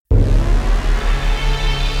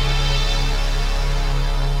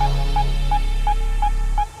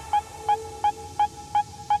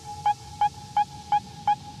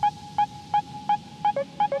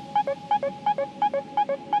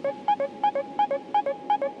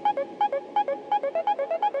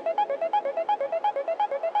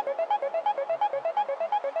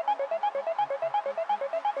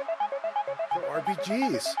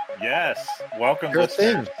RPGs. Yes. Welcome, They're a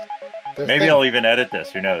listeners. thing. They're a Maybe thing. I'll even edit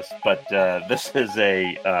this. Who knows? But this is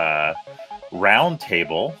a round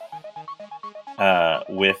table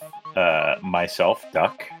with myself,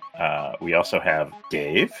 Duck. We also have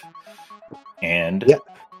Dave and Yeah,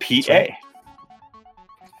 PA. right.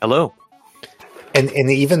 Hello. And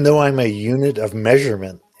even though I'm a unit of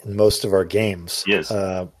measurement in most of our games, Yes.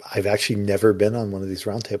 I've actually never been on one of these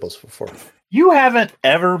roundtables before. You haven't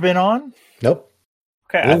ever been on? Nope.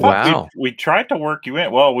 Okay, Oh, I thought wow. we tried to work you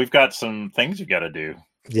in. Well, we've got some things you got to do.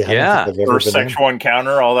 Yeah. I Yeah. don't think I've ever First been on. sexual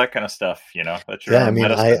encounter, all that kind of stuff. You know, that's your own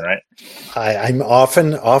medicine, right? I'm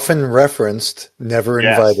often referenced, never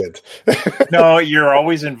Yes. invited. No, you're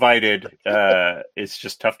always invited. It's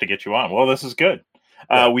just tough to get you on. Well, this is good.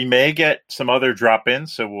 Yeah. We may get some other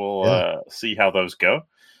drop-ins, so we'll see how those go.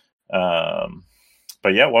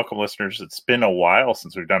 But yeah, welcome, listeners. It's been a while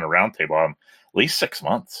since we've done a roundtable. At least 6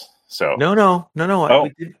 months. So No. Oh.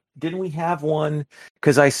 Didn't we have one?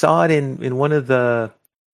 Because I saw it in one of the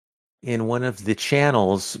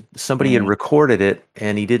channels. Somebody had recorded it,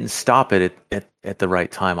 and he didn't stop it at the right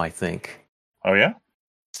time, I think. Oh yeah.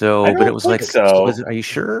 So, I but it don't was think like, so. are you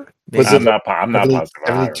sure? Was Maybe. it I'm not positive.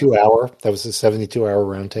 72 hour? That was a 72-hour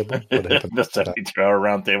roundtable? What happened? The 72-hour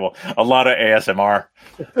roundtable. A lot of ASMR.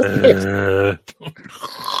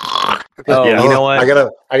 Oh, Yeah. you know what? I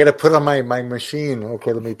gotta put on my machine.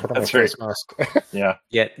 Okay, let me put on That's my right. face mask. Yeah.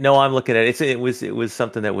 Yeah, no, I'm looking at it. It was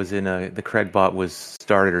something that was in the Craig-bot was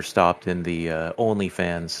started or stopped in the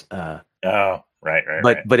OnlyFans. Oh, right.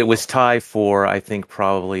 But it was tied for, I think,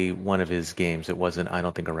 probably one of his games. It wasn't, I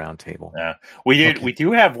don't think, a round table. Yeah, we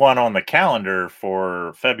do have one on the calendar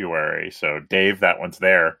for February. So Dave, that one's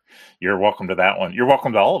there. You're welcome to that one. You're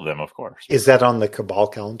welcome to all of them, of course. Is that on the Cabal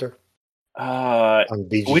calendar? On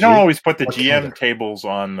BGG? We don't always put the What GM calendar? tables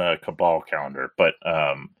on the Cabal calendar, but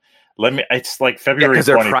it's like February 'cause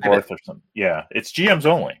they're 24th private. or something. Yeah, it's GMs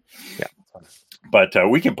only. Yeah. But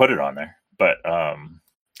we can put it on there. But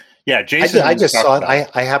yeah, Jason. I just talked saw about it.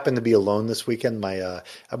 I happened to be alone this weekend.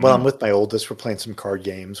 I'm with my oldest. We're playing some card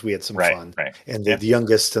games. We had some fun. Right. And the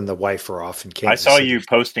youngest and the wife are off in Kansas I saw City you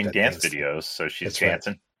posting that dance dance. videos, so she's That's right.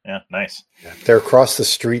 dancing. Yeah, nice. Yeah. They're across the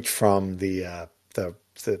street from the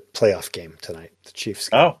playoff game tonight, the Chiefs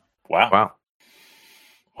game. Oh, wow.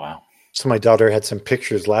 So my daughter had some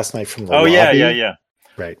pictures last night from the Oh, lobby. yeah.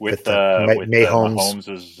 Right. With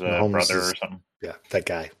Mahomes' brother or something. Yeah, that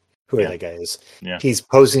guy. Whoever that guy is. Yeah. He's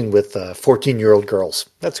posing with 14-year-old girls.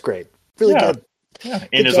 That's great. Really good. Yeah,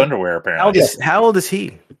 in Good his job. underwear, apparently. How old is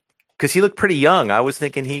he? Because he looked pretty young. I was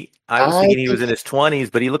thinking he was in his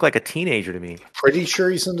 20s, but he looked like a teenager to me. Pretty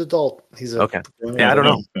sure he's an adult. He's Okay. Yeah, I don't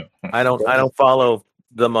know. I don't follow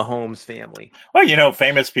the Mahomes family. Well,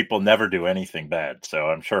 famous people never do anything bad, so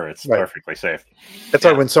I'm sure it's perfectly safe. That's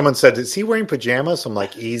why when someone said, "Is he wearing pajamas?" I'm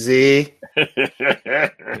like, "Easy." It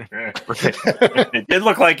did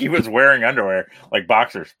look like he was wearing underwear, like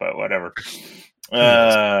boxers, but whatever.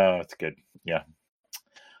 It's good. Yeah.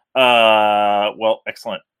 Well,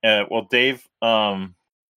 excellent. Well, Dave.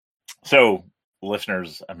 So,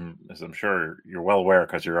 listeners, as I'm sure you're well aware,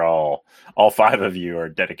 because you're all five of you are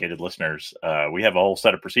dedicated listeners. We have a whole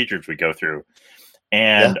set of procedures we go through.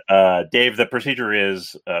 And Dave, the procedure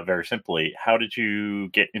is very simply: how did you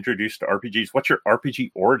get introduced to RPGs? What's your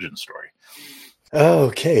RPG origin story?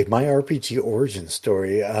 Okay, my RPG origin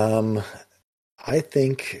story. I'm trying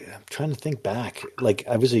to think back. Like,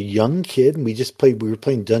 I was a young kid, and we were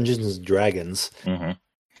playing Dungeons and Dragons. Mm-hmm.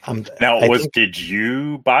 Did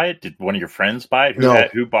you buy it? Did one of your friends buy it?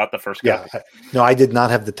 Who bought the first copy? No, I did not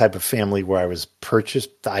have the type of family where I was purchased.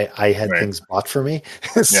 I had things bought for me.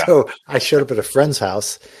 So I showed up at a friend's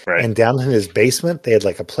house, and down in his basement, they had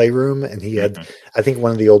like a playroom, and he had, I think,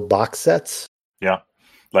 one of the old box sets. Yeah.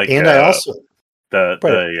 I also...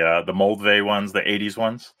 the Moldvay ones, the 80s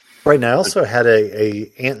ones. Right. And I also had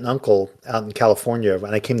a aunt and uncle out in California,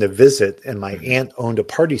 and I came to visit, and my aunt owned a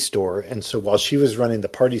party store. And so while she was running the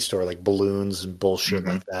party store, like balloons and bullshit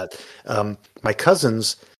like that, my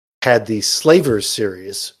cousins had the Slavers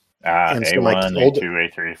series. And so A1, A2,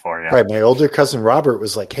 A3, A4, yeah. Right. My older cousin Robert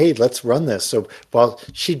was like, "Hey, let's run this." So while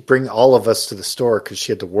she'd bring all of us to the store because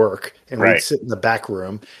she had to work, and we'd sit in the back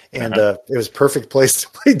room, and it was a perfect place to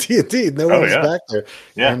play D&D. No one was back there.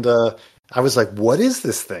 Yeah. And I was like, "What is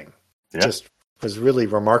this thing?" It just was really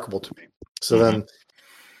remarkable to me. So then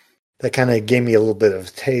that kind of gave me a little bit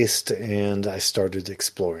of taste, and I started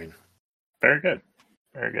exploring. Very good.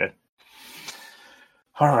 Very good.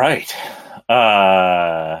 All right.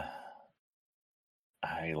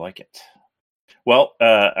 I like it. Well,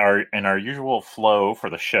 our usual flow for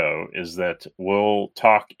the show is that we'll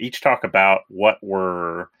talk about what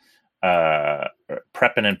we're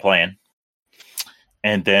prepping and playing,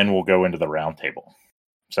 and then we'll go into the roundtable.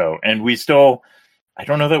 So, and we still, I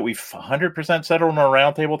don't know that we've 100% settled on our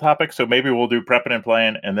roundtable topic. So maybe we'll do prepping and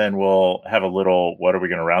playing, and then we'll have a little. What are we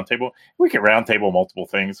going to roundtable? We can roundtable multiple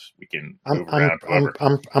things. We can move around.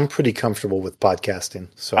 I'm pretty comfortable with podcasting.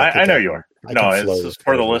 So I know you are. No, it's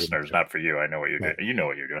for the listeners, not for you. I know what you're doing. You know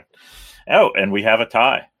what you're doing. Oh, and we have a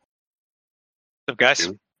tie. What's up, guys?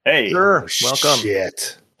 Hey, sure. Welcome.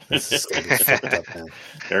 Shit. This is gonna be fucked up, man.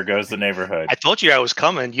 There goes the neighborhood. I told you I was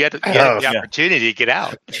coming. You had the opportunity to get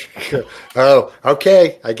out. Oh,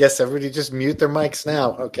 okay. I guess everybody just mute their mics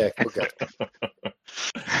now. Okay, we're good.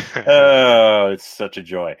 Oh, it's such a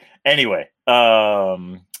joy. Anyway,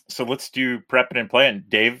 so let's do prepping and playing.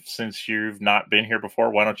 Dave, since you've not been here before,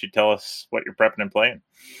 why don't you tell us what you're prepping and playing?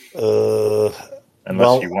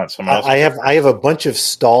 Unless you want someone else. I have a bunch of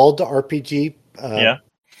stalled RPG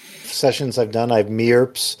sessions I've done. I have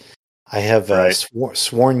MERPs. I have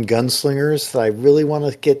Sworn Gunslingers that I really want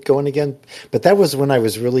to get going again. But that was when I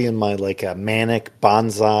was really in my manic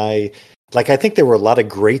bonsai. Like, I think there were a lot of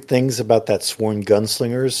great things about that Sworn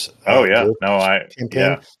Gunslingers.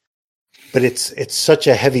 Campaign. But it's such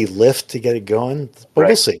a heavy lift to get it going. But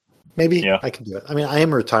we'll see. Maybe I can do it. I mean, I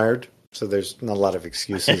am retired, so there's not a lot of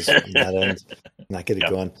excuses on that end. Not get it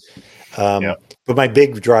going. But my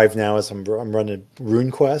big drive now is I'm running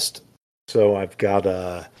RuneQuest. So I've got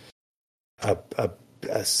a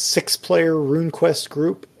 6-player RuneQuest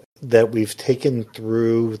group that we've taken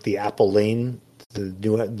through the Apple Lane,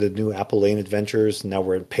 the new Apple Lane adventures. Now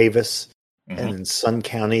we're in Pavis and in Sun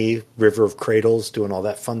County, River of Cradles, doing all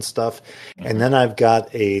that fun stuff. And then I've got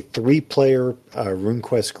a 3-player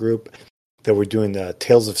RuneQuest group that we're doing the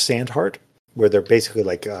Tales of Sandheart, where they're basically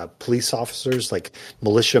like police officers, like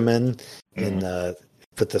militiamen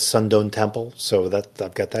with the Sundone Temple. So that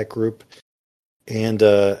I've got that group. And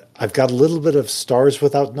I've got a little bit of Stars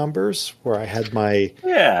Without Numbers, where I had my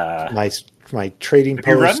trading post.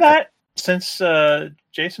 Have you run that since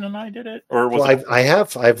Jason and I did it, or was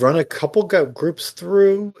I've run a couple groups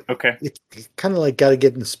through. Okay, it's kind of like got to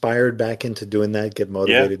get inspired back into doing that, get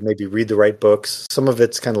motivated, maybe read the right books. Some of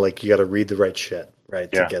it's kind of like you got to read the right shit,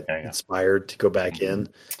 right, to get inspired to go back in.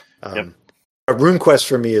 RuneQuest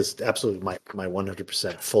for me is absolutely my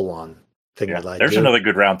 100% full on. There's another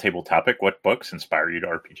good roundtable topic. What books inspire you to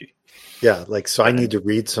RPG? Yeah, so I need to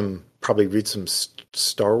read some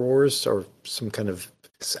Star Wars or some kind of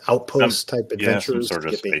Outpost type adventures. Some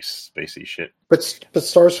sort of spacey shit. But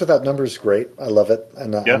Stars Without Numbers is great. I love it,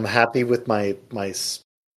 and I'm happy with my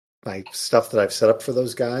stuff that I've set up for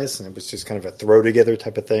those guys. And it was just kind of a throw together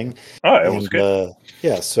type of thing. Oh, it was good.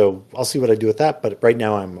 So I'll see what I do with that. But right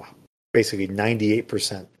now I'm basically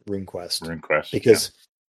 98% RuneQuest. Because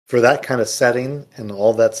for that kind of setting and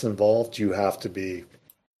all that's involved, you have to be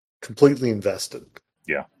completely invested.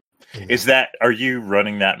 Yeah. Are you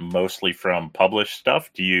running that mostly from published stuff?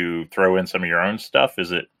 Do you throw in some of your own stuff?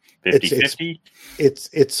 Is it 50-50?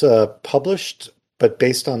 It's published, but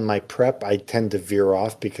based on my prep, I tend to veer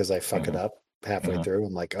off because I fuck it up halfway through.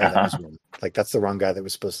 I'm like, that was wrong. Like, that's the wrong guy that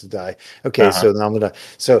was supposed to die. Okay, so then I'm going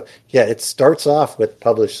to... it starts off with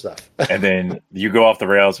published stuff. And then you go off the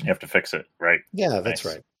rails and you have to fix it, right? Yeah, that's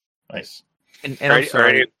right. Nice. And I'm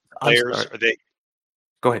sorry. Players, are they?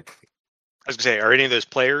 Go ahead. I was going to say, are any of those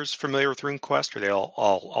players familiar with RuneQuest, or are they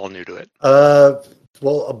all new to it?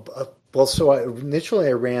 So initially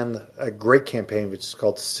I ran a great campaign, which is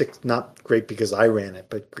called Six. Not great because I ran it,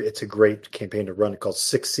 but it's a great campaign to run. It's called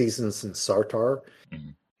 6 Seasons in Sartar,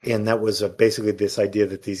 and that was basically this idea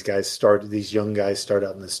that these young guys start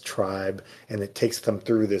out in this tribe, and it takes them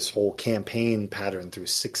through this whole campaign pattern through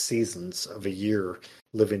 6 seasons of a year,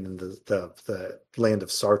 living in the land of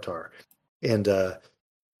Sartar. And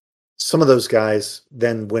some of those guys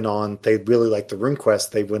then went on, they really liked the RuneQuest,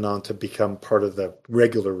 they went on to become part of the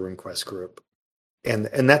regular RuneQuest group. And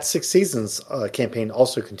that 6 seasons campaign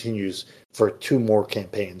also continues for 2 more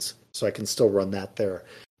campaigns, so I can still run that there.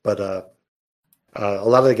 But a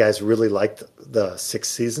lot of the guys really liked the 6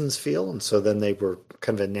 seasons feel, and so then they were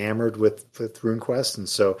kind of enamored with RuneQuest. And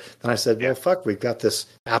so then I said, well, fuck, we've got this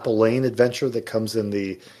Apple Lane adventure that comes in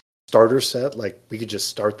the starter set. Like, we could just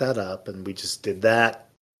start that up, and we just did that.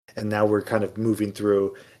 And now we're kind of moving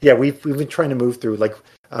through. Yeah, we've been trying to move through. Like,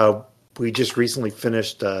 we just recently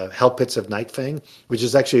finished Hell Pits of Nightfang, which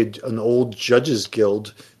is actually an old Judges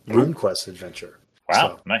Guild RuneQuest adventure.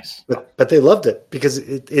 Wow, nice. But they loved it because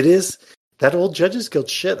it is that old Judges Guild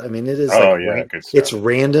shit. I mean, it is it's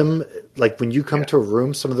random. Like when you come to a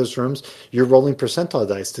room, some of those rooms, you're rolling percentile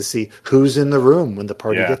dice to see who's in the room when the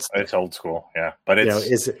party gets there. It's old school, but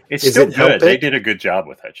it's it's still good. They did a good job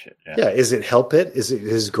with that shit. Yeah, is it Help It? Is it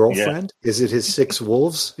his girlfriend? Yeah. Is it his 6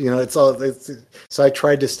 wolves? It's all. So I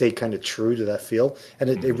tried to stay kind of true to that feel, and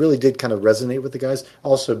it really did kind of resonate with the guys.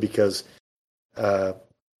 Also because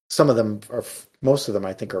some of them are. Most of them,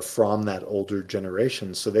 I think, are from that older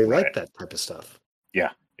generation, so they like that type of stuff. Yeah.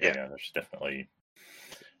 There's definitely.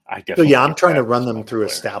 I'm trying to run them through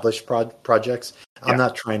established projects. I'm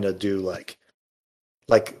not trying to do like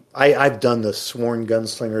I've done the Sworn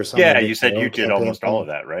Gunslingers. Yeah, you said you did almost all of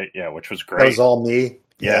that, right? Yeah, which was great. That was all me.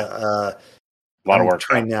 Yeah. A lot of work.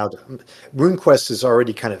 Trying now. RuneQuest is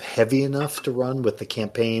already kind of heavy enough to run with the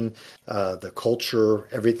campaign, the culture,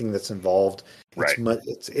 everything that's involved.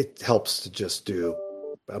 It helps to just do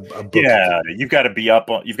a book. Yeah, you've got to be up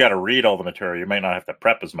on. You've got to read all the material. You might not have to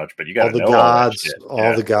prep as much, but you got to know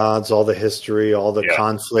all the gods, all the history, all the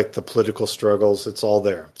conflict, the political struggles. It's all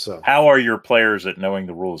there. So, how are your players at knowing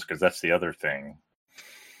the rules? Because that's the other thing.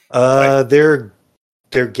 They're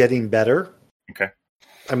getting better. Okay.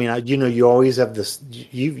 I mean, you always have this.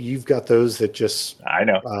 You've got those that just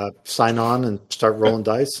sign on and start rolling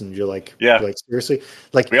dice, and you're like, seriously,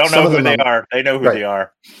 like we all know who they are. They know who they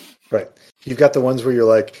are. Right. You've got the ones where you're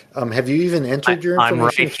like, have you even entered your information?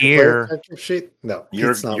 I'm right here. Sheet? No,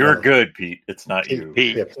 you're good, Pete. It's not you.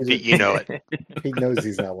 Pete, you know it. He knows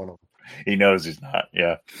he's not one of them. He knows he's not.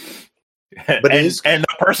 Yeah. But and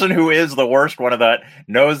the person who is the worst one of that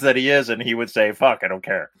knows that he is, and he would say, "Fuck, I don't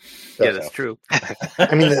care." That's true.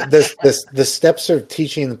 I mean, the steps of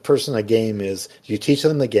teaching the person a game is you teach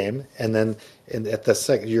them the game, and then at the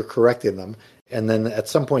second you're correcting them, and then at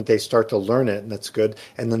some point they start to learn it, and that's good.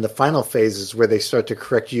 And then the final phase is where they start to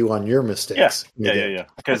correct you on your mistakes. Yeah.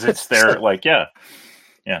 Because it's their yeah.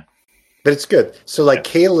 But it's good. So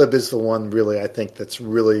Caleb is the one really I think that's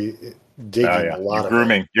really digging a lot of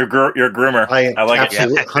grooming. You're a groomer. I like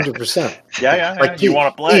absolutely, 100%. Yeah. Like Pete, you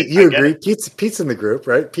want to play? Pete, you agree? Pete's in the group,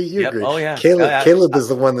 right? Pete, you agree? Oh yeah. Caleb is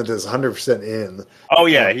the one that is 100% in. Oh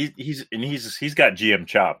yeah, he's got GM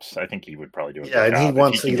chops. I think he would probably do it. Yeah, and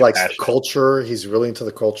he likes the culture. He's really into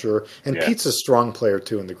the culture, and Pete's a strong player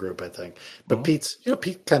too in the group, I think. But Pete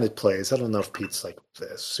kind of plays. I don't know if Pete's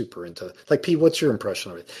super into Pete. What's your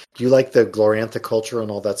impression of it? Do you like the Gloriantha culture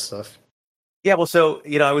and all that stuff? Yeah, well, so,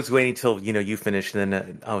 I was waiting till, you finished, and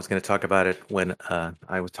then I was going to talk about it when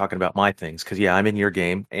I was talking about my things, because, I'm in your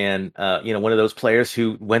game, and, one of those players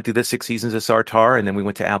who went through the 6 seasons of Sartar, and then we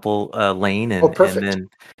went to Apple Lane, and then,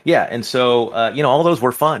 and so, all those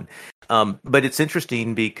were fun. But it's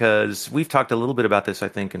interesting because we've talked a little bit about this, I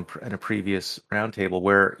think, in a previous roundtable,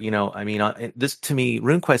 where, this, to me,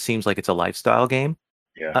 RuneQuest seems like it's a lifestyle game.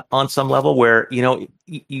 Yeah. On some level where,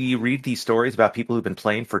 you read these stories about people who've been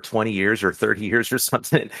playing for 20 years or 30 years or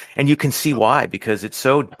something, and you can see why, because it's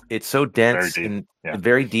so dense and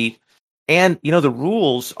very deep. And, the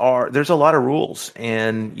rules there's a lot of rules,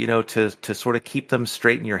 and, to sort of keep them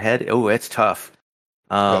straight in your head. Oh, it's tough.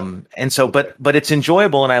 And so, but it's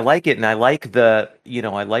enjoyable, and I like it. And I like the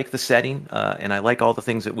setting, and I like all the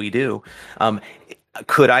things that we do.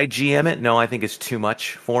 Could I GM it? No, I think it's too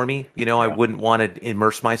much for me. I wouldn't want to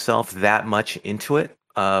immerse myself that much into it.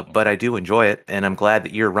 But I do enjoy it, and I'm glad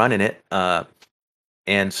that you're running it.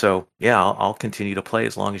 And so, I'll continue to play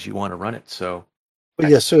as long as you want to run it. So,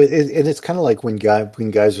 so it's kind of like when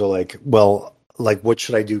guys are like, well, what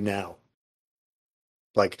should I do now?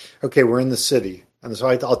 Okay, we're in the city, and so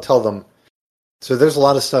I'll tell them. So there's a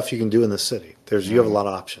lot of stuff you can do in the city. You have a lot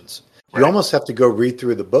of options. You almost have to go read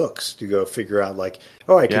through the books to go figure out I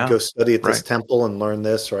could go study at this temple and learn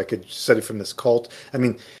this, or I could study from this cult. I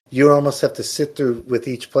mean, you almost have to sit through with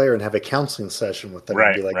each player and have a counseling session with them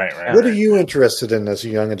and be like, what are you interested in as a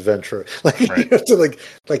young adventurer? You have to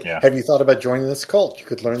have you thought about joining this cult? You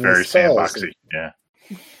could learn these spells. Yeah.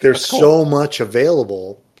 There's so much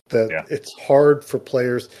available that it's hard for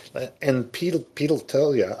players. And Pete will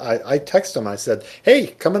tell you, I text him, I said, hey,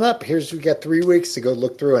 coming up, we got 3 weeks to go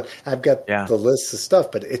look through it. I've got the list of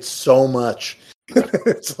stuff, but it's so much.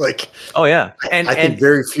 It's oh yeah. And I think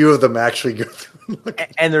very few of them actually go through.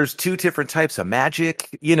 And there's 2 different types of magic,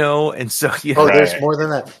 and so, there's more than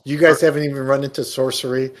that. You guys haven't even run into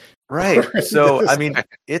sorcery. Right. So, I mean,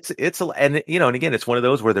 and again, it's one of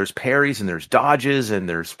those where there's parries and there's dodges and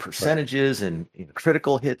there's percentages and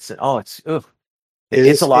critical hits. And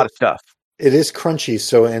it's a lot of stuff. It is crunchy.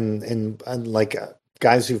 So, and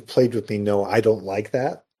guys who've played with me know I don't like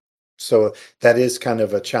that. So that is kind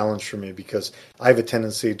of a challenge for me, because I have a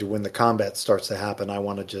tendency to, when the combat starts to happen, I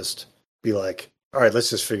want to just be like, all right, let's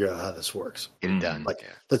just figure out how this works. Get it done. Like,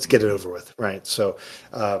 let's get it over with, right? So,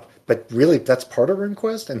 but really, that's part of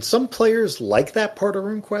RuneQuest, and some players like that part of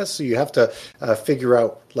RuneQuest. So you have to figure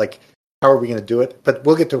out like how are we going to do it. But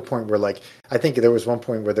we'll get to a point where, like, I think there was one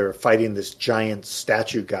point where they were fighting this giant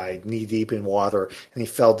statue guy knee deep in water, and he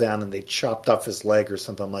fell down, and they chopped off his leg or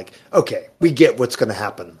something. I'm like, okay, we get what's going to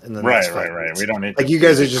happen in the next 5 minutes. We don't need like you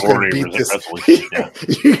guys are just going to beat this.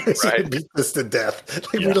 You guys are going to beat this to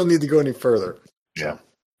death. Like we don't need to go any further. Yeah,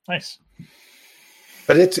 nice.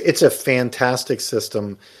 But it's a fantastic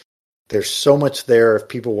system. There's so much there if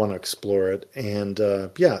people want to explore it, and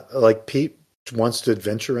like Pete wants to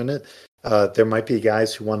adventure in it. There might be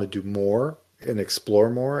guys who want to do more and explore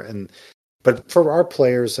more, but for our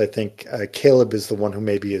players, I think Caleb is the one who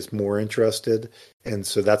maybe is more interested, and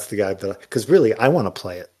so that's the guy because really I want to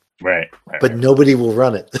play it, right? But nobody will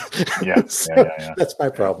run it. So that's my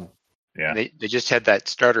problem. Yeah, they just had that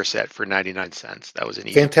starter set for 99 cents. That was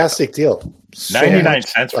an fantastic deal. 99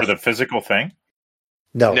 cents for the physical thing.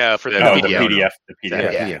 No, for the PDF. The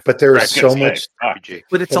PDF. Yeah. But there is so much.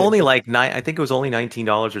 But it's only like I think it was only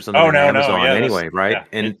 $19 or something on Amazon anyway, right? Yeah.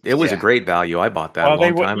 And it was a great value. I bought that a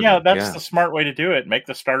long time ago. Yeah, that's the smart way to do it. Make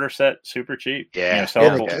the starter set super cheap. Yeah.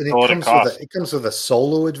 It comes with a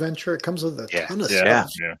solo adventure. It comes with a ton of stuff.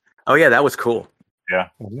 Yeah. Oh yeah, that was cool. Yeah.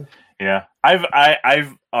 Mm-hmm. Yeah.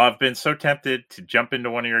 I've been so tempted to jump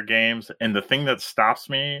into one of your games, and the thing that stops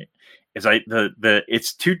me is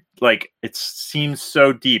it's too like it seems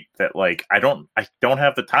so deep that like I don't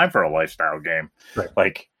have the time for a lifestyle game. Right.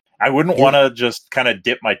 Like I wouldn't want to just kind of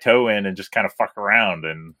dip my toe in and just kind of fuck around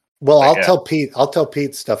and. Well, I'll tell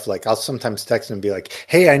Pete stuff like I'll sometimes text him and be like,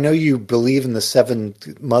 "Hey, I know you believe in the 7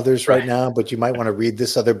 mothers right now, but you might want to read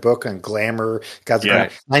this other book on glamour."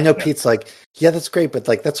 I know Pete's like, "Yeah, that's great, but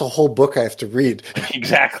like that's a whole book I have to read."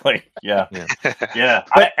 Exactly. Yeah. Yeah.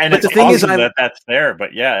 But it's the thing awesome is, that's there,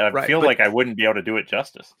 but I feel like I wouldn't be able to do it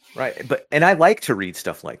justice. Right. And I like to read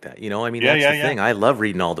stuff like that. I mean, that's the thing. I love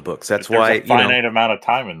reading all the books. That's why a finite amount of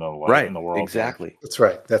time in the world. Exactly. That's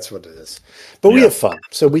right. That's what it is. But we have fun,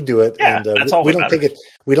 so we do it, and we don't take it.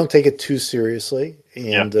 We don't take it too seriously,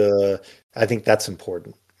 and I think that's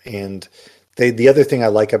important. And the other thing I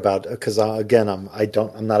like about because again, I'm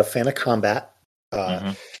not a fan of combat.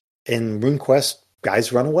 In RuneQuest,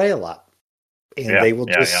 guys run away a lot, and they will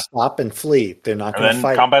just stop and flee. They're not going to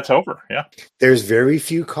fight. Combat's over. Yeah, there's very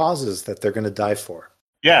few causes that they're going to die for.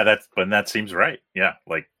 Yeah, that seems right. Yeah,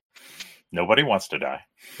 like nobody wants to die.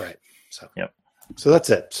 Right. So yep. So that's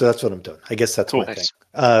it. So that's what I'm doing. I guess that's cool. My thing.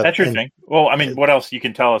 That's your thing. Well, I mean, what else you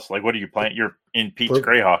can tell us? Like, what are you playing? You're in Pete's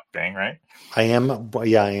Greyhawk thing, right? I am.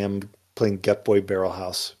 Yeah, I am playing Gut Boy Barrel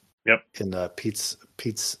House. Yep. In Pete's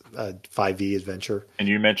 5e adventure. And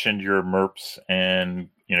you mentioned your MERPs, and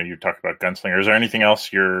you talked about Gunslinger. Is there anything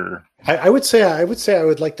else you're? I would say I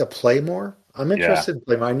would like to play more. I'm interested in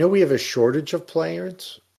playing more. I know we have a shortage of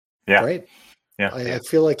players. Yeah. Right. Yeah. I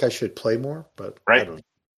feel like I should play more, but right. I don't know.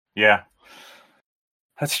 Yeah.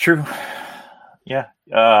 That's true. Yeah.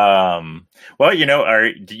 Well,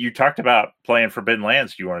 you talked about playing Forbidden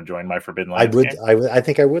Lands. Do you want to join my Forbidden Lands? I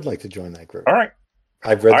think I would like to join that group. All right.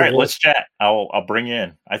 I've read. All right. Let's chat. I'll bring you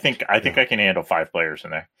in. I think I can handle 5 players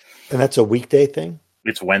in there. And that's a weekday thing.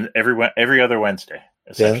 It's every other Wednesday.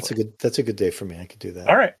 Yeah, that's a good day for me. I could do that.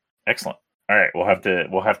 All right. Excellent. All right. We'll have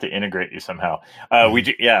to integrate you somehow. We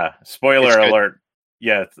do. Yeah. Spoiler alert.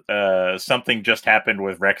 Yeah, something just happened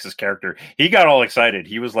with Rex's character. He got all excited.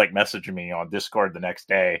 He was like messaging me on Discord the next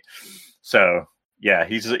day. So yeah,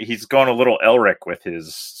 he's going a little Elric with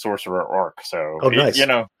his sorcerer orc. So nice.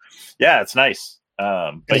 It's nice.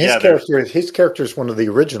 But his character is one of the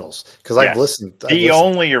originals because I've listened.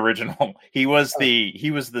 Only original. He was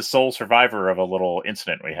the sole survivor of a little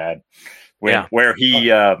incident we had. Where he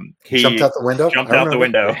jumped out the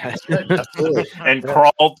window,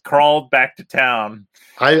 and crawled back to town.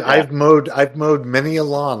 I've mowed many a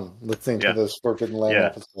lawn listening to those Forbidden Land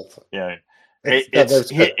episodes. Yeah, it's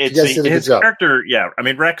his character. Yeah, I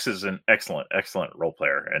mean Rex is an excellent role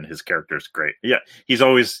player, and his character is great. Yeah, he's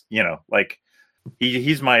always like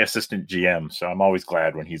he's my assistant GM, so I'm always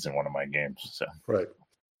glad when he's in one of my games. So right,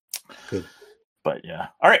 good. But yeah,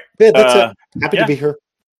 all right. Yeah, that's it. Happy to be here.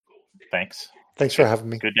 Thanks for having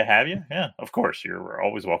me. Good to have you. Yeah, of course. You're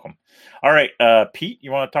always welcome. All right, Pete,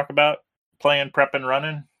 you want to talk about playing, prep, and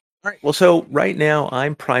running? All right. Well, so right now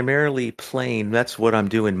I'm primarily playing. That's what I'm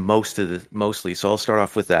doing mostly. So I'll start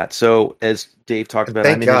off with that. So as Dave talked about,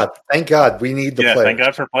 thank God, we need the players. Thank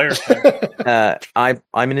God for players.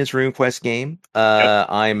 I'm in his RuneQuest game. Yep.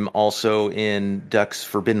 I'm also in Duck's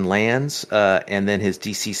Forbidden Lands, and then his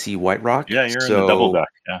DCC White Rock. Yeah, you're in the Double Duck.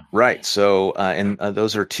 Yeah. Right. So and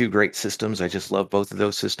those are two great systems. I just love both of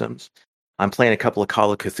those systems. I'm playing a couple of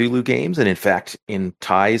Call of Cthulhu games, and in fact, in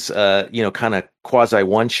Ty's, kind of quasi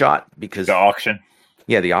one shot because the auction.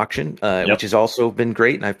 Yeah, the auction, which has also been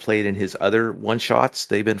great, and I've played in his other one shots;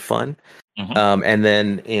 they've been fun. Mm-hmm. And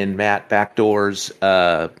then in Matt Backdoor's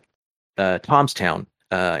Tom's Town,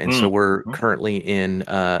 and so we're currently in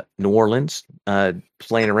New Orleans,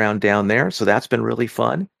 playing around down there. So that's been really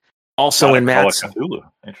fun. Also in Matt's,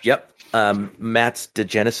 yep. Matt's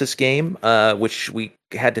Degenesis game, which we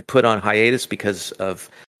had to put on hiatus because of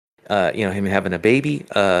him having a baby,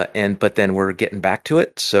 but then we're getting back to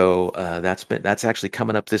it. So that's actually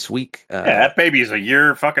coming up this week. That baby is a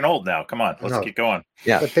year fucking old now. Come on, let's get going.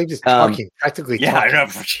 Yeah, that baby's talking, practically. Yeah, talking. I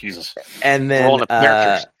know. Jesus. And then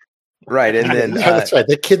right, and then that's right.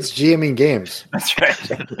 The kids GMing games. That's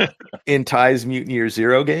right. In Ty's Mutineer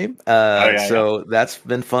Zero game. So that's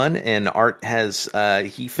been fun. And Art has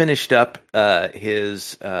he finished up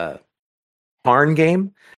his Harn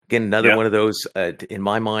game. Again, another one of those, in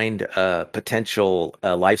my mind, potential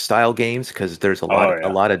lifestyle games because there's a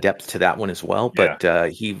lot of depth to that one as well.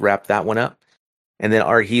 But he wrapped that one up. And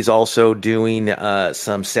then he's also doing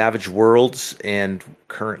some Savage Worlds, and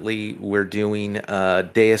currently we're doing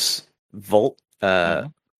Deus Vult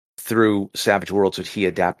through Savage Worlds, which he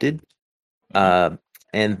adapted. And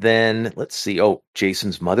then let's see. Oh,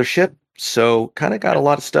 Jason's Mothership. So kind of got a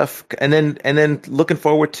lot of stuff. And then looking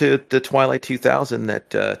forward to the Twilight 2000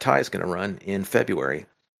 that Ty is going to run in February.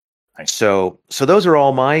 Nice. So those are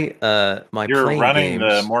all my my You're playing running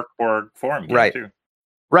games. The Morkborg forum game too.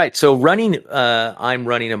 Right. So I'm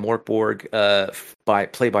running a Morkborg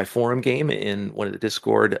play by forum game in one of the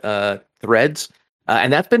Discord threads.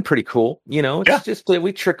 And that's been pretty cool. It's just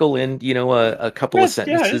we trickle in, a couple of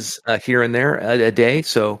sentences here and there a day.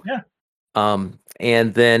 So,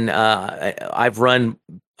 and then I've run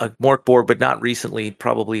a Morkborg, but not recently,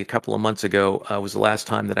 probably a couple of months ago was the last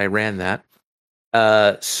time that I ran that.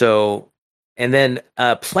 And then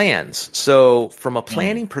plans. So from a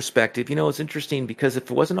planning perspective, it's interesting because if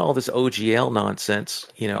it wasn't all this OGL nonsense,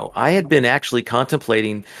 I had been actually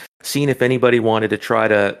contemplating seeing if anybody wanted to try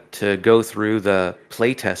to go through the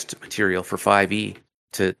playtest material for 5e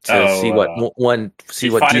to see what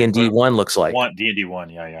D&D 1 looks like. D&D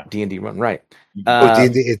 1, yeah. D&D 1, right.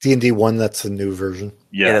 D&D 1, that's the new version.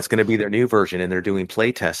 Yeah, that's going to be their new version, and they're doing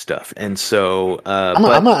playtest stuff. And so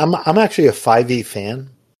I'm actually a 5e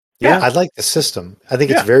fan. Yeah, I like the system. I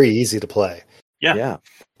think it's very easy to play. Yeah.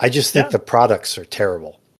 I just think the products are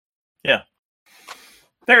terrible. Yeah.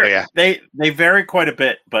 They vary quite a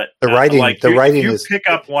bit, but the writing if you pick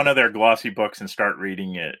up one of their glossy books and start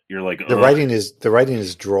reading it, you're like, the writing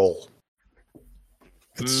is droll.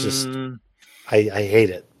 It's just I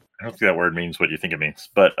hate it. I don't think that word means what you think it means,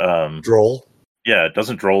 but droll. Yeah,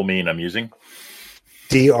 doesn't droll mean amusing?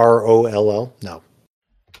 DROLL? No.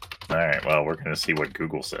 All right, well, we're going to see what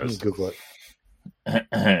Google says. Google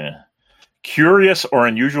it. Curious or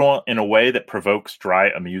unusual in a way that provokes dry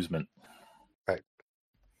amusement. Right.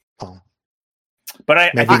 But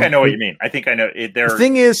I think I know what you mean. I think I know it.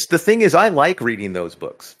 The thing is, I like reading those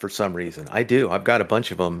books for some reason. I do. I've got a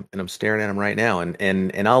bunch of them, and I'm staring at them right now.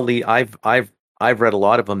 And I'll leave. I've read a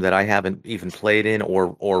lot of them that I haven't even played in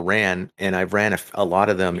or ran, and I've ran a lot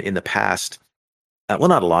of them in the past. Well,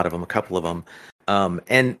 not a lot of them, a couple of them.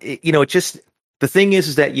 The thing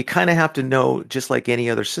is that you kind of have to know, just like any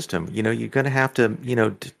other system, you're going to have to,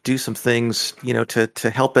 do some things,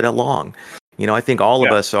 to help it along. I think all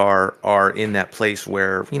of us are in that place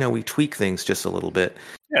where, we tweak things just a little bit,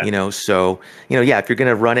 if you're going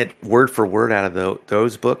to run it word for word out of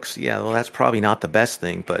those books, that's probably not the best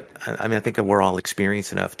thing. But I think we're all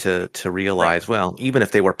experienced enough to realize, well, even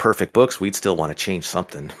if they were perfect books, we'd still want to change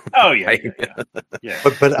something. Oh yeah. Right? Yeah.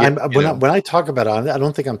 But when I talk about it, I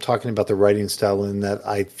don't think I'm talking about the writing style in that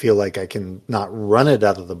I feel like I can not run it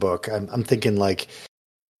out of the book. I'm thinking like,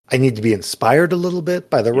 I need to be inspired a little bit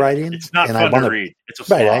by the writing. It's not fun to read. It's a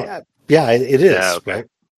slog. Right, it is. Yeah, okay. Right?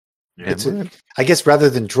 Yeah. I guess rather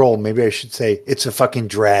than droll, maybe I should say it's a fucking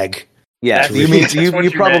drag. Yeah,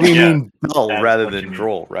 you probably mean dull rather than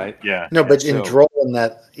droll, right? Yeah. No, but in droll, in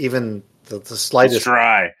that even the slightest it's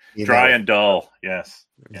dry. Dry and dull. Yes.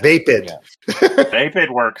 Yeah. Vapid. Yeah.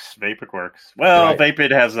 Vapid works. Vapid works. Well,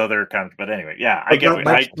 Vapid has other kinds, but anyway, yeah, I get it.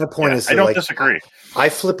 My point is, I don't disagree. I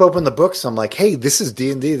flip open the books. I'm like, hey, this is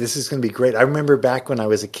D&D. This is going to be great. I remember back when I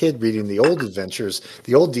was a kid reading the old adventures,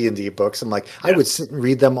 the old D&D books. I'm like, I would sit and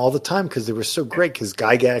read them all the time because they were so great. Because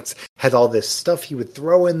Gygax had all this stuff he would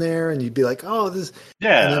throw in there, and you'd be like, oh, this.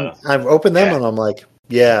 Yeah. And then I open them, and I'm like,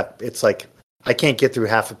 yeah, it's like. I can't get through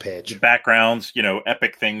half a page. The backgrounds,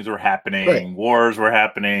 epic things were happening, wars were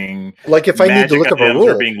happening. Like if I need to look up a rule,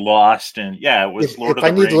 are being lost, and it was Lord of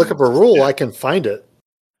the Rings. If I need to look up a rule, I can find it.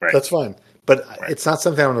 Right. That's fine, but it's not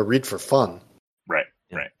something I want to read for fun. Right.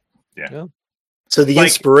 Yeah. So the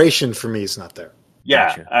inspiration for me is not there.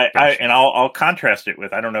 Yeah, gotcha. I'll contrast it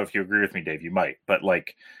with. I don't know if you agree with me, Dave. You might, but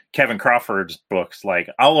like Kevin Crawford's books, like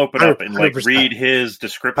I'll open up and like read his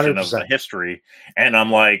description 100%. Of the history, and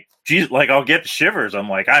I'm like, geez, like I'll get shivers. I'm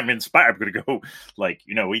like, I'm inspired. I'm going to go, like,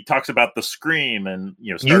 he talks about the Scream, and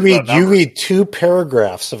you read 2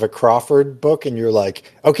 paragraphs of a Crawford book, and you're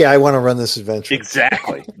like, okay, I want to run this adventure.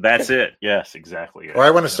 Exactly, that's it. Yes, exactly. Or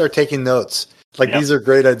I want to start taking notes. Like these are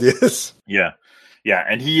great ideas. Yeah,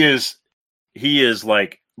 and he is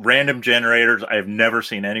like random generators. I've never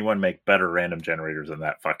seen anyone make better random generators than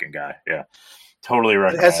that fucking guy. Yeah, totally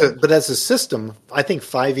recommend. But as a system, I think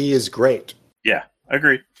 5e is great. Yeah, I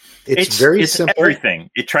agree. It's very simple. Everything.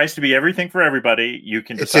 It tries to be everything for everybody. You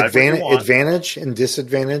can decide advantage and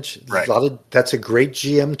disadvantage. Right. That's a great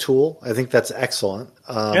GM tool. I think that's excellent.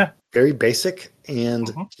 Very basic,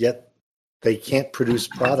 and yet they can't produce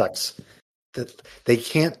products that they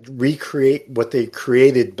can't recreate what they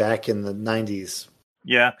created back in the 90s.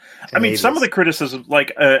 Yeah. I mean, 80s. Some of the criticism,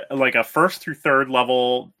 like a first through third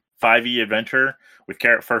level 5e adventure with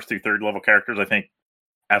first through third level characters, I think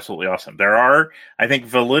absolutely awesome. There are, I think,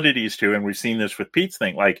 validities to, and we've seen this with Pete's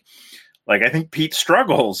thing. Like I think Pete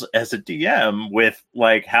struggles as a DM with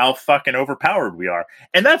like how fucking overpowered we are.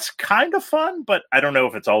 And that's kind of fun, but I don't know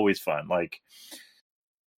if it's always fun. Like,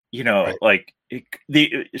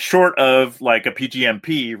 the short of like a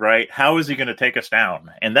PGMP, right? How is he going to take us down?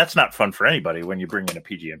 And that's not fun for anybody when you bring in a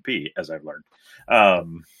PGMP, as I've learned.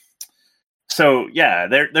 So yeah,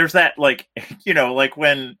 there's that, like, like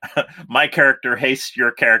when my character hastes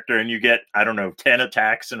your character and you get, I don't know, 10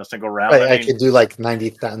 attacks in a single round. I could do like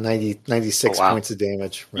 96 points of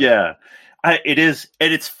damage. Right? Yeah. It is,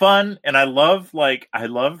 and it's fun, and I love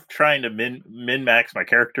trying to min max my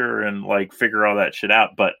character and like figure all that shit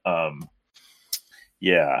out. But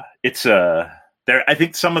it's there. I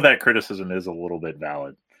think some of that criticism is a little bit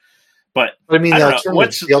valid. But I mean,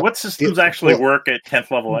 what systems actually work at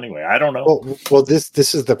 10th level anyway? I don't know. Well,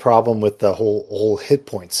 this is the problem with the whole hit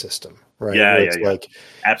point system, right? Yeah. Like,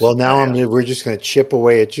 absolutely, we're just going to chip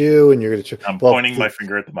away at you, and you're going to. I'm pointing my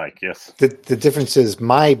finger at the mic. Yes. The difference is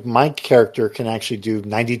my character can actually do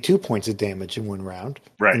 92 points of damage in one round,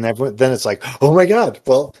 right? And then it's like, oh my god,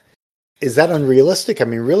 well, is that unrealistic? I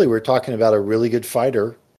mean, really, we're talking about a really good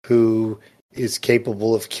fighter who is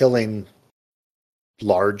capable of killing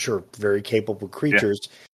large or very capable creatures. Yeah.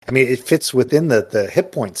 I mean, it fits within the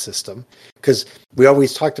hit point system, because we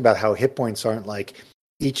always talked about how hit points aren't like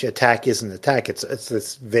each attack is an attack. It's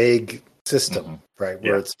this vague system, right?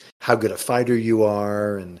 Where it's how good a fighter you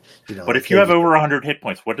are, and But if you have over 100 hit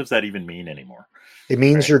points, what does that even mean anymore? It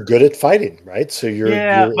means you're good at fighting, right? So you're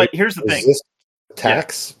but here's the thing: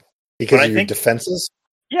 attacks because of your defenses.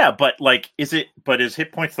 Yeah, but is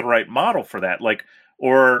hit points the right model for that? Like.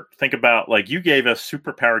 Or think about, like, you gave us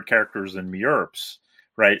superpowered characters in MERPs,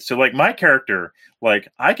 right? So, like, my character, like,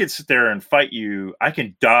 I could sit there and fight you. I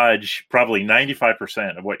can dodge probably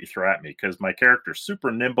 95% of what you throw at me because my character's super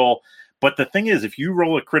nimble. But the thing is, if you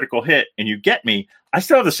roll a critical hit and you get me, I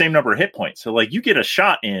still have the same number of hit points. So, like, you get a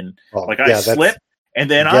shot in, I slip, and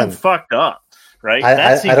then I'm fucked up. Right.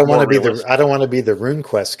 I don't want to be the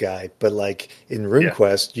RuneQuest guy, but like in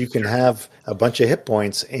RuneQuest, you can have a bunch of hit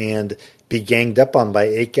points and be ganged up on by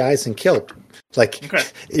 8 guys and killed. Like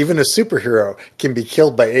even a superhero can be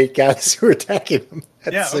killed by 8 guys who are attacking him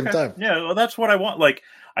at the same time. Yeah, well, that's what I want. Like,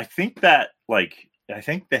 I think the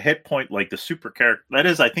hit point, like the super character,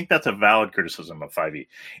 I think that's a valid criticism of 5e.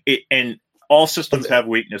 And all systems have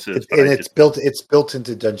weaknesses, and it's built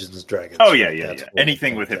into Dungeons and Dragons. Oh yeah.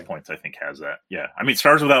 Anything with hit points, I think, has that. Yeah, I mean,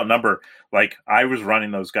 Stars Without Number. Like, I was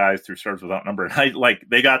running those guys through Stars Without Number, and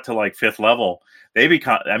they got to like 5th level. They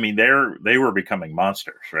were becoming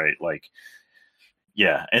monsters, right? Like,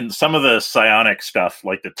 yeah, and some of the psionic stuff,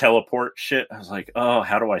 like the teleport shit, I was like, oh,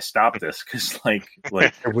 how do I stop this? Because like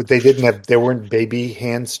they weren't baby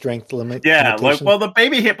hand strength limit. Yeah, the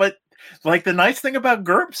baby hit, but. like the nice thing about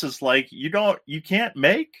GURPS is like you can't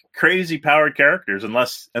make crazy powered characters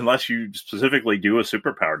unless you specifically do a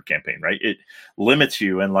super powered campaign, right? It limits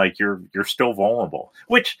you, and like you're still vulnerable.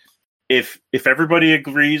 Which if everybody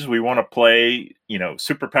agrees we want to play,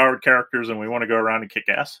 super powered characters and we want to go around and kick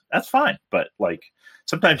ass, that's fine. But like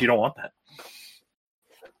sometimes you don't want that.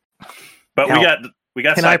 But now, we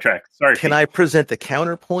got sidetracked. Sorry. Can I present the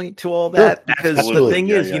counterpoint to all that? Sure, because absolutely. The thing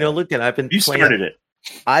is, look, I've been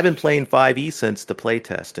playing 5e since the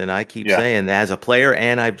playtest, and I keep saying as a player,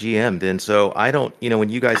 and I've GM'd, and so I don't, when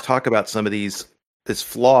you guys talk about some of this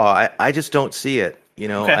flaw, I just don't see it.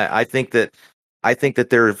 Okay. I think that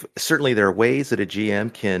there are ways that a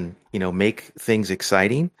GM can, make things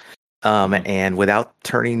exciting, and without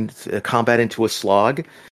turning combat into a slog.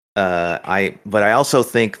 But I also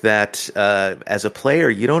think that as a player,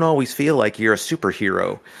 you don't always feel like you're a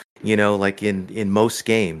superhero, like in most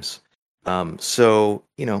games. So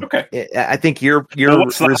okay. I think your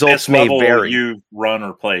results may vary. You run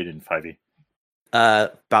or played in 5e?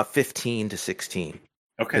 About 15 to 16. Okay.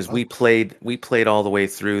 Because we played all the way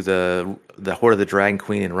through the Horde of the Dragon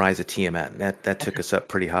Queen and Rise of Tiamat. That took us up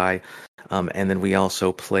pretty high. And then we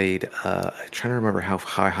also played, I'm trying to remember how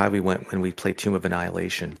high we went when we played Tomb of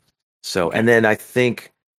Annihilation. So, and then I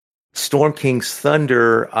think Storm King's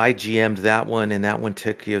Thunder, I GM'd that one, and that one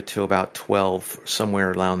took you to about 12, somewhere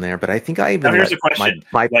around there. But I think I even here's a question.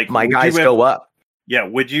 My guys go up. Yeah,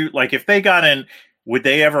 would you, like, if they got in, would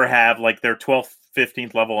they ever have, like, their 12th,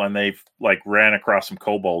 15th level and they've, like, ran across some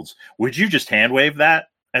kobolds? Would you just hand wave that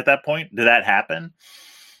at that point? Did that happen?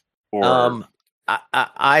 Or...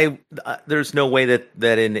 I there's no way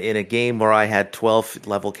that in a game where I had 12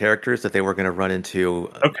 level characters that they were going to run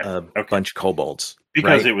into a bunch of kobolds.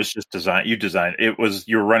 Because it was just designed. You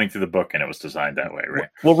were running through the book and it was designed that way, right?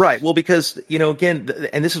 Well, right. Well, because, again,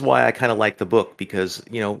 and this is why I kind of like the book, because,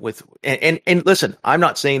 with, and listen, I'm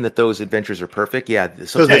not saying that those adventures are perfect. Yeah.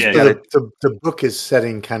 The book is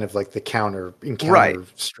setting kind of like the encounter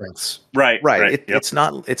strengths. Right. It's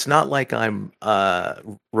not like I'm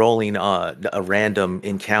rolling a random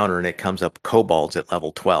encounter and it comes up kobolds at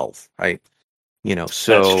level 12, right?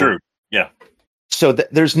 So that's true. Yeah. So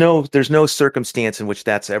there's no circumstance in which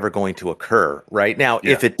that's ever going to occur, right? Now,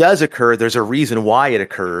 if it does occur, there's a reason why it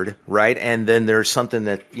occurred, right? And then there's something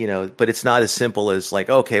that, but it's not as simple as like,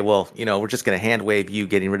 okay, well, we're just going to hand wave you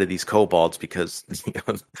getting rid of these kobolds because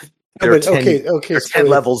they're 10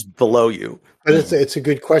 levels below you. But it's a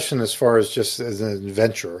good question as far as just as an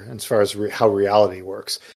adventure, as far as how reality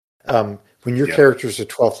works. When your characters are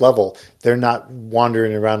 12th level, they're not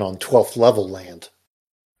wandering around on 12th level land.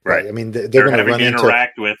 Right. I mean, they're going to run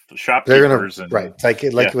interact with shopkeepers.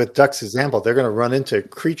 Like with Duck's example, they're going to run into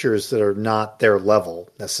creatures that are not their level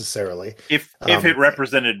necessarily. If it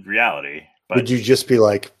represented reality, would you just be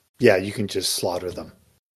like, yeah, you can just slaughter them?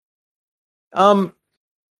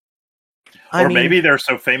 Maybe they're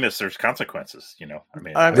so famous there's consequences.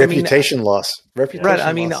 Reputation loss. Right.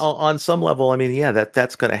 I mean, on some level,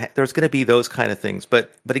 that's gonna there's gonna be those kind of things. But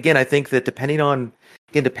again, I think that depending on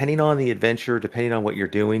the adventure, depending on what you're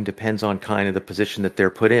doing, depends on kind of the position that they're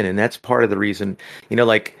put in, and that's part of the reason.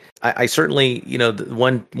 Like I certainly,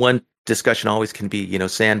 one discussion always can be,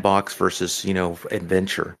 sandbox versus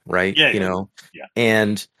adventure, right? Yeah.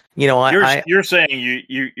 And you're saying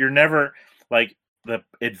you're never like. The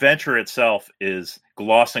adventure itself is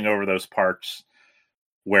glossing over those parts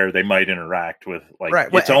where they might interact with, like,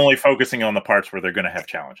 it's only focusing on the parts where they're going to have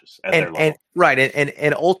challenges at their level.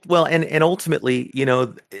 And ultimately,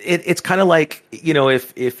 it's kind of like,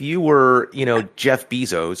 if you were, Jeff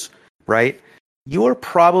Bezos, right? You're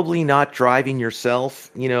probably not driving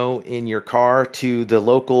yourself, in your car to the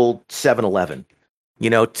local 7-Eleven,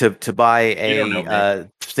 to buy a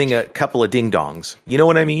couple of ding dongs. You know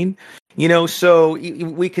what I mean? So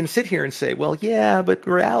we can sit here and say, well, yeah, but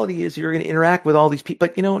reality is you're going to interact with all these people.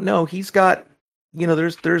 But, no, he's got,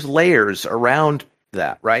 there's layers around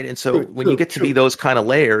that, right? And so when you get to be those kind of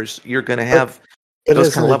layers, you're going to have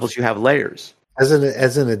those kind of levels. You have layers. As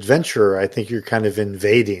an adventurer, I think you're kind of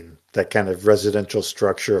invading that kind of residential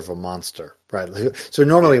structure of a monster, right? So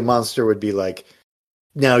normally a monster would be like,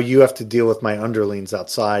 now you have to deal with my underlings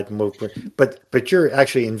outside, but you're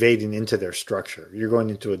actually invading into their structure. You're going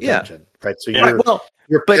into a dungeon, right? So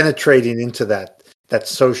you're penetrating into that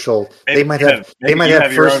social. They might have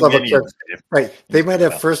first level characters, right? They might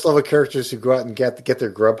have first level characters who go out and get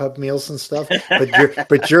their Grubhub meals and stuff,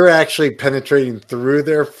 but you're actually penetrating through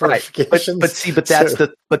their fortifications. Right.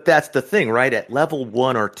 But that's the thing, right? At level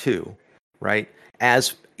 1 or 2, right?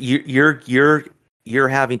 As you're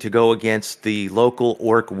having to go against the local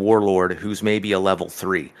orc warlord who's maybe a level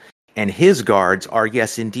 3. and his guards are,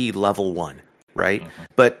 yes, indeed, level 1, right? Mm-hmm.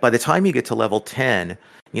 But by the time you get to level 10,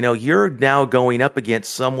 you're now going up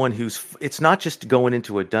against someone it's not just going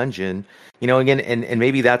into a dungeon, again, and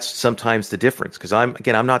maybe that's sometimes the difference, because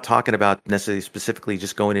I'm not talking about necessarily specifically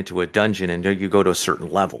just going into a dungeon and you go to a certain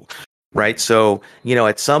level, right? So,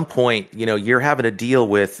 at some point, you're having to deal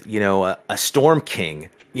with, a Storm King,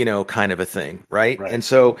 kind of a thing, right? And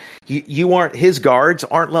so his guards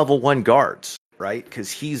aren't level 1 guards, right? Because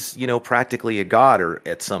he's, practically a god or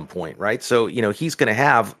at some point, right? So, he's going to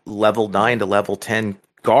have level 9 to level 10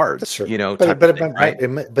 guards, but right?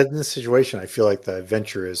 But in this situation, I feel like the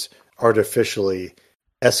adventure is artificially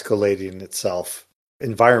escalating itself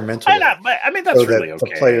environmentally. I mean, that's really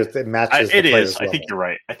okay. The players, it matches. It is. I think you're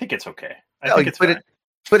right. I think it's okay. I think it's fine.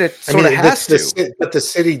 But it sort of has to. But the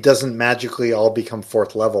city doesn't magically all become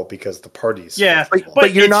 4th level because the parties. Yeah,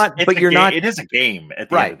 but you're not. But you're not. It is a game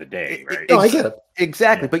at the end of the day, right? No, I get it.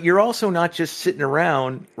 Exactly. Yeah. But you're also not just sitting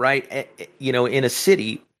around, right? In a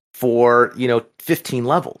city for 15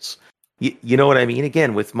 levels. You know what I mean?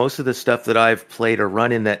 Again, with most of the stuff that I've played or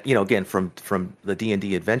run in that, again from the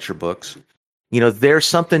D&D adventure books, there's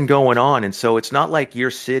something going on, and so it's not like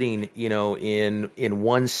you're sitting, in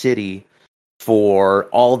one city for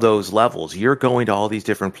all those levels. You're going to all these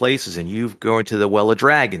different places, and you're going to the Well of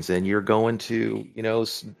Dragons, and you're going to,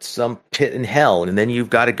 some pit in hell, and then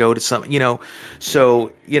you've got to go to some,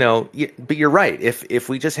 so, but you're right. If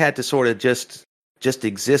we just had to sort of just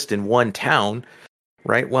exist in one town,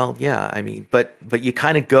 right? Well, yeah, I mean, but you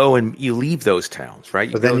kind of go and you leave those towns,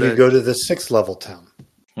 right? But then you go to the 6th level town.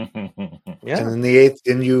 Yeah, and then the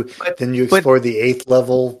 8th, then you explore the 8th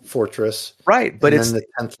level fortress, right? But it's then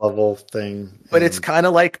the 10th level thing. But it's kind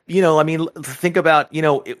of like I mean, think about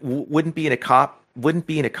it wouldn't being a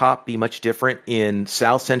cop be much different in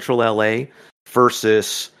South Central LA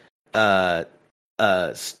versus I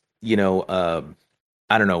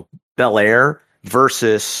don't know, Bel Air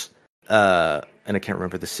versus and I can't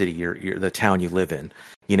remember the city the town you live in.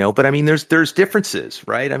 But I mean, there's differences,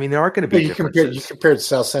 right? I mean, there are going to be differences. You compared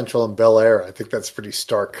South Central and Bel Air. I think that's pretty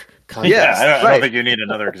stark contrast. Yeah, I don't think you need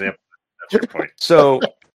another example. That's your point.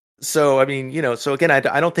 So I mean, so again,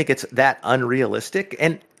 I don't think it's that unrealistic,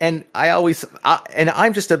 and I'm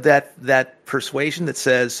just of that persuasion that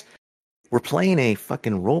says we're playing a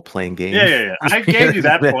fucking role-playing game. Yeah. I gave you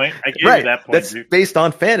that point. You that point. That's based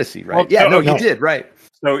on fantasy, right? Well, you did, right.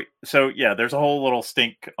 So yeah, there's a whole little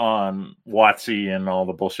stink on WotC and all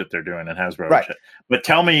the bullshit they're doing in Hasbro. Right. And shit. But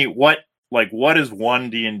tell me what is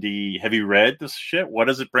one D&D? Have you read this shit? What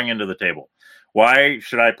does it bring into the table? Why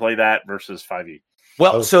should I play that versus 5e?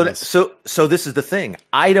 Well, so this is the thing.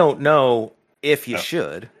 I don't know if you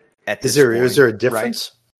should. At this point, is there a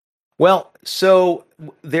difference? Right? Well, so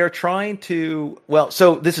they're trying to. Well,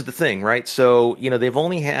 so this is the thing, right? So they've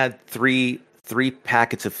only had three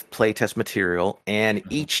packets of playtest material, and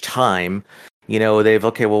each time, they've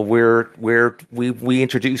we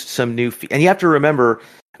introduced some new, and you have to remember,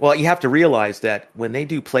 you have to realize that when they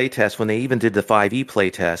do playtest, when they even did the 5e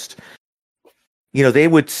playtest,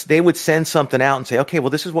 they would send something out and say, okay, well,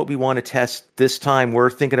 this is what we want to test this time. We're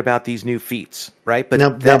thinking about these new feats, right? But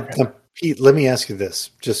now, Pete, let me ask you this,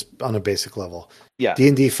 just on a basic level. Yeah,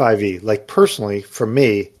 D&D 5e, like personally, for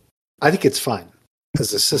me, I think it's fine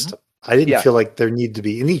as a system. I didn't feel like there need to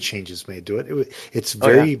be any changes made to it. It's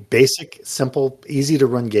very basic, simple, easy to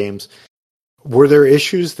run games. Were there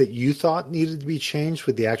issues that you thought needed to be changed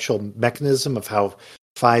with the actual mechanism of how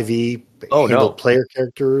 5e handled player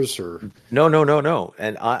characters? Or no.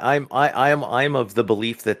 And I'm of the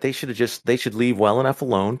belief that they should leave well enough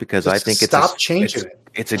alone, because I think stop changing it.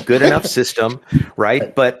 It's a good enough system,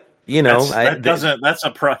 right? But that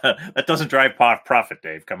doesn't drive profit,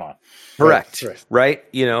 Dave. Come on. Correct. Right.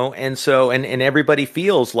 And so, and everybody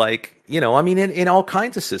feels like, I mean, in all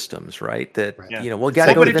kinds of systems, right? That, we got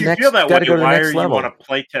to go to the next level. Why are you want to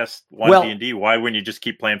play test one D&D? Why wouldn't you just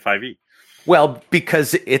keep playing 5e? Well,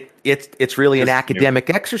 because it's really an academic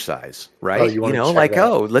exercise, right?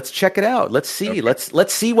 Let's check it out. Let's see. Okay.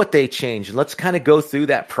 Let's see what they change, and let's kind of go through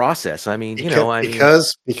that process. I mean,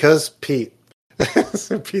 because Pete.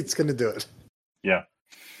 So Pete's going to do it. Yeah.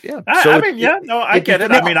 Yeah. I get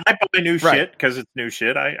it. I mean, I buy new shit because it's new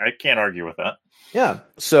shit. I can't argue with that. Yeah.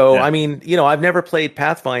 So, I mean, I've never played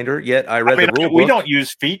Pathfinder yet. I read the rule book. We don't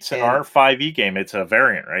use feats in our 5e game. It's a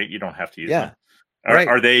variant, right? You don't have to use them.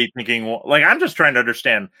 Are they thinking, I'm just trying to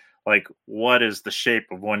understand, what is the shape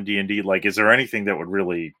of one D&D? Is there anything that would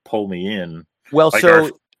really pull me in? Well, are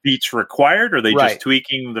feats required? Or are they just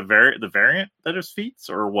tweaking the variant that is feats,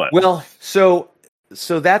 or what? Well, so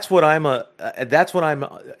So that's what I'm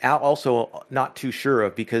also not too sure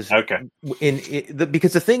of, because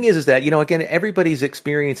because the thing is that, again, everybody's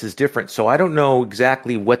experience is different, so I don't know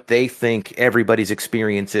exactly what they think everybody's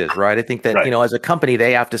experience is, right? I think that as a company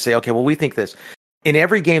they have to say, okay, well, we think this. In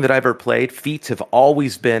every game that I've ever played, feats have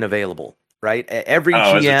always been available, right? Every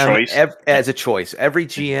GM as a choice. Every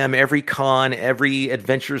GM, every con, every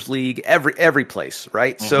Adventures League, every place,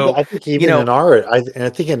 right? Mm-hmm. So I think even in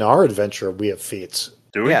our adventure we have feats.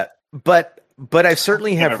 Do we? Yeah, but I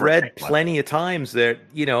certainly have read plenty of times that,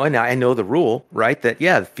 and I know the rule, right?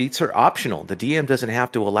 That feats are optional. The DM doesn't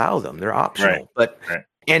have to allow them; they're optional. But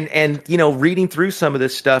and reading through some of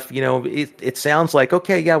this stuff, it sounds like,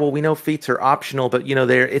 okay, well, we know feats are optional, but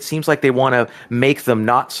it seems like they want to make them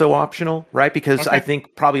not so optional, right? Because I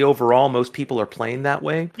think probably overall most people are playing that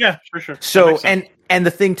way. Yeah, for sure. So and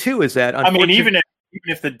the thing too is that, even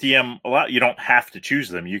if the DM you don't have to choose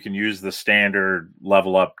them. You can use the standard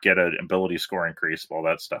level up, get an ability score increase, all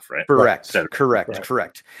that stuff, right? Correct.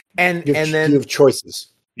 And then you have choices.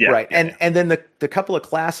 Yeah, right. And then the couple of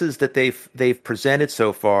classes that they've presented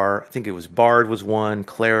so far, I think it was Bard was one,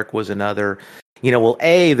 Cleric was another.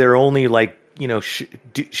 They're only like,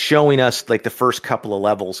 showing us like the first couple of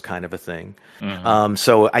levels kind of a thing. Mm-hmm.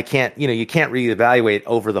 So I can't, you can't really evaluate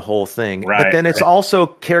over the whole thing. Right, but then it's also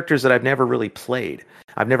characters that I've never really played.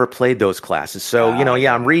 I've never played those classes. So,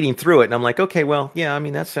 I'm reading through it and I'm like, okay, well,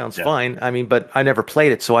 that sounds fine. But I never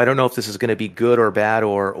played it. So I don't know if this is going to be good or bad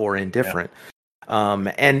or indifferent.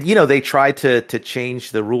 Yeah. And they tried to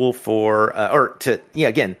change the rule for,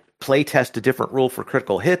 play test a different rule for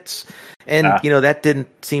critical hits. And, that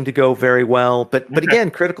didn't seem to go very well. But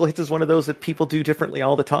again, critical hits is one of those that people do differently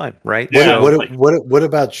all the time, right? Yeah. What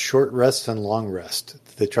about short rest and long rest?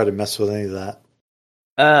 Did they try to mess with any of that?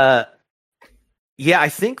 I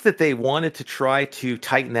think that they wanted to try to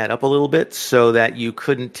tighten that up a little bit so that you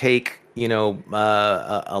couldn't take,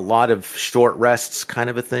 a lot of short rests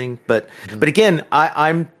kind of a thing. But again,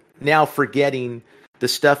 I'm now forgetting the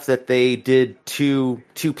stuff that they did two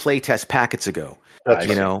playtest packets ago.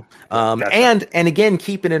 Gotcha. And again,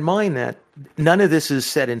 keeping in mind that none of this is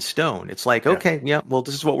set in stone. It's like, okay,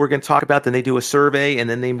 this is what we're going to talk about. Then they do a survey and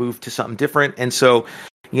then they move to something different. And so,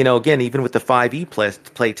 again, even with the 5e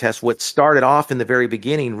play test, what started off in the very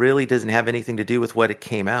beginning really doesn't have anything to do with what it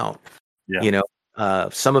came out. Yeah.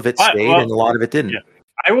 Some of it stayed and a lot of it didn't. Yeah.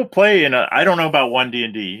 I will play I don't know about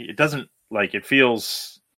 1D&D. It doesn't it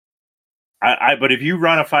feels. But if you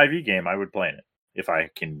run a 5e game, I would play in it if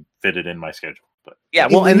I can fit it in my schedule. But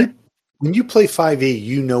when you play 5e,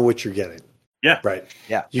 you know what you're getting. Yeah. Right.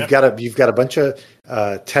 Yeah. You've got a bunch of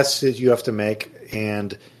tests that you have to make,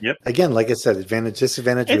 and again, like I said, advantage,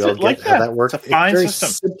 disadvantage. We all get how that works. It's very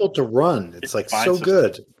simple to run. It's like so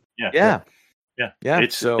good. Yeah.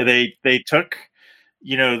 It's they took.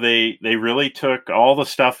 They really took all the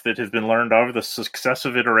stuff that has been learned over the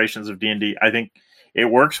successive iterations of D&D. I think it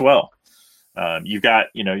works well. You've got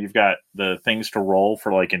the things to roll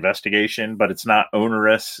for like investigation, but it's not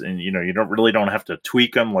onerous, and you don't have to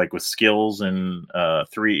tweak them like with skills and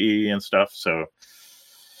 3E and stuff. So,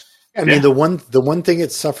 I mean, the one thing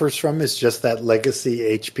it suffers from is just that legacy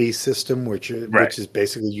HP system, which is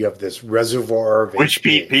basically you have this reservoir of which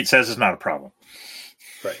HP. Pete says is not a problem.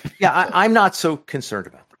 Right. Yeah, I'm not so concerned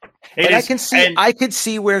about it. I could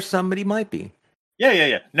see where somebody might be.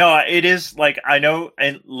 Yeah. No, it is I know,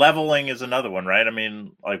 and leveling is another one, right? I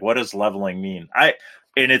mean, what does leveling mean?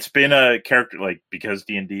 And it's been a character because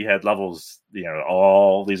D&D had levels.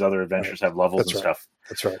 All these other adventures have levels and stuff.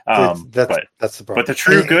 That's right. That's the problem. But the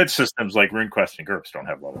true good systems like RuneQuest and GURPS don't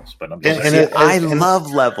have levels. But I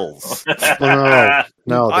love levels.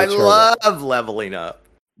 No, I love leveling up.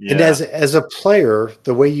 Yeah. And as a player,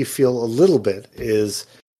 the way you feel a little bit is,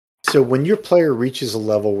 so when your player reaches a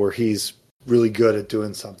level where he's really good at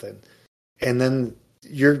doing something, and then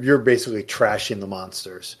you're basically trashing the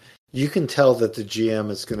monsters, you can tell that the GM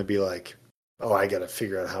is going to be like, oh, I got to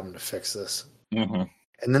figure out how I'm going to fix this. Mm-hmm.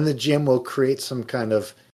 And then the GM will create some kind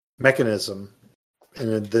of mechanism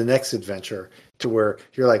in the next adventure to where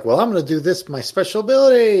you're like, well, I'm going to do this, my special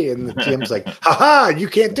ability. And the GM's like, haha, you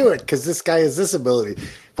can't do it because this guy has this ability.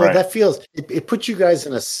 But that feels, it puts you guys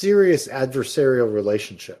in a serious adversarial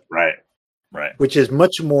relationship. Right. Which is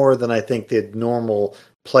much more than I think the normal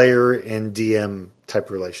player and DM type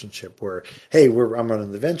relationship where, hey, I'm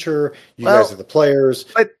running the venture, you guys are the players.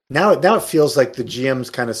 But now it feels like the GM's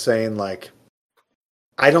kind of saying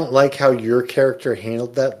I don't like how your character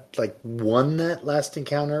handled that, won that last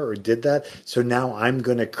encounter or did that. So now I'm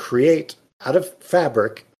going to create out of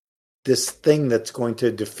fabric this thing that's going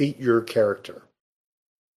to defeat your character.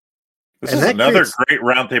 This is another great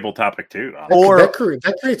roundtable topic too. That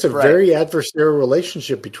creates a very adversarial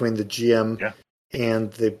relationship between the GM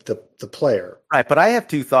and the player. Right, but I have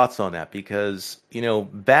two thoughts on that because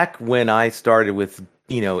back when I started with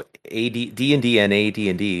D&D and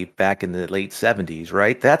AD&D back in the late 70s,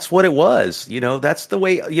 right? That's what it was. That's the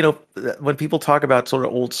way. When people talk about sort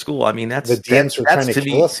of old school, I mean that's the DMs were trying to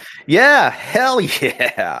kill us. Yeah, hell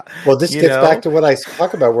yeah. Well, this gets back to what I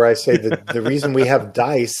talk about, where I say that the reason we have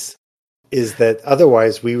dice is that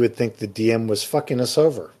otherwise we would think the DM was fucking us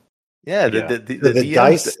over. Yeah,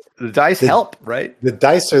 the dice help, right? The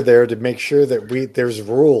dice are there to make sure that there's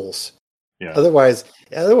rules. Yeah. Otherwise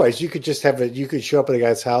you could just you could show up at a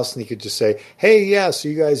guy's house and you could just say, "Hey, yeah, so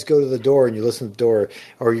you guys go to the door and you listen to the door,"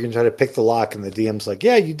 or you can try to pick the lock and the DM's like,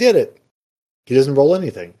 "Yeah, you did it." He doesn't roll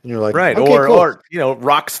anything, and you're like, right? Okay, or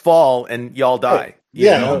rocks fall and y'all die. Right.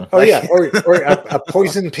 Yeah. Or a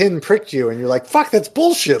poison pin pricked you, and you're like, "Fuck, that's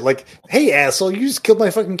bullshit!" Like, "Hey, asshole, you just killed my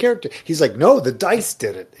fucking character." He's like, "No, the dice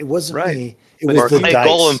did it. It wasn't me. It was the dice."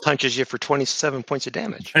 Golem punches you for 27 points of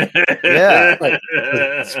damage. Yeah, right.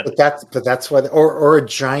 But that's why. Or a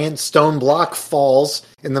giant stone block falls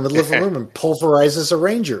in the middle of a room and pulverizes a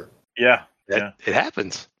ranger. Yeah, it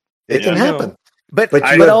happens. It can happen. But you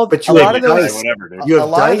have dice. You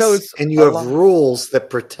have dice, and you have rules that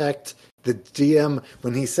protect the DM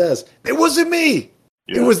when he says, "It wasn't me.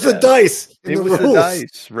 It was the dice." It was the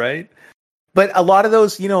dice, right? But a lot of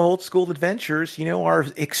those, old school adventures, are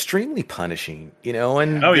extremely punishing,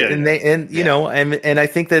 and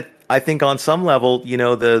I think on some level,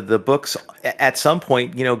 the books at some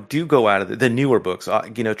point, do go out of the newer books,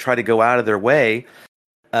 try to go out of their way.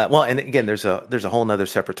 Well, and again, there's a whole nother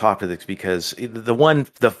separate talk to this because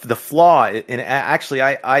the flaw, and actually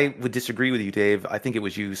I would disagree with you, Dave. I think it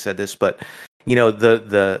was you who said this, but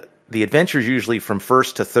the adventures usually from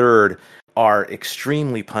first to third are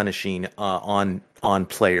extremely punishing on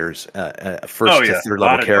players, first to third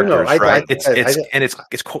level characters, right?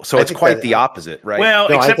 It's quite the opposite, right? Well,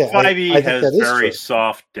 except 5e has very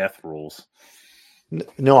soft death rules.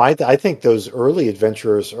 No, I think those early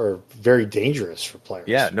adventurers are very dangerous for players.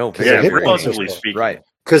 Yeah, relatively speaking, right?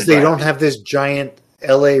 Because they don't have this giant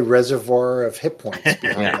LA reservoir of hit points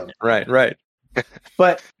behind them. Right.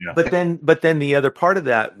 But then the other part of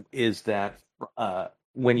that is that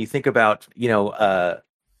when you think about now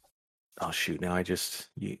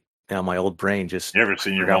my old brain just you ever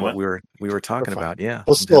seen your what we were talking about. Yeah,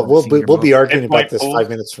 we'll be arguing about this 5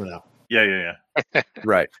 minutes from now. Yeah.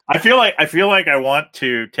 Right. I feel like I want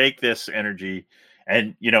to take this energy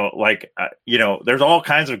and there's all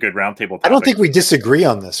kinds of good roundtable topics. I don't think we disagree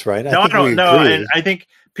on this, right? I don't know. And I think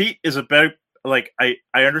Pete is about I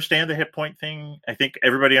understand the hit point thing. I think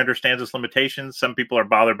everybody understands its limitations. Some people are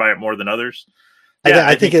bothered by it more than others. Yeah,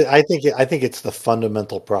 I think it's the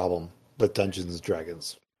fundamental problem with Dungeons and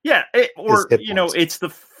Dragons. Yeah, it's the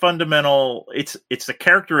fundamental. It's the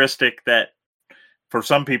characteristic that for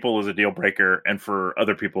some people is a deal breaker, and for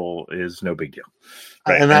other people is no big deal.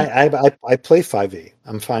 Right? And I play 5e.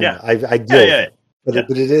 I'm fine. Yeah. I deal with it,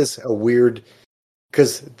 but it is a weird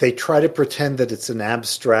because they try to pretend that it's an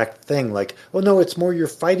abstract thing. Like, oh no, it's more your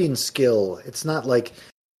fighting skill. It's not like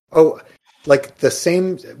like the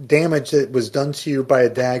same damage that was done to you by a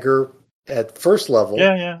dagger at first level.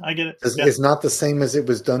 Yeah, I get it. Is not the same as it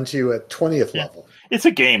was done to you at 20th level. It's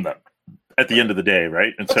a game, though, at the end of the day,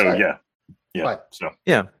 right? And That's so, right. Yeah. Right. So,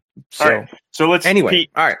 yeah. So, all right. So let's Pete.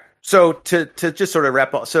 All right. So to just sort of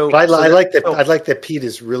wrap up. So I like that Pete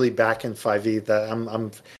is really back in 5e. That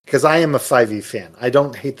I'm because I am a 5e fan. I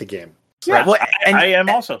don't hate the game. Yeah, right. Well, I am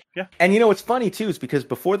also. Yeah. And what's funny too is because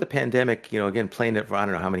before the pandemic, again playing it for I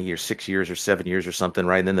don't know how many years, 6 years or 7 years or something,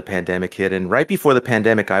 right? And then the pandemic hit, and right before the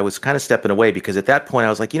pandemic, I was kind of stepping away because at that point I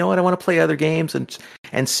was like, I want to play other games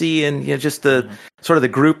and see, and just the sort of the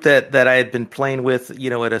group that I had been playing with,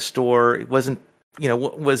 at a store, it wasn't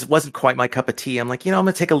quite my cup of tea. I'm like, I'm going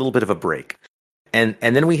to take a little bit of a break. And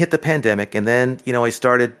then we hit the pandemic, and then I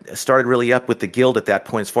started really up with the guild at that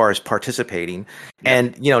point as far as participating,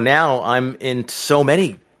 and now I'm in so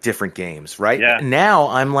many different games, right? Yeah. Now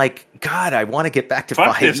I'm like, God, I want to get back to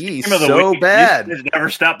 5e so bad. You never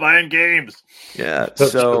stop buying games. Yeah.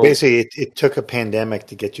 So basically, it took a pandemic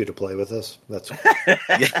to get you to play with us. That's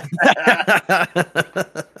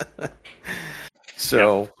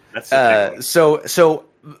so. Yeah, so.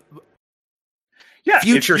 Yeah,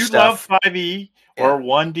 future if you stuff. love 5e or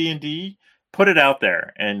 1D&D, put it out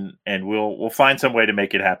there, and we'll find some way to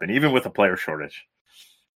make it happen, even with a player shortage.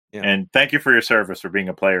 Yeah. And thank you for your service for being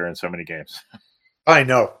a player in so many games. I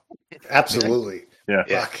know, absolutely. Yeah.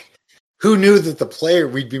 Fuck. Who knew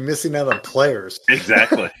that we'd be missing out on players?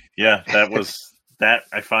 Exactly. Yeah, that that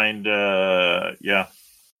I find, yeah.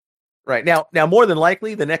 Right now, more than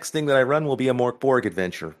likely, the next thing that I run will be a Mork Borg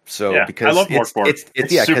adventure. So because I love Mork Borg.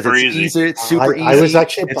 It's super easy. It's super easy. I was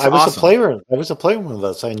actually I was awesome. I was a player in one of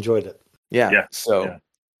those. I enjoyed it. Yeah.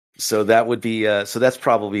 So that would be so that's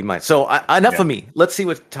probably mine. So enough of me. Let's see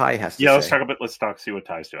what Ty has to say. Yeah, let's see what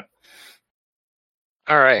Ty's doing.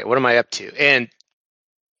 All right, what am I up to? And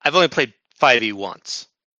I've only played 5e once.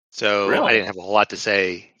 So really? I didn't have a whole lot to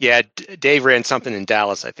say. Yeah, Dave ran something in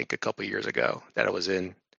Dallas, I think, a couple of years ago that I was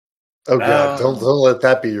in. Oh God! Don't let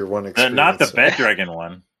that be your one experience. Not the Bed Dragon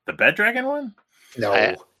one. The Bed Dragon one?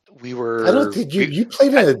 No, we were. I don't think you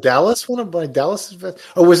played in a Dallas one of my Dallas events.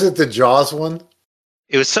 Oh, was it the Jaws one?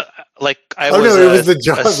 It was like it was the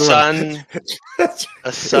Jaws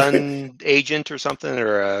a sun agent or something,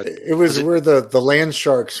 or it was where the land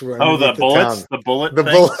sharks were. Oh, the bullets, the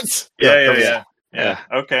bullets. Yeah.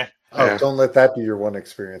 Okay. Oh, don't let that be your one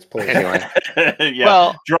experience, please. Anyway. Yeah.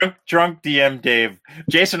 Well, drunk DM Dave.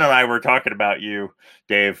 Jason and I were talking about you,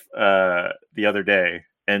 Dave, the other day.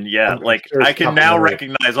 And I can now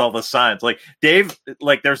recognize all the signs. Like Dave,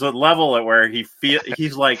 there's a level at where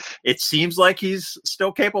he's like, it seems like he's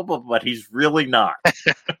still capable, but he's really not.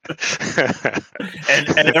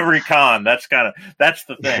 and every con, that's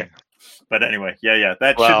the thing. But anyway,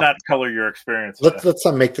 that should not color your experience. Let's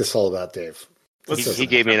not make this all about Dave. He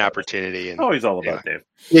gave me an opportunity. And, he's all about Dave.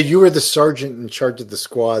 Yeah, you were the sergeant in charge of the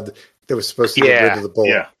squad that was supposed to get rid of the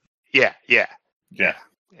bullet. Yeah.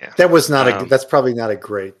 That was not that's probably not a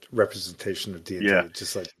great representation of D&D. Yeah.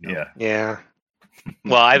 Just like Yeah.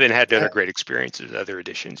 Well, I haven't had other great experiences with other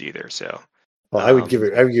editions either. So, well, I would give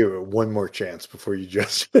it one more chance before you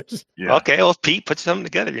just. Yeah. Okay, well, if Pete puts something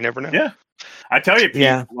together, you never know. Yeah, I tell you,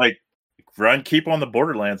 Pete, keep on the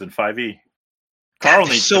Borderlands in 5e. Carl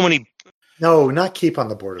needs so many. No, not keep on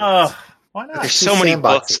the Borderlands. Why not? There's so many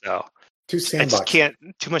books though. 2 sandboxes. I just can't.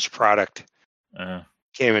 Too much product. Can't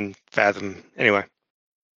even fathom. Anyway.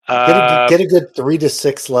 Get a good 3 to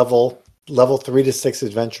 6 level 3 to 6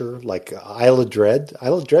 adventure like Isle of Dread.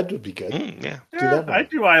 Isle of Dread would be good. I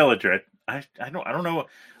do Isle of Dread. I don't know.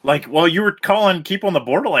 You were calling keep on the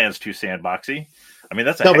Borderlands too sandboxy. I mean,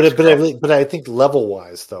 that's but I think level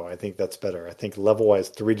wise though, I think that's better. I think level wise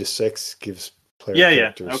 3 to 6 gives player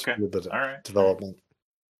characters a little bit of development.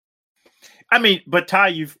 I mean, but Ty,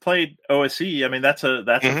 you've played OSE. I mean, that's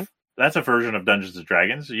a version of Dungeons and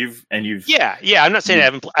Dragons. You've I'm not saying I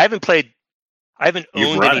haven't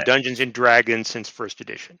owned any Dungeons and Dragons since first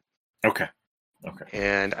edition. Okay.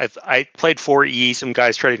 And I played 4E. Some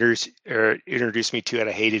guys tried to introduce me to it.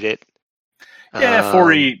 I hated it. Yeah,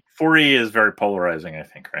 4E is very polarizing, I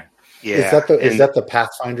think, right? Yeah. Is that the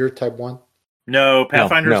Pathfinder type one? No,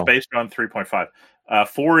 Pathfinder is based on 3.5.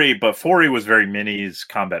 4E, but 4E was very minis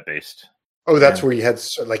combat based. Oh, that's where you had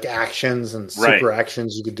like actions and super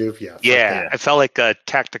actions you could do. Yeah. I felt like a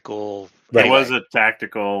tactical. It was a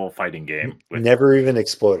tactical fighting game. Never even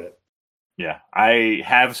exploded. Yeah, I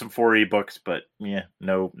have some 4E books, but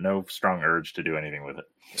no strong urge to do anything with it.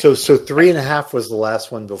 So 3.5 was the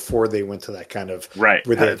last one before they went to that kind of where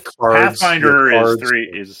they had cards. Pathfinder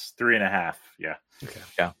is 3.5. Yeah.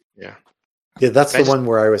 Okay. Yeah, that's the one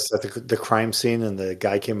where I was at the crime scene, and the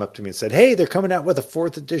guy came up to me and said, "Hey, they're coming out with a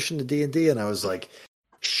 4th edition of D&D," and I was like,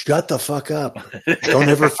 "Shut the fuck up! Don't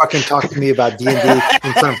ever fucking talk to me about D&D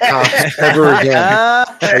in front of cops ever again.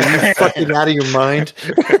 Are you fucking out of your mind?"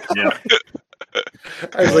 Yeah.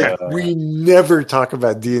 I was like, "We never talk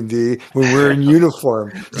about D&D when we're in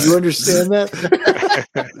uniform. Do you understand that?"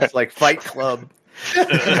 It's like Fight Club.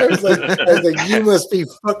 I was like, you must be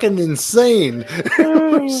fucking insane.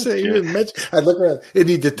 I look around,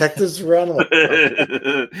 any detectives around? I'm like,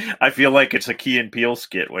 I feel like it's a Key and Peele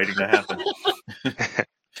skit waiting to happen.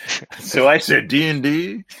 So I said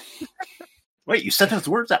D&D. Wait, you said those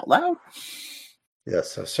words out loud?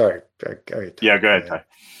 Yes. Sorry. Go ahead,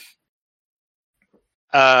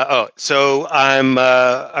 Ty. So I'm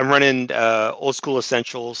running Old School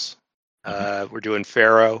Essentials. We're doing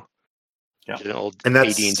Pharaoh. Yeah. And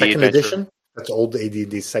that's AD&D second adventure. edition? That's old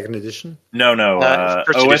AD&D second edition? No.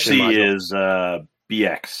 OSE is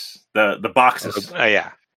BX. The boxes.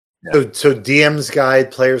 So DM's Guide,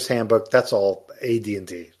 Player's Handbook, that's all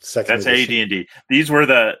AD&D. Second That's edition. AD&D. These were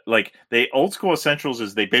the Old School Essentials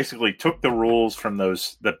is they basically took the rules from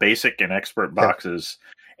the basic and expert boxes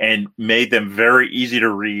and made them very easy to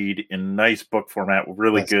read in nice book format,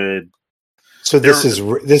 really good. So this is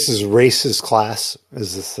Race's class?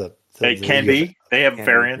 Is this it can be. They have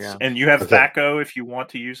variants, and you have THAC0 if you want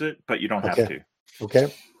to use it, but you don't have to.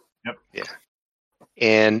 Okay. Yep. Yeah.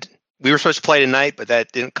 And we were supposed to play tonight, but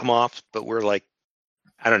that didn't come off. But we're like,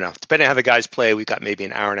 I don't know. Depending on how the guys play, we've got maybe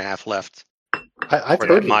an hour and a half left. I've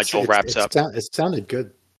heard that module wraps up. It sounded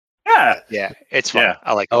good. Yeah, it's fun. Yeah.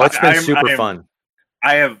 I like. Oh, it's been super fun.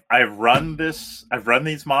 I've run these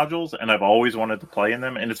modules, and I've always wanted to play in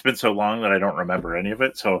them, and it's been so long that I don't remember any of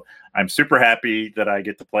it. So I'm super happy that I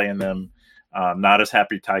get to play in them. Not as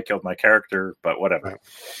happy Ty killed my character, but whatever. Right.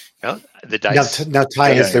 Well, the dice. Now,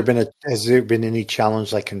 Ty, has there been any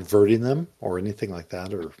challenge like converting them or anything like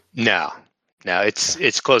that? Or no,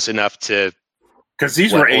 it's close enough to because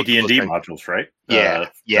these were AD&D modules, right? Yeah,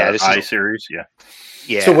 this I series, yeah.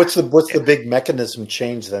 So what's the big mechanism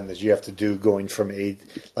change then that you have to do going from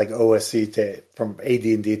OSE from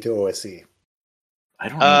AD&D to OSE? I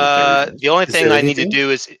don't know. The only thing I need to do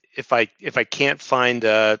is if I can't find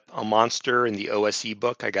a monster in the OSE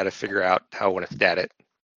book, I got to figure out how I want to stat it,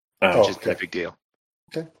 which is not a big deal.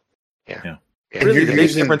 Okay. Yeah. Really,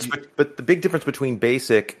 the big difference between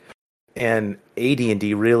basic and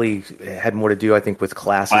AD&D really had more to do, I think, with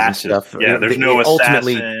classes and stuff. Yeah, there's no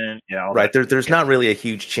assassin. Right. There's not really a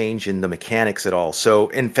huge change in the mechanics at all. So,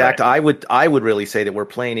 in fact, I would really say that we're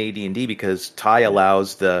playing AD&D because Ty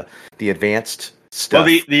allows the advanced stuff.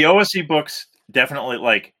 Well, the OSE books definitely,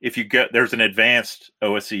 like, if you get there's an advanced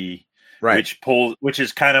OSE, right, which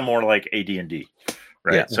is kind of more like AD&D,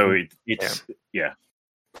 right? Yeah. So it's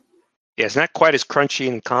Yeah, it's not quite as crunchy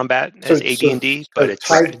in combat as AD&D, but it's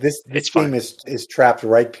this game is trapped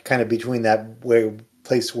right kind of between that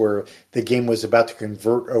place where the game was about to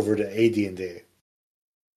convert over to AD&D.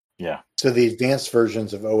 Yeah. So the advanced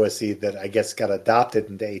versions of OSE that I guess got adopted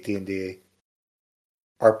into AD&D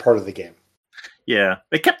are part of the game. Yeah,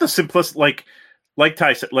 they kept the simplicity, like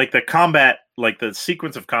Ty said, like the combat, like the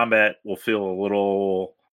sequence of combat will feel a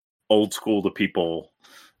little old school to people.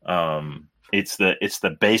 It's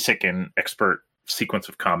the basic and expert sequence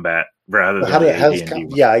of combat rather than AD&D.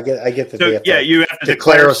 Yeah, I get that. So, you have to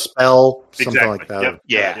declare a spell, something like that.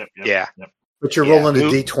 Yep. Yeah. But you're rolling a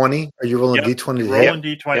D20? Are you rolling D20 to hit? Rolling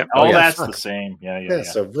D20. Yep. All that's the same. Yeah.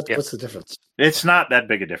 So what's the difference? It's not that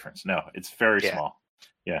big a difference. No, it's very small.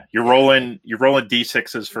 Yeah, you're rolling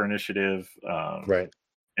D6s for initiative. Right.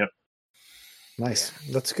 Yep. Nice.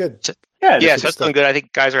 That's good. So that's going good. I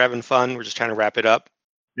think guys are having fun. We're just trying to wrap it up.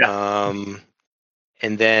 Yeah.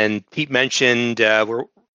 And then Pete mentioned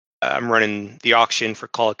I'm running the auction for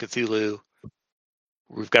Call of Cthulhu.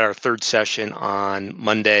 We've got our third session on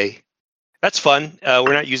Monday. That's fun.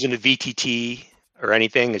 We're not using a VTT or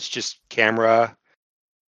anything. It's just camera,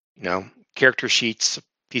 character sheets,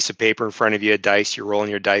 piece of paper in front of you, dice. You're rolling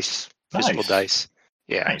your dice, physical dice.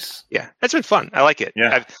 Yeah, nice. Yeah, that's been fun. I like it.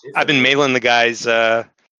 Yeah, I've been mailing the guys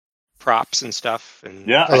props and stuff,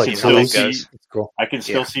 and I can still see. Cool. I can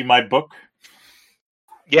still see my book.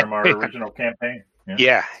 From our original campaign.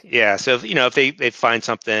 Yeah. So if they find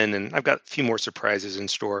something, and I've got a few more surprises in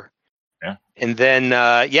store. Yeah. And then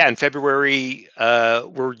in February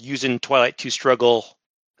we're using Twilight 2 Struggle,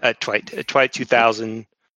 Twilight 2000.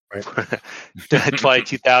 Right. Twilight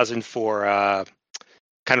 2000 for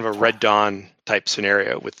kind of a Red Dawn type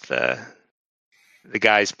scenario with the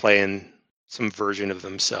guys playing some version of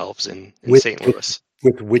themselves in St. Louis.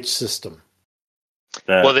 With which system?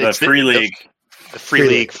 The Free League. The Free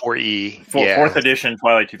League 4E. Fourth edition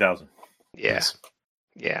Twilight 2000. Yeah. Nice.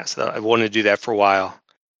 Yeah, so I wanted to do that for a while.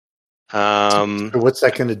 So what's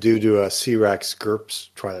that going to do to C-Rax GURPS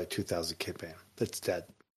Twilight 2000 campaign? That's dead.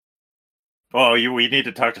 Oh, we need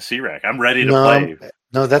to talk to C-Rack. I'm ready to play.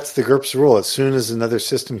 No, that's the GURPS rule. As soon as another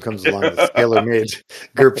system comes along that's tailor-made,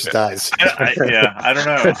 GURPS dies. I don't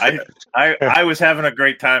know. I was having a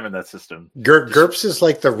great time in that system. GURPS is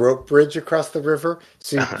like the rope bridge across the river.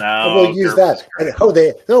 So we'll use that.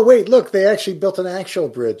 Look, they actually built an actual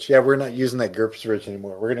bridge. Yeah, we're not using that GURPS bridge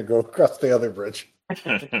anymore. We're going to go across the other bridge.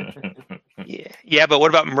 Yeah, but what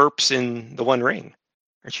about MERPs in the One Ring?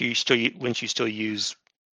 Wouldn't you still use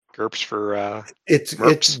GURPS for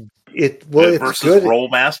versus good.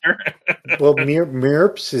 Rollmaster. Well,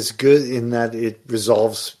 MERPS is good in that it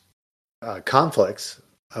resolves conflicts,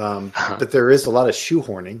 but there is a lot of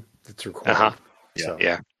shoehorning that's required.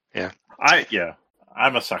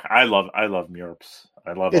 I'm a sucker. I love MERPs.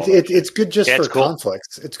 I love it. It's good just for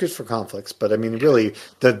conflicts. It's good for conflicts, but I mean, really,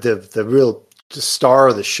 the real star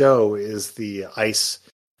of the show is the ice.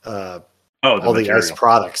 All the ice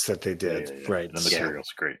products that they did, right? The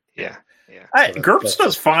material's great. Yeah. GURPS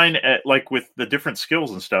does fine at with the different skills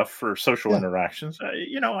and stuff for social interactions.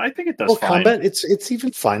 I think it does fine. Combat, it's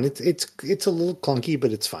even fine. It's a little clunky,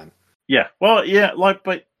 but it's fine. Yeah. Well, yeah.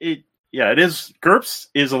 It is. GURPS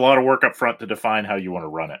is a lot of work up front to define how you want to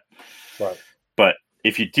run it. Right. But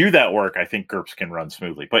if you do that work, I think GURPS can run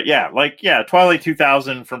smoothly. But Twilight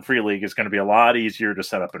 2000 from Free League is going to be a lot easier to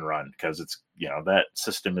set up and run because it's that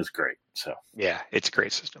system is great. So yeah, it's a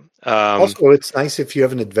great system. Also, it's nice if you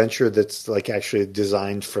have an adventure that's like actually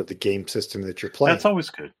designed for the game system that you're playing. That's always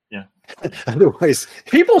good. Yeah. Otherwise,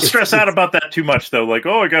 people stress out about that too much, though. Like,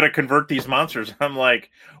 I got to convert these monsters. I'm like,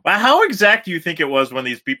 well, how exact do you think it was when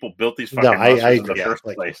these people built these fucking monsters in the first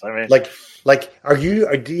place? I mean,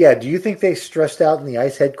 do you think they stressed out in the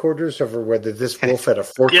ICE headquarters over whether this wolf had a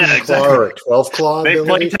 14 claw or a 12 claw? They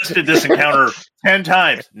play tested this encounter 10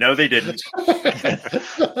 times. No, they didn't.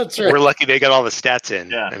 That's right. We're lucky they got all the stats in.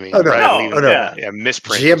 Yeah. I mean, no.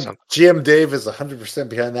 Misprint. GM Dave is 100%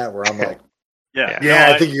 behind that. Where I'm like.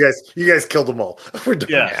 I think you guys killed them all. We're done.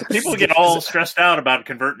 Yeah, people get all stressed out about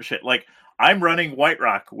converting shit. Like I'm running White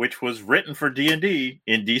Rock, which was written for D&D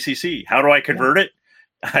in DCC. How do I convert it?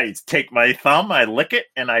 I take my thumb, I lick it,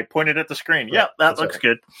 and I point it at the screen. Right. Yep, that looks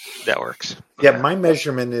good. That works. Yeah, my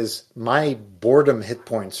measurement is my boredom hit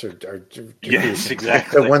points are yes,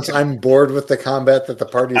 exactly. So once I'm bored with the combat that the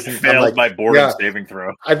party's in, failed my boredom saving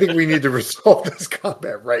throw. I think we need to resolve this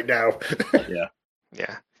combat right now.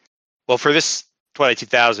 Yeah. Well, for this Twilight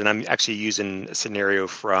 2000, I'm actually using a scenario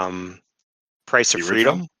from Price of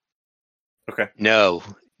Freedom. Okay. No,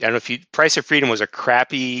 I don't know if Price of Freedom was a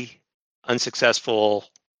crappy, unsuccessful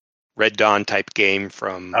Red Dawn type game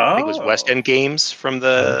from I think it was West End Games from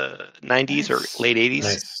the 90s or late 80s.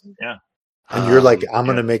 Nice. Yeah. And you're like, I'm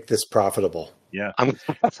going to make this profitable. Yeah. I'm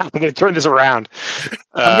going to turn this around.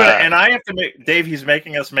 And I have to make Dave. He's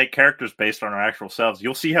making us make characters based on our actual selves.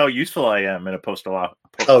 You'll see how useful I am in a post-apocalypse.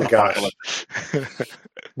 Oh gosh.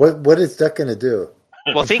 What is that going to do?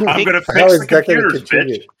 Well, I'm going to fix the computers,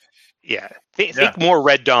 bitch. Yeah. Think more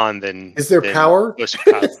Red Dawn than. Is there power? Once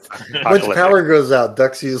power goes out,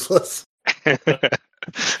 Duck's useless.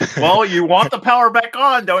 Well, you want the power back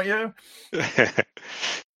on, don't you?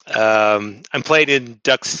 I'm playing in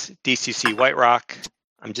Duck's DCC White Rock.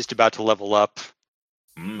 I'm just about to level up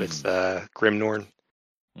with Grimnorn.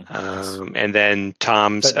 And then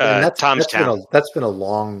Tom's Town. That's been a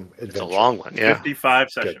long adventure. It's a long one, yeah. 55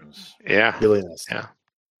 sessions. Good. Yeah. Really nice.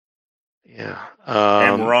 Yeah.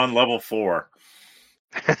 And we're on level 4.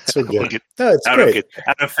 So good. No, it's great.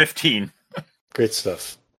 Out of 15. Great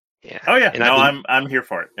stuff. Yeah. Oh yeah. And I'm here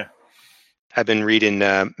for it. Yeah. I've been reading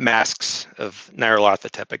Masks of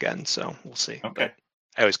Nyarlathotep again, so we'll see. Okay. But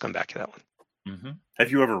I always come back to that one. Mm-hmm.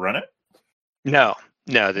 Have you ever run it? No,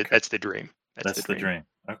 that's the dream. That's the dream.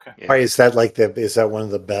 Okay. Yeah. Why is that is that one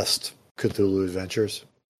of the best Cthulhu adventures?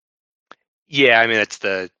 Yeah, I mean that's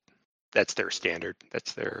their standard.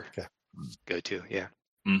 That's their go-to. Yeah.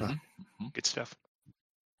 Mm-hmm. Good stuff.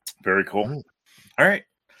 Very cool. All right.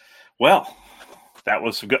 Well, that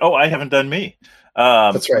was good. Oh, I haven't done me.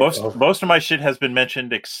 That's right. Most of my shit has been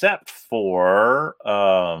mentioned except for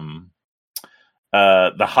the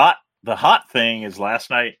hot thing is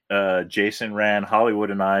last night Jason ran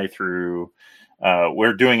Hollywood and I through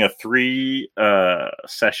we're doing a 3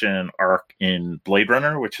 session arc in Blade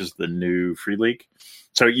Runner, which is the new Free League.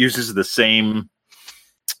 So it uses the same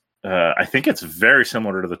I think it's very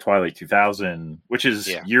similar to the Twilight 2000, which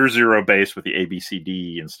is year 0 base with the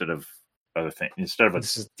ABCD instead of other thing instead of a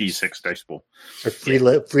D6 dice pool. Free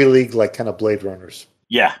League, like kind of Blade Runners.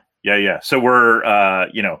 Yeah. So we're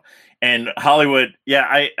and Hollywood. Yeah,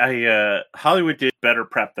 I Hollywood did better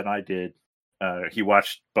prep than I did. He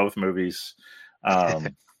watched both movies,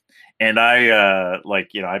 and I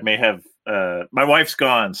I may have. My wife's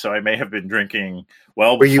gone, so I may have been drinking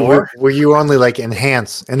well before. Were you only like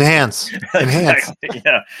enhance? Exactly,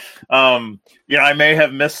 yeah. I may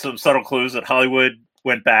have missed some subtle clues that Hollywood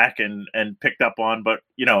went back and picked up on, but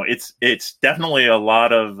it's definitely a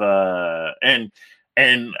lot of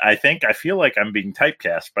and I feel like I'm being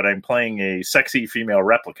typecast, but I'm playing a sexy female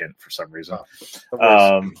replicant for some reason.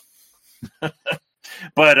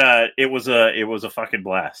 But it was a fucking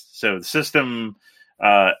blast. So the system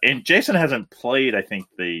and Jason hasn't played, I think,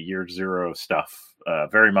 the year 0 stuff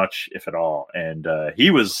very much, if at all, and he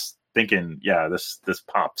was thinking, this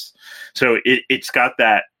pops. So it's got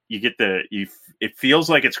that. You get it feels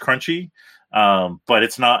like it's crunchy, but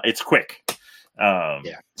it's not. It's quick.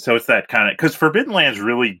 So it's that kind of, because Forbidden Lands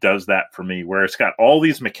really does that for me, where it's got all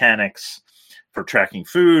these mechanics for tracking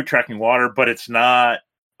food, tracking water, but it's not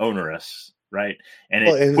onerous, right? And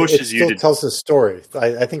it pushes you to tells a story.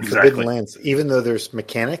 I think Forbidden Lands, even though there's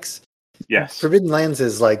mechanics, yes, Forbidden Lands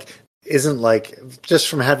isn't like, just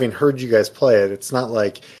from having heard you guys play it, it's not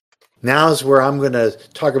like, now's where I'm going to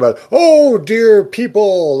talk about, oh, dear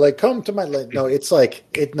people, like, come to my land. No, it's like,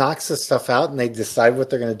 it knocks the stuff out and they decide what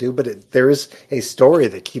they're going to do, but there is a story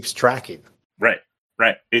that keeps tracking. Right.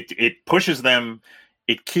 Right. It pushes them.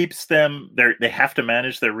 It keeps them. They have to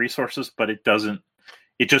manage their resources, but it doesn't.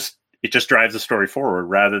 It just drives the story forward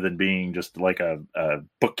rather than being just like a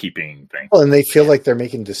bookkeeping thing. Well, and they feel like they're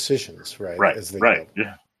making decisions, right? Right. Right. Go.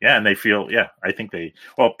 Yeah. Yeah. And they feel. Yeah. I think they.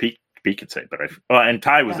 Well, Pete could say, but and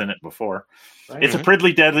Ty was in it before. Right. It's a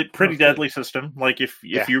pretty deadly system. Like if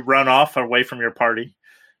you run off away from your party,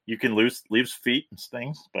 you can lose feet and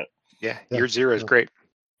things. But year 0 is great.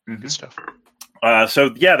 Mm-hmm. Good stuff. So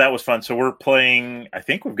yeah, that was fun. So we're playing. I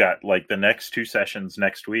think we've got like the next 2 sessions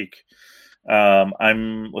next week.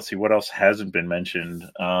 Let's see what else hasn't been mentioned.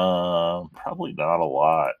 Probably not a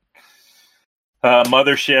lot.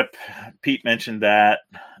 Mothership, Pete mentioned that.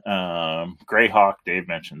 Greyhawk, Dave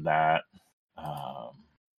mentioned that.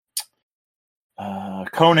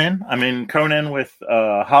 Conan with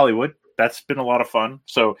Hollywood. That's been a lot of fun.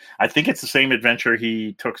 So I think it's the same adventure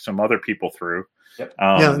he took some other people through. Yep.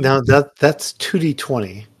 Now that's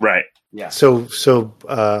 2D20. Right. Yeah. So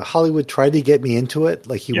Hollywood tried to get me into it.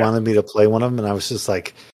 Like he wanted me to play one of them, and I was just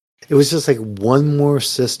like, it was just like one more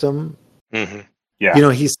system. Mm-hmm.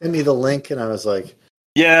 Yeah. He sent me the link, and I was like,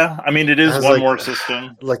 yeah. I mean, it is one more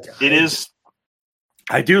system. Like it is.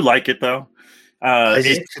 I do like it though.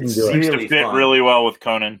 It seems to fit really well with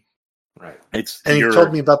Conan. Right. And you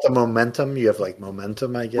told me about the momentum. You have like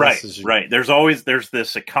momentum, I guess. Right. There's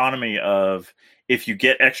this economy of if you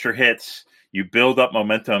get extra hits, you build up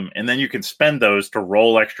momentum, and then you can spend those to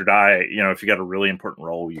roll extra die. If you got a really important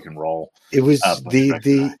roll, you can roll. It was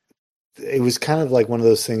it was kind of like one of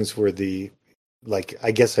those things where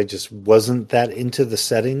I guess I just wasn't that into the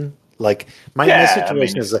setting. Like my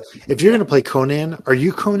situation is that if you're going to play Conan, are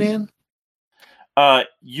you Conan? If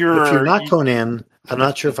you're not Conan, I'm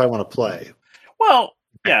not sure if I want to play. Well,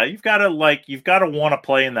 yeah, you've got to want to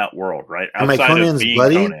play in that world, right? Am I Conan's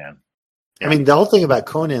buddy? Conan. Yeah. I mean, the whole thing about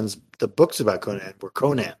the books about Conan were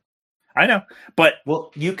Conan. I know, but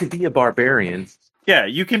you could be a barbarian. Yeah,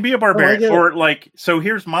 you can be a barbarian, or so.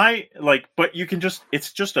 Here's my but you can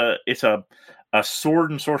it's a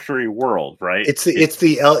sword and sorcery world, right? This is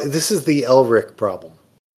the Elric problem.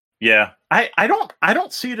 Yeah, I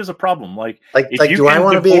don't see it as a problem. Do I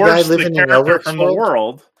want to be a guy living in Elric's from the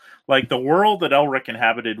world? Like the world that Elric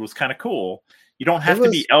inhabited was kind of cool. You don't have to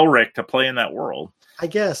be Elric to play in that world, I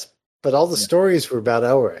guess. But all the stories were about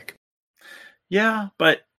Elric. Yeah,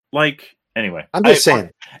 but anyway, I'm just saying.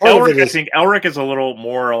 Elric, I think Elric is a little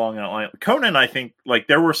more along that line. Conan, I think,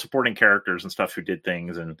 there were supporting characters and stuff who did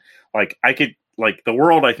things, and the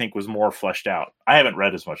world, I think, was more fleshed out. I haven't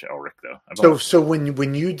read as much Elric though. So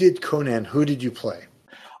when you did Conan, who did you play?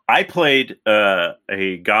 I played a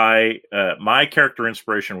guy. My character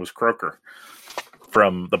inspiration was Croker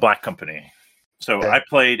from the Black Company. So okay. I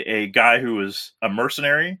played a guy who was a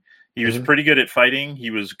mercenary. He was pretty good at fighting.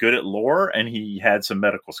 He was good at lore, and he had some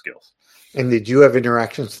medical skills. And did you have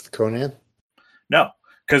interactions with Conan? No,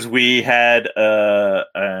 because we had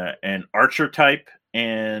an archer type,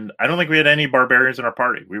 and I don't think we had any barbarians in our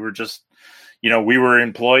party. We were just, we were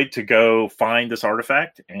employed to go find this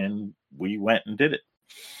artifact, and we went and did it.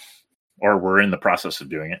 Or we're in the process of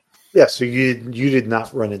doing it. Yeah, so you did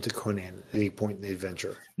not run into Conan at any point in the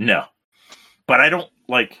adventure. No. But I don't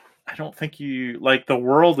think the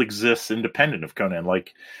world exists independent of Conan.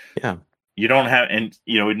 You don't have, and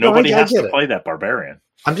nobody has to play that barbarian.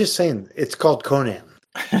 I'm just saying it's called Conan.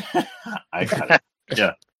 I got it.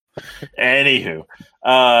 Yeah. Anywho,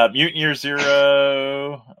 Mutant Year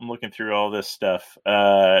Zero. I'm looking through all this stuff.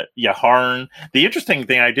 Harn. The interesting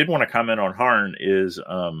thing I did want to comment on Harn is,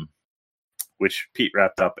 which Pete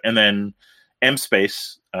wrapped up, and then M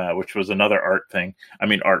Space, which was another art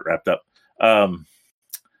wrapped up.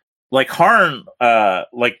 Harn,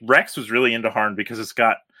 Rex was really into Harn because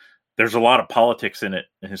there's a lot of politics in it,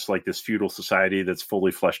 and it's like this feudal society that's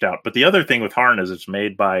fully fleshed out. But the other thing with Harn is it's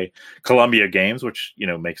made by Columbia Games, which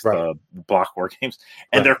makes the block war games,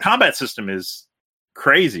 and their combat system is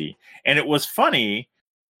crazy. And it was funny.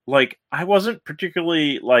 I wasn't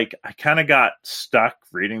particularly I kind of got stuck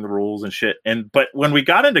reading the rules and shit. But when we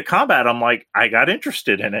got into combat, I got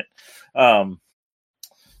interested in it.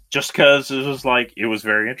 Just because it was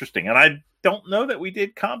very interesting. And I don't know that we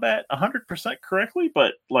did combat 100% correctly,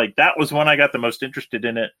 but that was when I got the most interested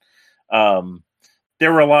in it.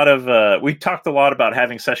 There were a lot of, we talked a lot about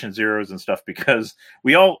having session zeros and stuff because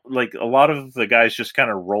we all, a lot of the guys just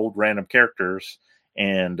kind of rolled random characters.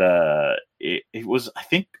 And it was, I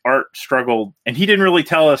think Art struggled, and he didn't really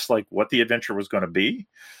tell us what the adventure was going to be.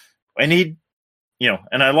 And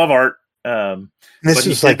and I love Art. This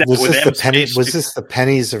was was this the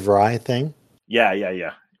Pennies of Rye thing? Yeah.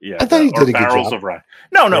 I thought he did a good Barrels job. of Rye.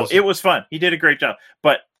 No, it was fun. He did a great job.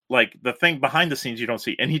 But like the thing behind the scenes you don't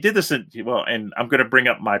see. And he did this and I'm going to bring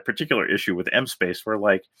up my particular issue with M Space, where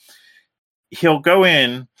like he'll go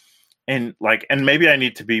in and like, and maybe I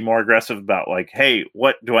need to be more aggressive about like, hey,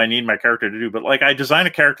 what do I need my character to do? But like, I design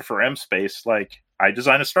a character for M Space. Like I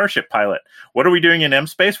design a starship pilot. What are we doing in M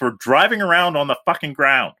Space? We're driving around on the fucking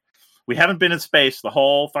ground. We haven't been in space the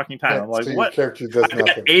whole fucking time. Yeah, I'm like, so what? Character does I've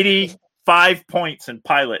got 85 points in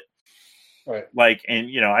pilot. Right. Like, and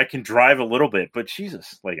I can drive a little bit, but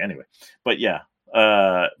Jesus, like anyway. But yeah.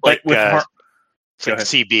 But with like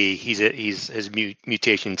CB, he's his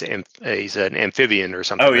mutations. He's an amphibian or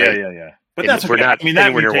something. Oh yeah, right? yeah. But that's okay. I mean,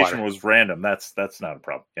 that mutation was random. That's not a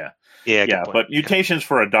problem. Yeah. But mutations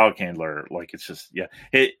for a dog handler, like it's just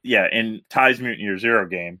In Ty's Mutant Year Zero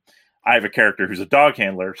game, I have a character who's a dog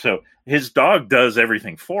handler, so his dog does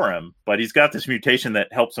everything for him, but he's got this mutation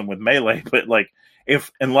that helps him with melee. But like,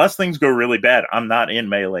 unless things go really bad, I'm not in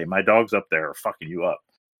melee. My dog's up there fucking you up.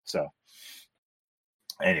 So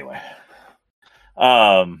anyway.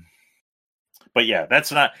 But yeah,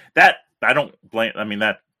 that's not that. I don't blame. I mean,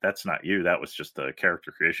 that's not you. That was just the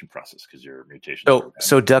character creation process because your mutation.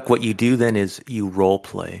 So Duck, what you do then is you role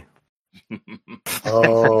play.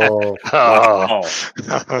 Overcome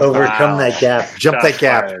that gap. Jump Shots that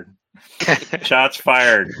gap. Fired. Shots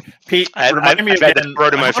fired. Pete, remind me again. Throw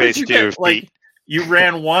to my face too. Like, you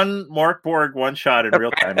ran one Mark Borg one shot in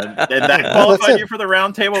real time, and that qualified you for the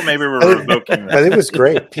round table. Maybe we're revoking that. But it was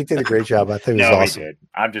great. Pete did a great job. I think it was awesome. He did.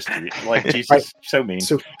 I'm just like Jesus, so mean.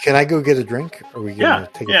 So can I go get a drink? Or are we gonna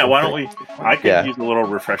take a why don't break? we? I could use a little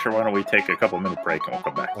refresher. Why don't we take a couple minute break and we'll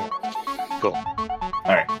come back? Cool. All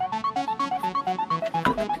right.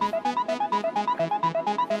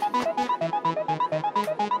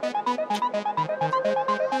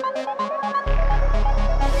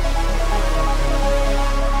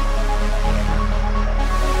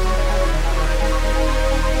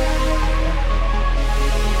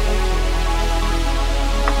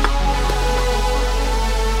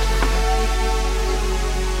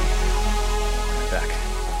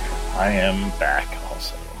 I am back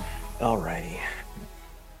also. Alrighty.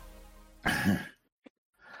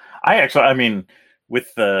 I mean,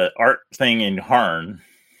 with the art thing in Harn,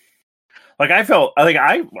 like I felt like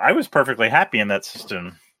I was perfectly happy in that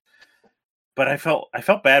system, but I felt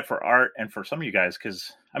bad for Art and for some of you guys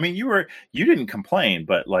because I mean you didn't complain,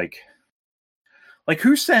 but like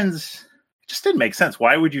who sends? It just didn't make sense.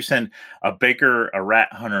 Why would you send a baker, a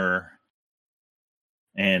rat hunter,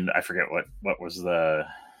 and I forget what was the.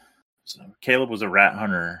 So Caleb was a rat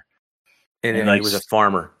hunter, and like, he was a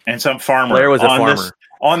farmer, and some farmer. Blair was a farmer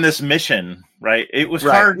on this mission, right? It was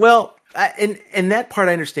hard. Well, and that part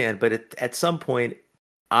I understand, but at some point,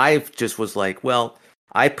 I just was like, well,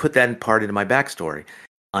 I put that part into my backstory.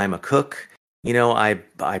 I'm a cook,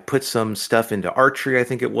 I put some stuff into archery, I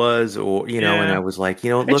think it was, or and I was like,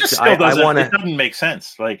 look, I want to. It doesn't make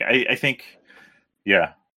sense. Like I think,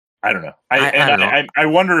 I don't know. I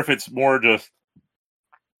wonder if it's more just.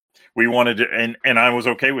 We wanted to, and I was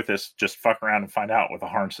okay with this. Just fuck around and find out with a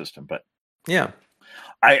Harn system. But yeah,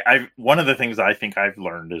 I one of the things I think I've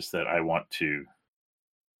learned is that I want to,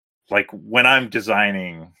 like when I'm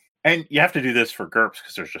designing, and you have to do this for GURPS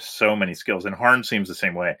because there's just so many skills. And Harn seems the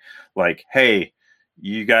same way. Like, hey,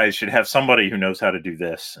 you guys should have somebody who knows how to do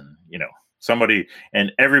this, and somebody,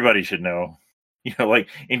 and everybody should know. Like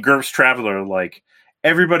in GURPS Traveler, like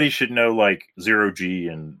everybody should know like 0G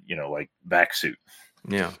and like back suit.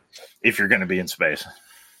 Yeah. If you're going to be in space.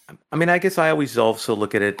 I mean, I guess I always also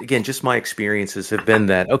look at it, again, just my experiences have been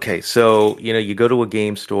that, okay, so, you go to a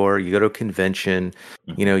game store, you go to a convention,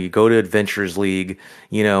 you go to Adventures League,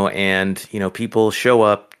 and, people show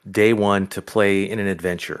up day one to play in an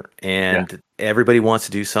adventure and everybody wants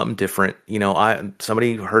to do something different.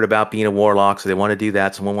 Somebody heard about being a warlock, so they want to do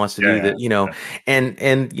that. Someone wants to do that,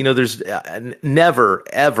 and there's never,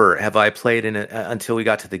 ever have I played in it until we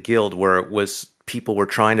got to the guild where it was, people were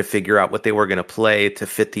trying to figure out what they were going to play to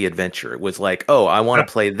fit the adventure. It was like, oh, I want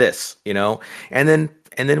to play this, and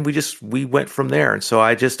then we went from there. And so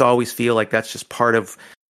I just always feel like that's just part of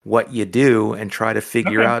what you do and try to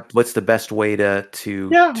figure out what's the best way to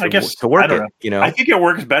work it. I think it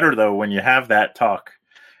works better though when you have that talk.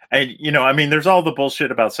 And I mean, there's all the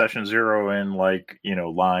bullshit about session 0 and like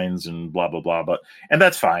lines and blah blah blah, and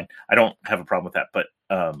that's fine. I don't have a problem with that. But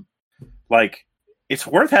like. It's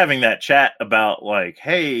worth having that chat about like,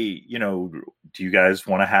 hey, do you guys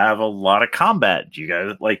want to have a lot of combat? Do you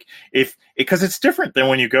guys like because it's different than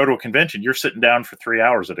when you go to a convention, you're sitting down for 3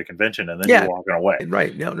 hours at a convention and then you're walking away.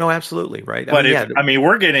 Right. No, absolutely. Right. But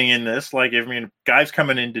we're getting in this, like, guys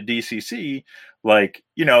coming into DCC, like,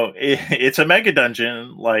 it's a mega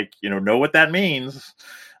dungeon, like, know what that means.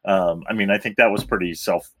 I mean, I think that was pretty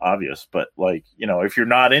self-obvious, but like, if you're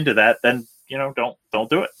not into that, then, don't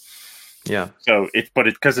do it. Yeah. So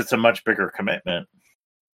because it's a much bigger commitment,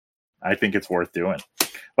 I think it's worth doing.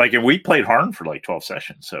 Like, and we played Harn for like 12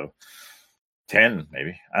 sessions. So 10,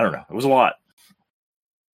 maybe. I don't know. It was a lot.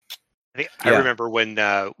 I remember when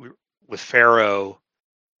with Pharaoh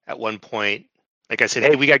at one point, like I said,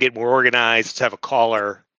 hey, we got to get more organized. Let's have a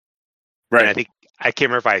caller. Right. And I can't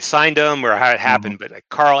remember if I signed him or how it happened, but like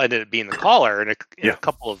Carl ended up being the caller. And a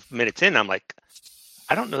couple of minutes in, I'm like,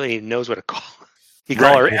 I don't know that he knows what a caller.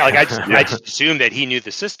 Like I just assumed that he knew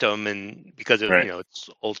the system, and because of it's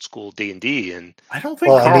old school D&D, and I don't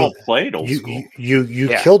think Carl played old school. You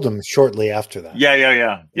killed him shortly after that.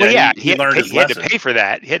 Yeah. Well, he had to pay for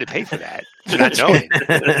that. He had to pay for that, not knowing.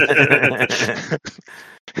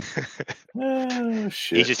 Oh,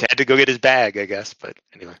 shit. He just had to go get his bag, I guess. But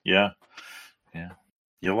anyway. Yeah.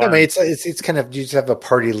 I mean, it's kind of, you just have a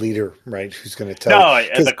party leader, right? Who's going to tell?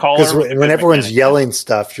 Because when everyone's yelling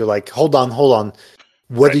stuff, you're like, hold on.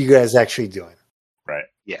 What are you guys actually doing? Right.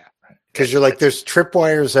 Yeah. Because you're like, there's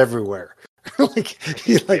tripwires everywhere.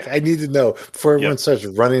 I need to know before everyone starts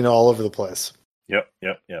running all over the place. Yep.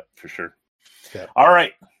 For sure. Yeah. All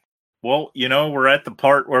right. Well, we're at the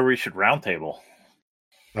part where we should roundtable.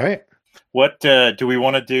 All right. What do we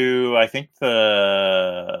want to do? I think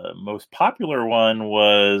the most popular one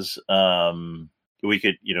was we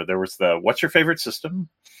could, there was the what's your favorite system?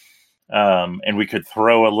 And we could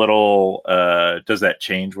throw a little, does that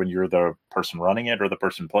change when you're the person running it or the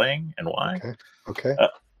person playing, and why? Okay.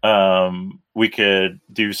 We could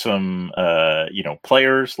do some,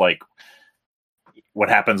 players, like what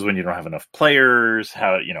happens when you don't have enough players,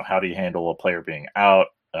 how do you handle a player being out?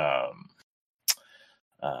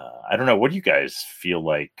 I don't know. What do you guys feel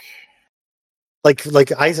like?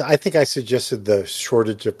 Like I think I suggested the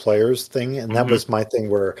shortage of players thing, and that was my thing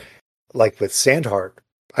where, like with Sandheart,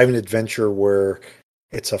 I have an adventure where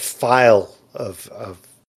it's a file of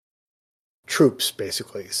troops,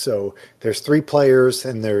 basically. So there's 3 players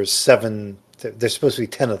and there's 7. There's supposed to be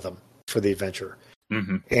 10 of them for the adventure.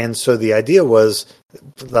 Mm-hmm. And so the idea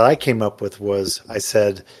that I came up with was, I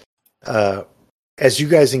said, as you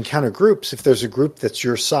guys encounter groups, if there's a group that's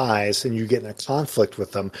your size and you get in a conflict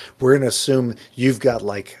with them, we're going to assume you've got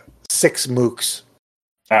like 6 mooks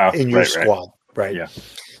in your squad, right? Yeah.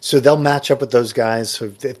 So they'll match up with those guys.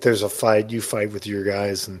 So if there's a fight, you fight with your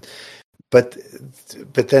guys, but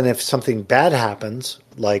then if something bad happens,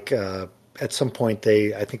 like at some point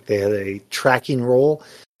I think they had a tracking roll.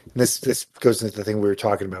 And this goes into the thing we were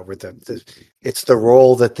talking about, where it's the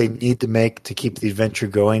roll that they need to make to keep the adventure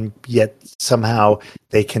going, yet somehow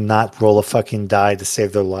they cannot roll a fucking die to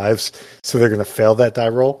save their lives, so they're going to fail that die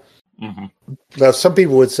roll. Mm-hmm. Now, some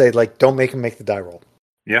people would say, like, don't make them make the die roll.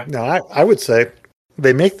 Yeah. Now, I would say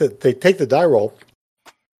they take the die roll,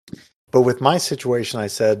 but with my situation, I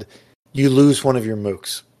said you lose one of your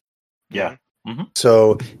mooks. Yeah. Mm-hmm.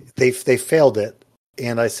 So they failed it.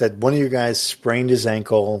 And I said, one of you guys sprained his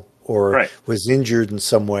ankle or was injured in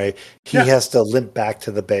some way. He has to limp back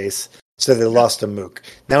to the base. So they lost a mook.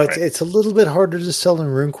 Now it's a little bit harder to sell in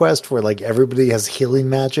RuneQuest, where like everybody has healing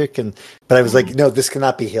magic, but I was like, no, this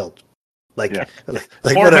cannot be healed. Like or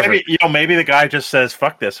whatever. Maybe the guy just says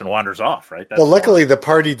fuck this and wanders off, right? Well, luckily the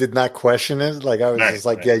party did not question it. Like I was just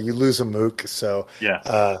like, yeah, you lose a mook, so that's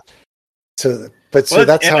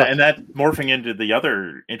how. And that morphing into the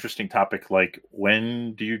other interesting topic, like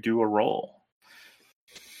when do you do a roll?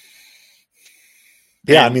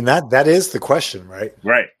 Yeah, I mean that is the question, right?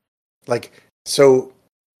 Right. Like, so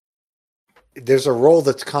there's a roll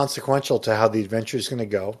that's consequential to how the adventure is going to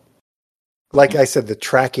go. Like I said, the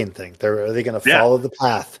tracking thing. Are they going to follow the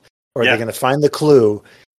path, or are they going to find the clue?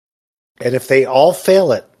 And if they all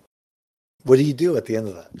fail it, what do you do at the end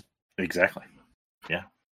of that? Exactly. Yeah.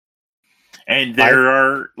 And there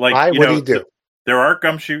are what do you do? There are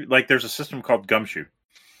Gumshoe. Like there's a system called Gumshoe,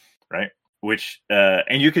 right? Which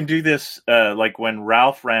and you can do this like when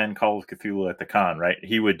Ralph ran Call of Cthulhu at the con, right?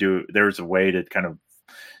 He would do. There was a way to kind of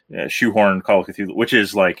shoehorn Call of Cthulhu, which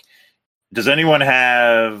is like, does anyone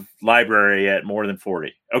have library at more than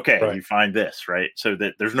 40? Okay, you find this, right? So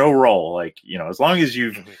that there's no roll. Like, as long as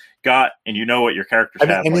you've got and you know what your characters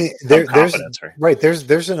have. I mean, there's right.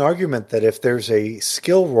 There's an argument that if there's a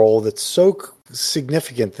skill roll that's so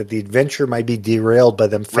significant that the adventure might be derailed by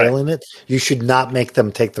them failing it, you should not make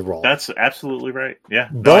them take the roll. That's absolutely right. Yeah,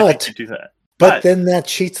 I think you do that. But then that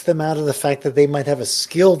cheats them out of the fact that they might have a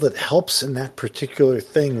skill that helps in that particular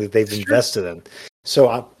thing that they've invested in.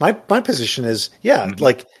 So my position is,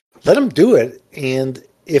 like, let them do it. And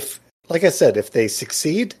if, like I said, if they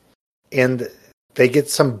succeed and they get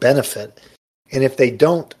some benefit, and if they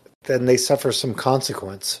don't, then they suffer some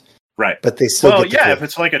consequence. Right. But they still get if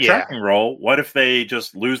it's like a tracking roll, what if they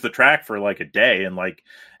just lose the track for like a day and like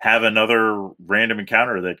have another random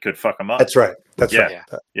encounter that could fuck them up? That's right. That's right.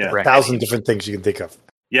 Yeah. 1,000 different things you can think of.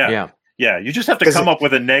 Yeah. You just have to come up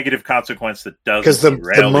with a negative consequence that doesn't. Because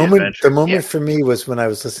the moment for me was when I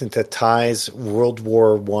was listening to Ty's World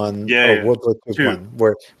War One or World War II one,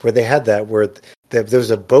 where they had that where there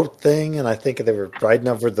was a boat thing, and I think they were riding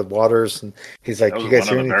over the waters, and he's like, "You guys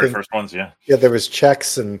hear anything?" Very first ones, yeah. There was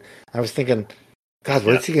checks, and I was thinking, God,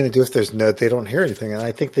 what is he going to do if they don't hear anything? And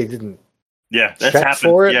I think they didn't. Yeah, that's happened.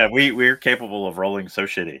 For it. Yeah, we're capable of rolling so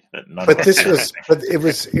shitty that none. But it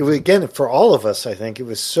was again for all of us. I think it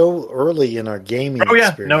was so early in our gaming. Oh yeah,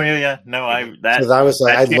 experience. I was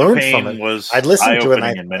like, I learned from it. I listened to it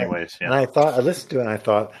in many ways, and I listened to it, and I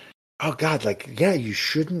thought, oh God, you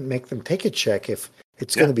shouldn't make them take a check if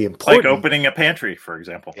it's going to be important. Like opening a pantry, for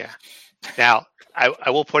example. Yeah. Now I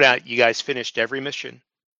will point out, you guys finished every mission.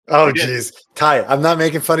 Oh, geez, Ty, I'm not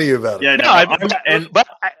making fun of you about it. Yeah, but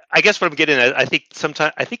I guess what I'm getting at, I think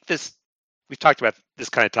we've talked about this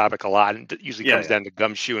kind of topic a lot, and it usually comes down to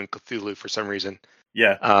Gumshoe and Cthulhu for some reason.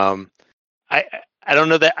 Yeah. I don't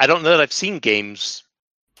know that I've seen games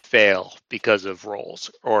fail because of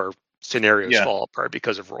roles or scenarios fall apart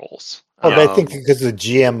because of roles. But I think because the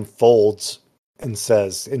GM folds and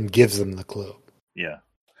says and gives them the clue. Yeah.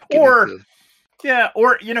 Or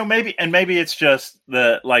maybe it's just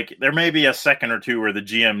there may be a second or two where the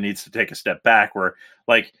GM needs to take a step back, where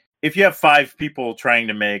like if you have 5 people trying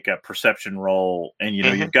to make a perception roll and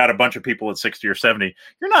you've got a bunch of people at 60 or 70,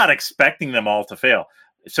 you're not expecting them all to fail.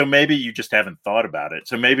 So maybe you just haven't thought about it.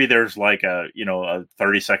 So maybe there's like a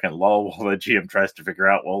 30-second lull while the GM tries to figure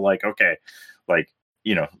out,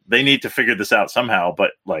 they need to figure this out somehow,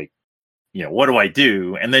 but what do I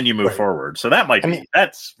do? And then you move forward. So that might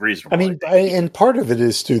that's reasonable. And part of it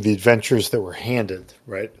is through the adventures that were handed,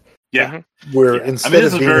 right? Yeah. Where instead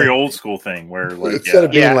this is a very old school thing where instead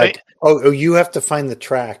of being you have to find the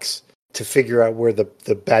tracks to figure out where the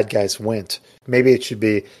bad guys went. Maybe it should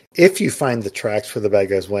be, if you find the tracks where the bad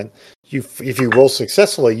guys went, if you roll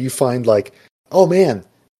successfully, you find oh man,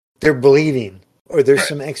 they're bleeding, or there's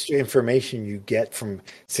some extra information you get from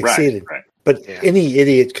succeeding. Right. But any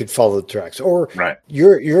idiot could follow the tracks. Or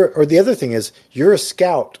or the other thing is, you're a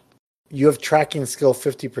scout. You have tracking skill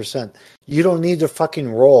 50%. You don't need to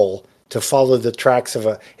fucking roll to follow the tracks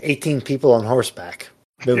of 18 people on horseback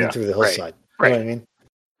moving through the hillside. You know what I mean?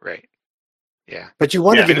 Right. Yeah. But you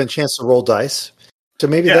want to give them a chance to roll dice. So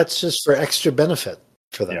maybe that's just for extra benefit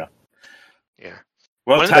for them. Yeah.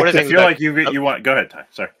 Well, Ty, I feel like you want... Go ahead, Ty.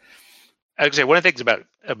 Sorry. I would say one of the things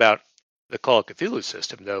about the Call of Cthulhu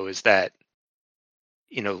system, though, is that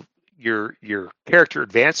your character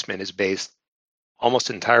advancement is based almost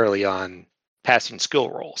entirely on passing skill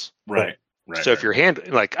rolls. Right. So if you're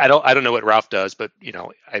I don't know what Ralph does, but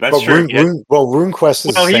that's true. RuneQuest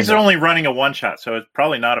is he's only running a one shot, so it's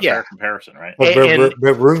probably not a fair comparison, right? But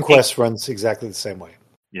RuneQuest runs exactly the same way.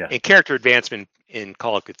 Yeah. And character advancement in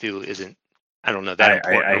Call of Cthulhu isn't, I don't know, that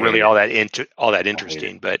important, or really all that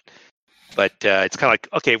interesting, but it's kind of like,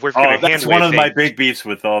 okay, we're going to that's one of my big beefs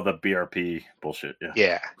with all the BRP bullshit.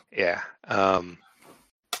 Yeah.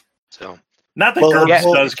 So not that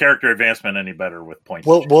GURPS does character advancement any better with points.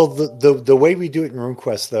 Well, the way we do it in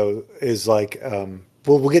RuneQuest though is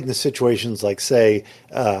we'll get into situations like, say,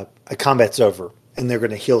 a combat's over and they're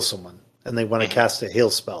going to heal someone and they want to cast a heal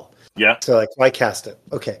spell. Yeah. So why cast it?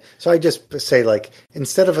 Okay. So I just say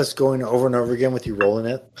instead of us going over and over again with you rolling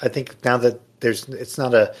it, I think now that it's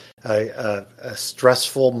not a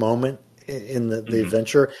stressful moment in the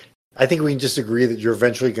adventure, I think we can just agree that you're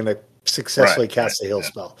eventually going to successfully cast a heal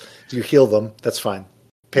spell. You heal them, that's fine.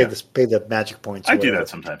 Pay the magic points. I do that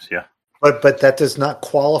sometimes, yeah. But that does not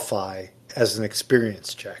qualify as an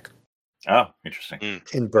experience check. Oh, interesting.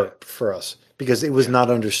 In Burp for us, because it was not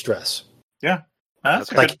under stress. Yeah.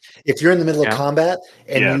 That's if you're in the middle of combat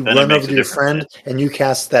and you run over to your friend and you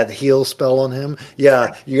cast that heal spell on him, you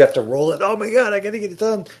have to roll it. Oh my God, I got to get it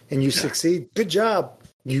done, and you succeed. Good job.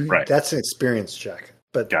 That's an experience check,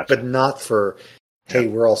 but not for hey,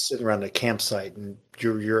 we're all sitting around a campsite and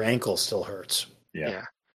your ankle still hurts. Yeah.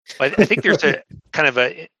 But I think there's a kind of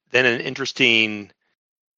an interesting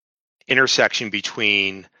intersection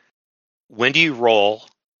between when do you roll,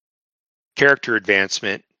 character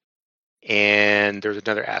advancement, and there's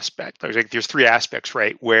another aspect. There's 3 aspects,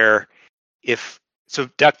 right? Where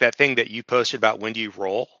Duck, that thing that you posted about when do you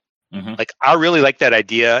roll, I really like that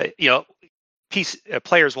idea.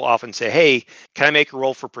 Players will often say, "Hey, can I make a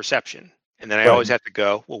roll for perception?" And then I always have to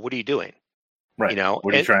go, "Well, what are you doing?" Right.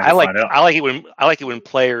 What are you trying to find out? I like it when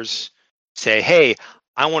players say, hey,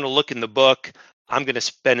 I want to look in the book. I'm going to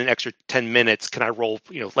spend an extra 10 minutes. Can I roll?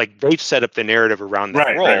 Like they've set up the narrative around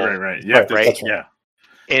that role. Right. Yeah. Right. Yeah.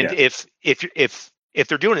 And if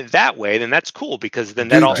they're doing it that way, then that's cool because then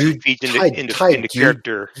that also feeds into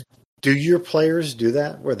character. Do your players do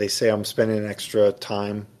that where they say, I'm spending an extra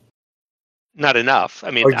time? Not enough.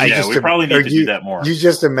 I mean, we probably need to do that more. You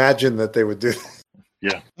just imagine that they would do that.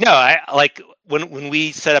 Yeah. No, I like when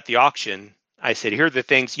we set up the auction, I said, here are the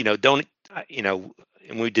things, don't,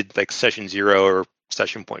 and we did like session 0 or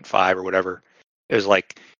session 0.5 or whatever. It was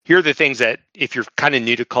like, here are the things that if you're kind of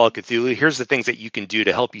new to Call of Cthulhu, here's the things that you can do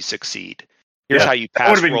to help you succeed. Here's how you pass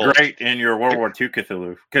rolls. That would have been great in your World War II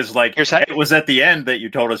Cthulhu because, it was at the end that you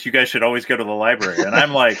told us you guys should always go to the library, and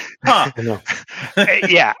I'm like, huh?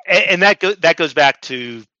 Yeah, and that goes back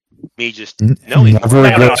to me just knowing.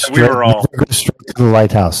 Never go straight to the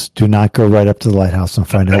lighthouse. Do not go right up to the lighthouse and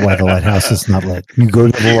find out why the lighthouse is not lit. You go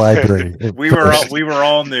to the library. We were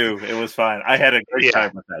all new. It was fine. I had a great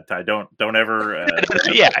time with that, Ty. Don't ever.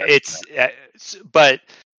 But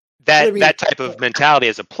that type of mentality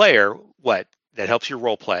as a player, that helps your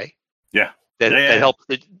role play. Yeah. That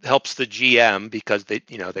helps the GM because that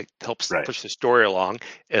helps push the story along.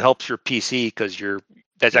 It helps your PC because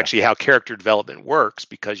that's actually how character development works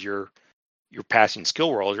because you're passing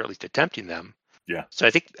skill rolls or at least attempting them. Yeah. So I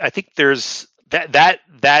think there's that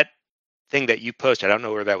thing that you posted. I don't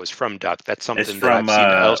know where that was from, Duck. That's something it's from that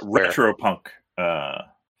I've seen elsewhere. Retropunk.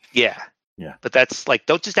 Yeah. But that's like,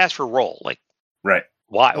 don't just ask for a roll. Like, right.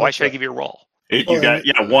 Why should I give you a roll?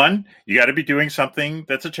 One, you got to be doing something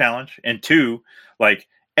that's a challenge, and two,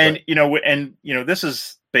 this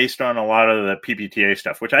is based on a lot of the PBTA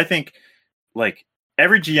stuff, which I think,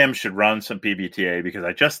 every GM should run some PBTA because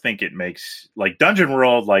I just think it makes Dungeon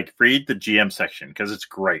World read the GM section because it's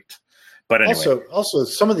great. But anyway, also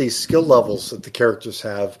some of these skill levels that the characters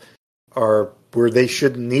have are where they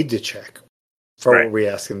shouldn't need to check for what we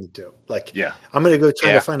ask them to do. I'm going to go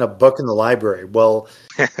try to find a book in the library. Well,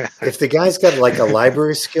 if the guy's got a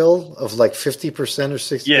library skill of 50% or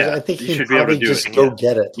 60%, I think he should probably just go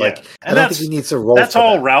get it. I don't think he needs to roll. That's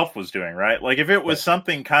all Ralph was doing, right? If it was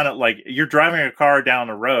something kind of you're driving a car down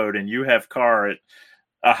the road and you have car at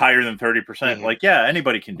a higher than 30%,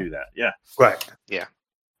 anybody can do that. Yeah. Right. Yeah.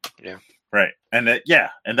 Right. And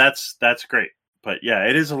that's great. But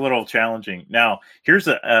it is a little challenging. Now, here's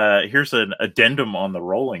an addendum on the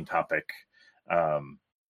rolling topic. I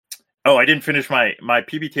didn't finish my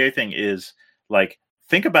PBTA thing. Is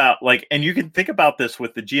think about and you can think about this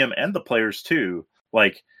with the GM and the players too.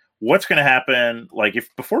 What's going to happen? If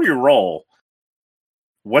before you roll,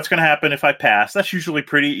 what's going to happen if I pass? That's usually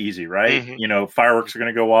pretty easy, right? Mm-hmm. Fireworks are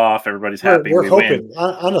going to go off. Everybody's happy. We're hoping.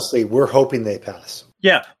 Honestly, we're hoping they pass.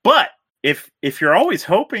 Yeah, but if you're always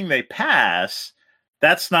hoping they pass,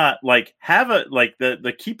 that's not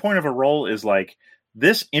the key point of a roll is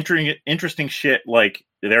this interesting shit.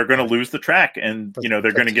 They're going to lose the track and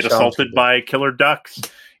they're going to get assaulted by killer ducks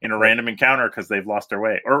in a random encounter because they've lost their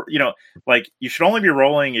way. Or you should only be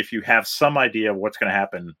rolling if you have some idea of what's going to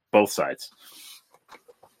happen both sides.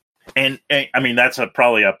 And I mean that's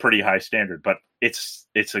probably a pretty high standard, but it's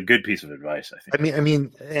a good piece of advice, I think. I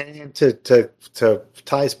mean, and to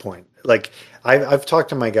Ty's point, I've talked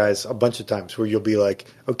to my guys a bunch of times where you'll be like,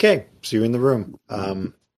 okay, so you're in the room.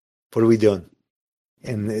 What are we doing?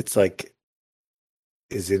 And it's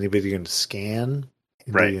is anybody going to scan?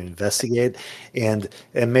 Anybody going to investigate? And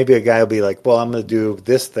maybe a guy will be like, well, I'm going to do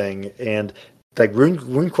this thing. And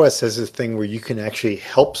RuneQuest has this thing where you can actually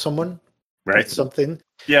help someone with something.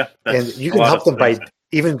 Yeah. And you can help them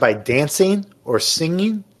by dancing or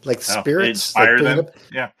singing, spirits. Inspire them.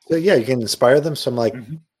 So you can inspire them. So I'm like,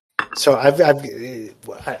 so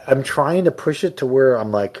I'm trying to push it to where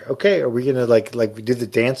I'm like, okay, are we gonna do the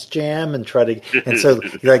dance jam and try to? And so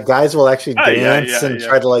guys will actually dance and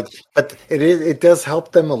try to but it does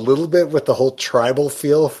help them a little bit with the whole tribal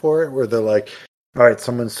feel for it, where they're like, all right,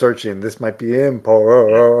 someone's searching. This might be him.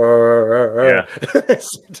 Yeah.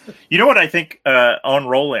 You know what I think on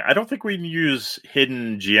rolling? I don't think we use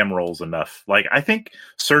hidden GM roles enough. I think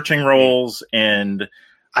searching roles and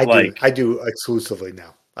I do exclusively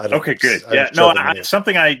now. Okay, good.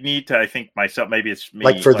 Something I need to. I think myself. Maybe it's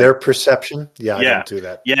me. For their perception. I don't do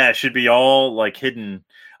that. Yeah, it should be all hidden.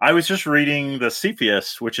 I was just reading the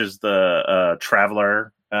Cepheus, which is the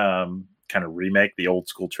Traveler. Kind of remake, the old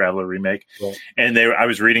school Traveler remake, and I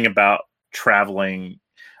was reading about traveling,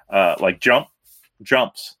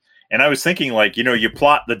 jumps, and I was thinking, you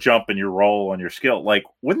plot the jump and you roll on your skill.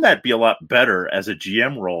 Wouldn't that be a lot better as a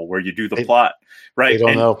GM role where you do the plot, right? They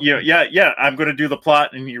don't know. I'm going to do the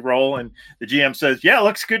plot, and you roll, and the GM says, "Yeah,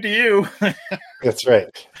 looks good to you." That's right.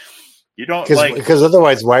 You don't because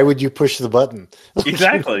otherwise, why would you push the button?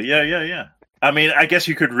 Exactly. Yeah. I mean, I guess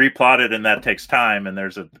you could replot it, and that takes time, and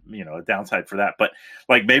there's a downside for that. But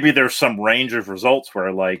like maybe there's some range of results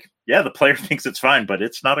where the player thinks it's fine, but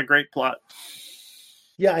it's not a great plot.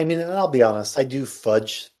 Yeah, I mean, and I'll be honest, I do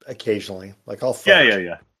fudge occasionally. Like I'll fudge.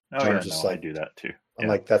 Yeah. Oh, yeah, I do that too. I'm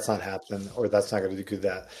like, that's not happening, or that's not going to do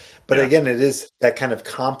that. But again, it is that kind of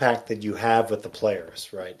compact that you have with the players,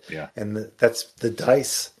 right? Yeah. And that's the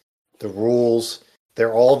dice, the rules.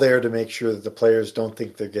 They're all there to make sure that the players don't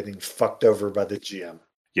think they're getting fucked over by the GM.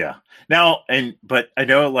 Yeah. Now, but I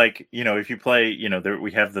know, if you play,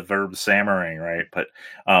 we have the verb samurai, right? But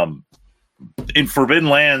in Forbidden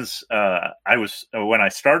Lands, when I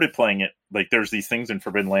started playing it, there's these things in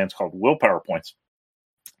Forbidden Lands called willpower points,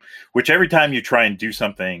 which every time you try and do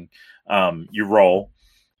something, you roll,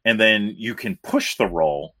 and then you can push the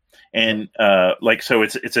roll. And so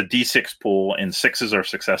it's a D6 pool, and 6s are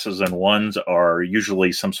successes and 1s are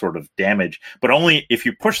usually some sort of damage, but only if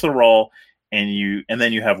you push the roll and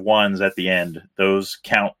then you have 1s at the end. Those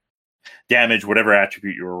count damage, whatever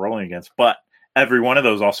attribute you were rolling against. But every one of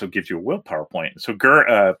those also gives you a willpower point. So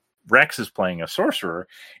Rex is playing a sorcerer,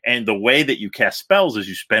 and the way that you cast spells is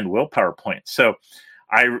you spend willpower points. So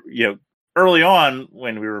early on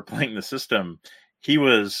when we were playing the system, he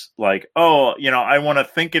was like, I want to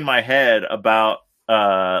think in my head about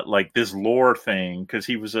this lore thing, because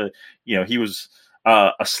he was a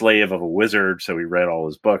slave of a wizard, so he read all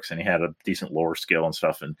his books and he had a decent lore skill and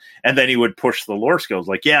stuff, and then he would push the lore skills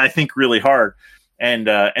I think really hard, and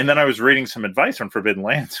then I was reading some advice on Forbidden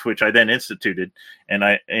Lands, which I then instituted,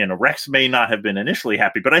 and Rex may not have been initially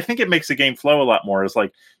happy, but I think it makes the game flow a lot more. It's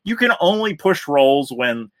you can only push rolls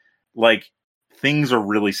when things are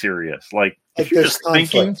really serious, if you're just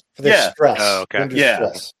thinking, stress. Oh, okay.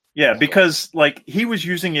 Stress. Yeah, because he was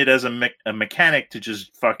using it as a mechanic to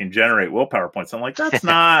just fucking generate willpower points. I'm like, that's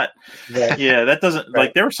not. That doesn't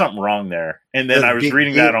there was something wrong there. And then I was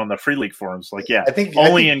reading that on the Free League forums. I think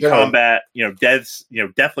only in combat,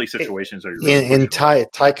 deathly situations are. In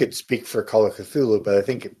Ty could speak for Call of Cthulhu, but I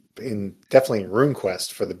think definitely in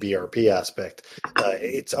RuneQuest for the BRP aspect,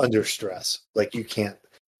 it's under stress.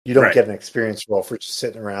 You don't get an experience roll for just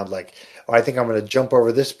sitting around I think I'm going to jump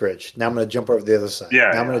over this bridge. Now I'm going to jump over the other side.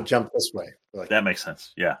 Now I'm going to jump this way. That makes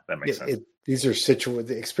sense. Yeah, that makes sense. These are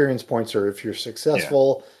the experience points are if you're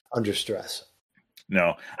successful under stress.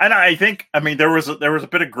 No, and I think there was a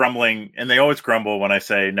bit of grumbling, and they always grumble when I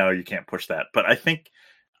say no, you can't push that. But I think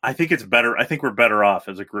it's better. I think we're better off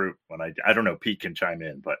as a group. When I don't know, Pete can chime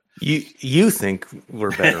in, but you think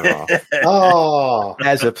we're better off. Oh,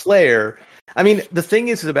 as a player. I mean, the thing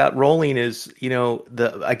is about rolling is,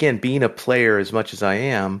 again, being a player as much as I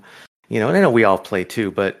am, and I know we all play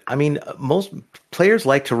too, but I mean, most players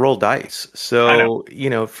like to roll dice. So,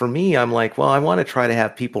 for me, I'm like, well, I want to try to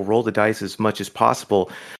have people roll the dice as much as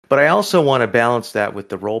possible, but I also want to balance that with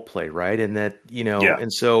the role play, right? And that,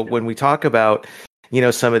 and so when we talk about,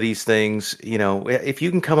 some of these things, if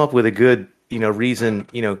you can come up with a good, reason,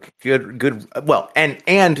 good, well,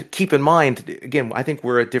 and keep in mind, again, I think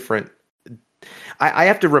we're a different. I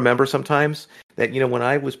have to remember sometimes that, when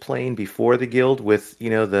I was playing before the guild with,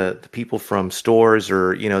 the people from stores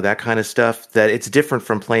or, that kind of stuff, that it's different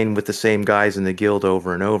from playing with the same guys in the guild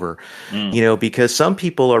over and over, because some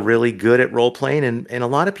people are really good at role playing and a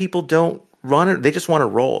lot of people don't run it. They just want to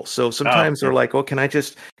roll. So sometimes they're like, oh, can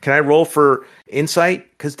I roll for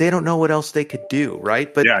insight? Because they don't know what else they could do.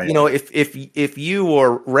 Right. But, if you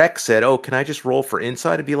or Rex said, oh, can I just roll for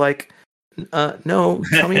insight? I'd be like, no,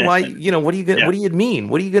 tell me why. What are you gonna? What do you mean?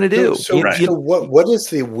 What are you gonna do? So what is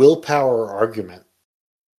the willpower argument?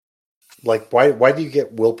 Why do you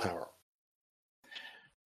get willpower?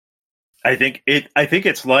 I think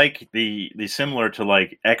it's the similar to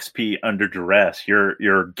XP under duress.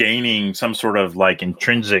 You're gaining some sort of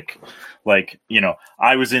intrinsic,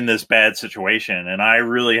 I was in this bad situation and I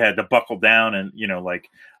really had to buckle down and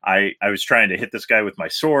I was trying to hit this guy with my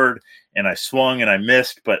sword and I swung and I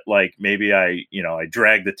missed, but maybe I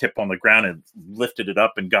dragged the tip on the ground and lifted it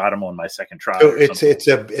up and got him on my second try. So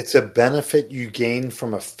it's a benefit you gain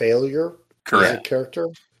from a failure. Correct. As a character.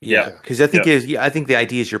 Yeah, because I think I think the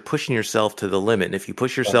idea is you're pushing yourself to the limit. And if you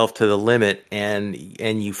push yourself to the limit and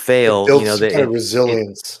you fail, the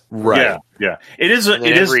resilience. Right. Yeah.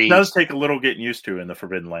 It does take a little getting used to in the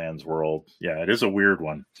Forbidden Lands world. Yeah, it is a weird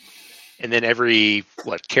one. And then every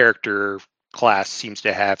character class seems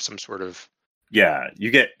to have some sort of you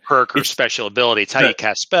get perk or special ability. It's how you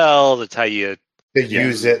cast spell. That's how you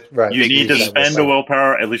use it. Right. You need to spend a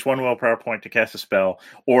willpower, at least one willpower point to cast a spell,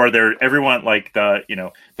 or everyone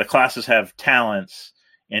the classes have talents,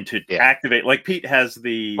 and to activate. Like Pete has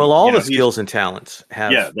the all the skills and talents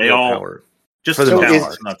have they all power. Just for the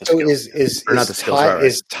talents, not the skills. Not the skills.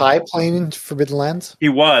 Is Ty playing in Forbidden Lands? He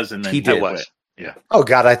was, and then he did. Yeah. Oh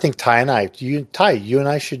God, I think Ty and I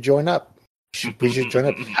should join up. We should join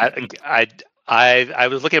up. I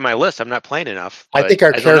was looking at my list. I'm not playing enough. I think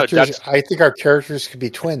our characters could be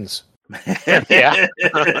twins. Yeah,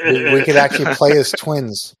 we could actually play as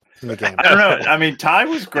twins in the game. I don't know. I mean, Ty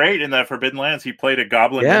was great in that Forbidden Lands. He played a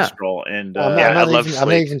goblin minstrel, and I'm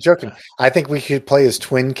not even joking. I think we could play as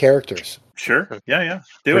twin characters. Sure. Yeah.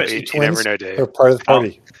 Do it. You never know, Dave. Or part of the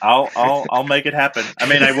party. I'll make it happen. I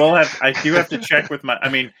mean, I do have to check with my. I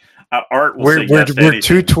mean, Art will say we're yes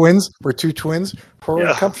two twins. We're two twins.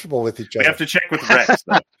 We're comfortable with each other. We have to check with Rex.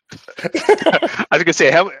 I was gonna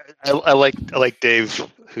say I like Dave,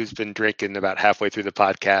 who's been drinking about halfway through the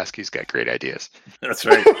podcast. He's got great ideas. That's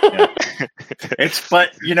right. Yeah.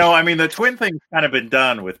 But I mean, the twin thing's kind of been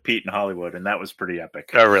done with Pete and Hollywood, and that was pretty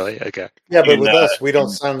epic. Oh, really? Okay. Yeah, but with us, we don't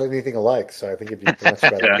sound anything alike, so I think it'd be much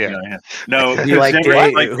better. Yeah. No,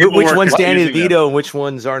 which one's Danny DeVito and which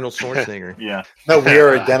one's Arnold Schwarzenegger? Yeah. No, we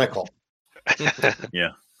are identical.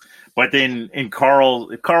 Yeah. But then Carl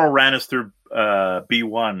ran us through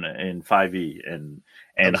B1 in 5e,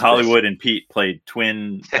 and Hollywood and Pete played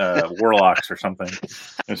twin warlocks or something.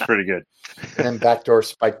 It was pretty good. And then Backdoor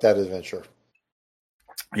spiked that adventure.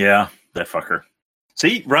 Yeah, that fucker.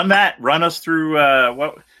 See, run us through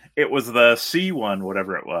what it was, the C one,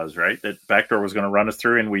 whatever it was, right? That Backdoor was going to run us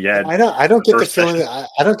through, and we had. I don't get the feeling. I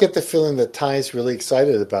don't get the feeling that Ty's really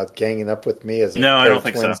excited about ganging up with me as. No, I don't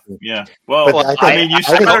think so. Yeah. Well, I mean, you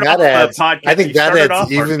started off the podcast. I think that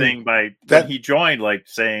adds even thing by when he joined, like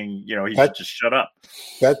saying, he should just shut up.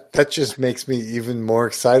 That just makes me even more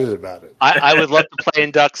excited about it. I would love to play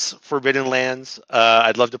in Ducks Forbidden Lands.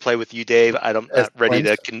 I'd love to play with you, Dave. I'm not ready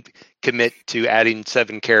to commit to adding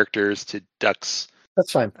 7 characters to Ducks.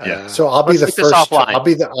 That's fine. Yeah. So I'll be the first. I'll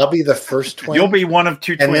be the first twin. You'll be one of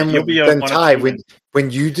 2 twins. And then Ty, when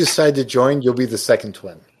you decide to join, you'll be the second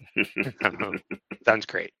twin. Sounds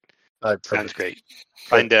great. Sounds great.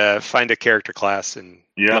 Find a character class and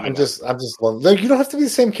I'm just no, you don't have to be the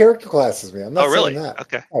same character class as me. I'm not saying that.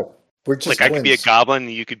 Okay. Oh, we're just like twins. I could be a goblin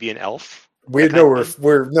and you could be an elf. We are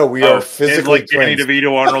physically like twins. Danny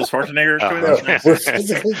DeVito, Arnold Schwarzenegger twins. We're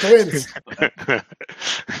physically twins.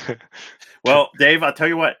 Well, Dave, I'll tell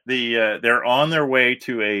you what. They're on their way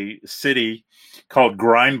to a city called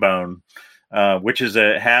Grindbone, which is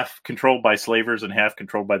a half controlled by slavers and half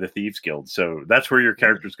controlled by the Thieves Guild. So that's where your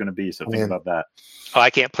character's going to be. So think about that. Oh, I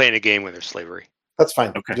can't play in a game where there's slavery. That's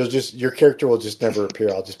fine. Okay. Your character will just never appear.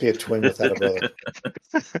 I'll just be a twin without a brother.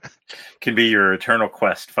 Can be your eternal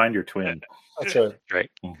quest. Find your twin. That's right.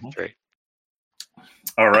 Right. Mm-hmm. Right.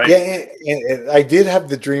 All right. Yeah, and I did have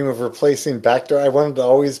the dream of replacing Backdoor. I wanted to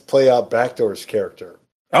always play out Backdoor's character.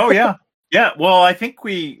 Oh yeah, yeah. Well, I think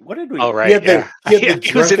what did we? Oh right. He had the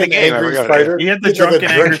drunken angry fighter. He had the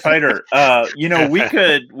drunken angry fighter.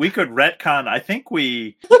 We could retcon. I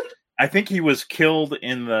think he was killed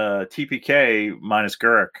in the TPK minus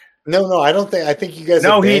Guruk. No, I don't think. I think you guys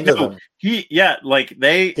abandoned him. They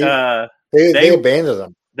abandoned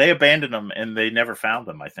him. They abandoned him, and they never found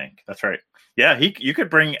them. I think that's right. Yeah, you could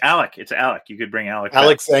bring Alec. It's Alec. You could bring Alec.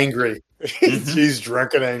 Alec's angry. He's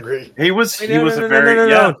drunk and angry. He was.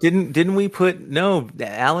 Didn't we put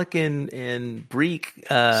Alec and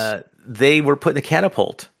Breek? They were put in a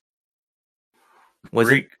catapult. Was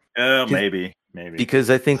Breek? Maybe. Because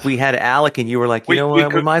I think we had Alec, and you were like, we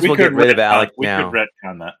might as well get rid of Alec now. We could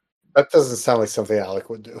retcon that. That doesn't sound like something Alec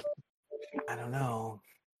would do. I don't know.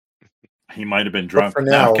 He might have been drunk. But for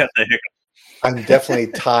now, I'm definitely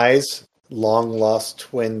Ty's long lost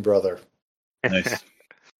twin brother. Nice.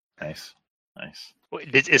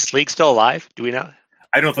 Wait, is Sleek still alive? Do we know?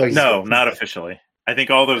 I don't think. No, not officially. I think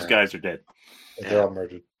all those guys are dead. They're all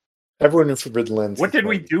murdered. Everyone in Forbidden Lands. What did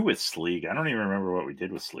we do with Sleeg? I don't even remember what we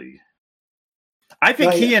did with Sleeg. I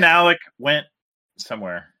think he and Alec went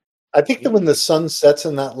somewhere. I think that when the sun sets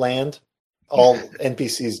in that land, all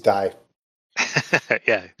NPCs die.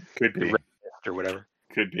 Yeah, could be or whatever.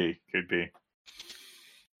 Could be.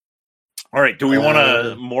 All right. Do we want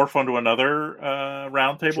to morph onto another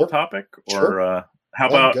roundtable topic, or how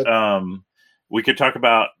about we could talk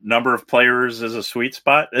about number of players as a sweet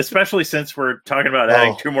spot, especially since we're talking about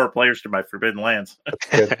adding 2 more players to my Forbidden Lands.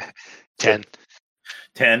 10.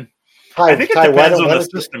 I think it depends on the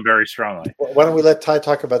system very strongly. Why don't we let Ty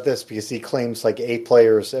talk about this, because he claims like 8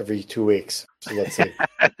 players every 2 weeks. So let's see.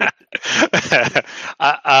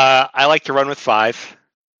 I like to run with 5.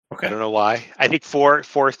 Okay. I don't know why. I think 4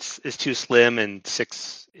 is too slim, and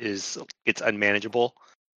 6 it's unmanageable.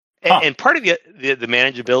 And part of the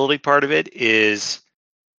manageability part of it is,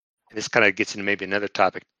 and this kind of gets into maybe another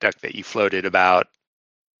topic, Duck, that you floated about,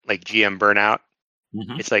 like GM burnout.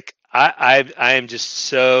 Mm-hmm. It's like I am just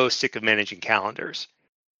so sick of managing calendars,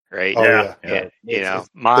 right? Oh, yeah. And,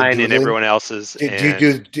 mine and everyone else's. Did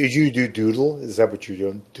you do Doodle? Is that what you're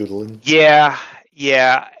doing, doodling? Yeah.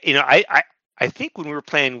 I think when we were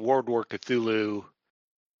playing World War Cthulhu,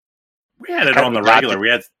 we had it on the regular. We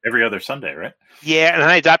had every other Sunday, right? Yeah, and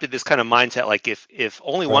I adopted this kind of mindset. Like if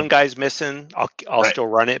only one guy's missing, I'll still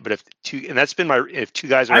run it. But if two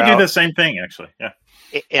guys are out, I do the same thing actually. Yeah.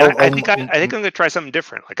 And I think I'm going to try something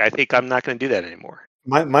different. Like I think I'm not going to do that anymore.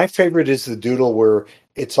 My favorite is the Doodle where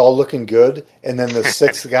it's all looking good, and then the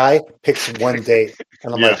sixth guy picks one date,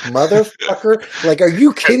 and I'm like, motherfucker! Like, are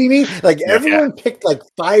you kidding me? Like, everyone picked like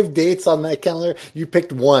 5 dates on that calendar. You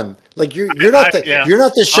picked one. Like, you're not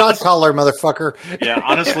the shot caller, motherfucker. Yeah,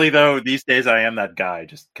 honestly though, these days I am that guy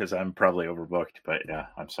just because I'm probably overbooked. But yeah,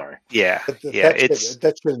 I'm sorry. Yeah,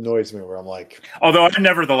 that shit annoys me. Where I'm like, although I'm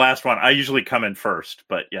never the last one, I usually come in first.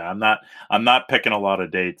 But yeah, I'm not picking a lot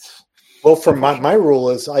of dates. Well, for my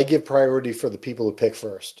rule is I give priority for the people who pick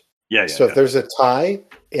first. Yeah. So if there's a tie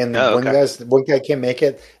and one guy can't make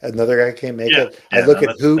it, another guy can't make it, I look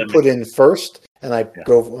at who put in first, and I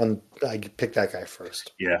go on. I pick that guy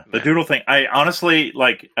first. Yeah, the Doodle thing. I honestly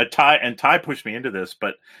like a tie, and Ty pushed me into this,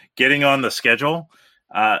 but getting on the schedule,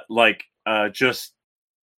 just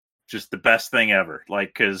the best thing ever. Like,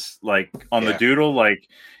 because like on the Doodle, like.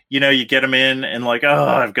 You get them in and like,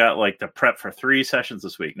 I've got like the prep for 3 sessions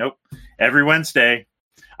this week. Nope. Every Wednesday.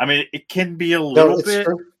 I mean, it can be a little bit.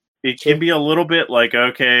 True. It can be a little bit like,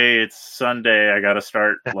 okay, it's Sunday. I got to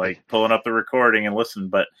start like pulling up the recording and listen.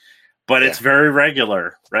 But it's very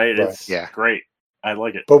regular, right? It's great. I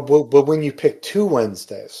like it. But when you pick 2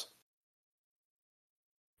 Wednesdays.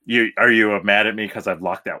 Are you mad at me because I've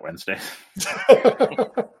locked out Wednesday?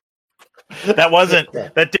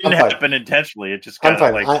 That didn't happen intentionally. It just kind of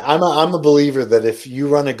like I'm a believer that if you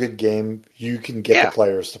run a good game, you can get the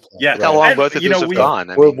players to play. Yeah, how long both of those have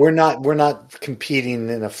gone? We're not competing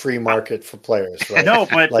in a free market for players, right? No,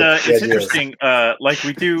 but it's interesting. Like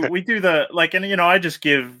we do the like, and I just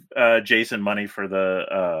give Jason money for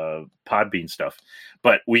the Podbean stuff,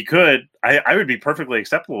 but we could. I would be perfectly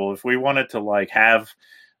acceptable if we wanted to like have.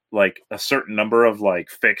 Like a certain number of like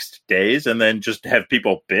fixed days and then just have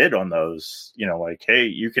people bid on those, like, hey,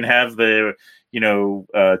 you can have the,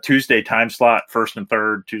 Tuesday time slot, first and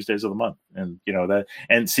third Tuesdays of the month. And, that,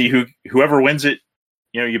 and see whoever wins it,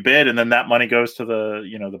 you bid and then that money goes to the,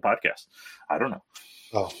 the podcast. I don't know.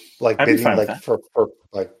 Oh, like bidding, like for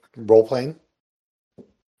like role playing.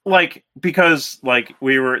 Like, because like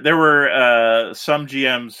there were some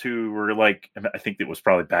GMs who were like, I think it was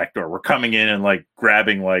probably Backdoor, were coming in and like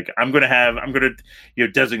grabbing, like, I'm going to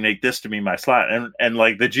designate this to be my slot. And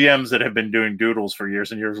like the GMs that have been doing Doodles for years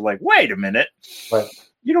and years are like, wait a minute. Right.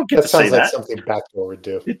 You don't get to say that. That sounds like something Backdoor would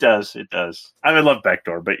do. It does. I would love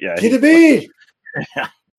Backdoor, but yeah. Get a B! Yeah.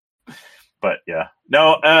 But yeah.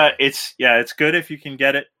 No, it's good if you can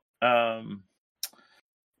get it.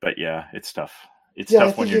 But yeah, it's tough. It's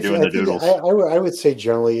tough when you're doing the Doodles. I would say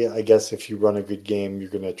generally, I guess if you run a good game, you're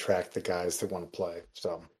going to attract the guys that want to play.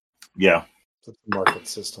 So yeah, it's a market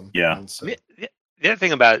system. Yeah. The other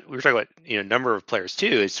thing about we were talking about number of players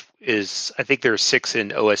too is I think there are 6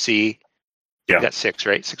 in OSE. Yeah, you got 6,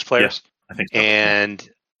 right? 6 players. Yeah, I think so. And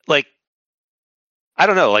like I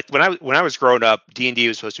don't know, like when I was growing up, D&D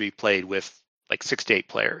was supposed to be played with like 6 to 8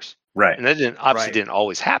 players. Right. And that didn't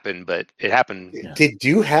always happen, but it happened. Yeah. Did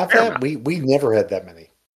you have that? We never had that many.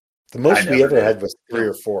 The most we ever had was 3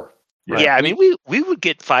 or 4. Right. Yeah, I mean we would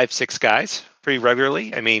get 5-6 guys pretty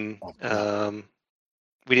regularly. I mean, we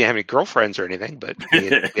didn't have any girlfriends or anything, but we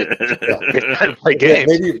had play games.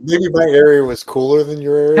 Maybe my area was cooler than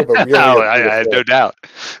your area, but we I have no doubt.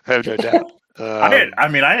 I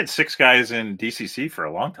had 6 guys in DCC for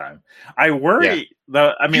a long time. I worry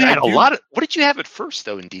though. I mean, you had a lot of. What did you have at first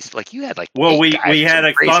though in DC? Like you had like. Well, we had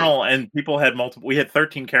a funnel and people had multiple. We had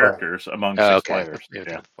 13 characters among 6 players.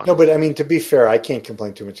 Yeah. No, but I mean, to be fair, I can't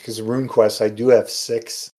complain too much because RuneQuest, I do have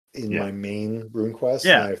 6 in my main RuneQuest.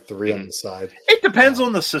 Yeah, and I have 3 on the side. It depends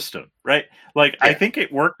on the system, right? Like I think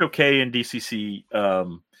it worked okay in DCC.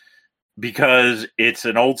 Because it's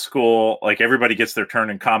an old school, like everybody gets their turn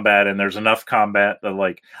in combat and there's enough combat that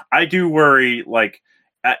like, I do worry, like,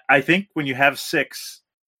 I think when you have 6,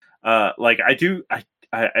 like I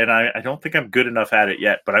I don't think I'm good enough at it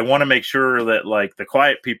yet, but I want to make sure that like the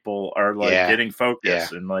quiet people are like getting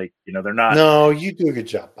focus and like, they're not. No, you do a good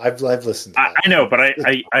job. I've listened to that. I know, but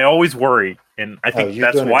I always worry. And I think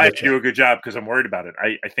that's why I do a good job, because I'm worried about it.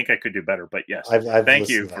 I think I could do better, but yes, thank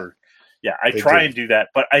you for, I try and do that.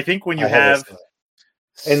 But I think when you have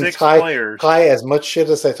 6 players. Ty, as much shit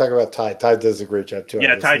as I talk about Ty does a great job too.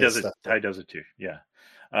 Yeah, Ty does it. Ty does it too. Yeah.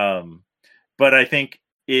 But I think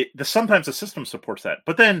sometimes the system supports that.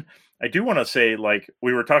 But then I do want to say, like,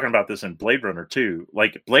 we were talking about this in Blade Runner too.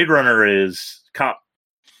 Like, Blade Runner is cop.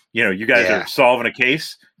 You guys are solving a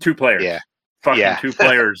case. 2 players. Yeah. Fucking 2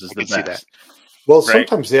 players is the best. Well,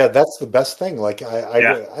 sometimes, that's the best thing. Like,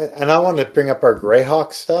 I want to bring up our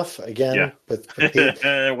Greyhawk stuff again.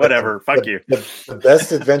 Yeah. Whatever. Fuck you. The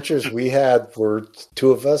best adventures we had were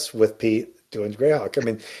 2 of us with Pete doing Greyhawk. I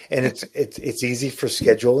mean, and it's easy for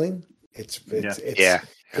scheduling.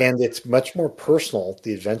 And it's much more personal,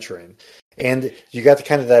 the adventuring. And you got the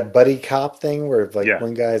kind of that buddy cop thing where like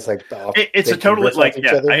one guy's like it's a totally like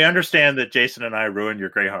I understand that Jason and I ruined your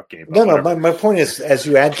Greyhawk game. No, my point is, as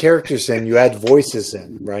you add characters in, you add voices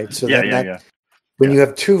in, right? So when you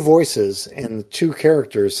have 2 voices and 2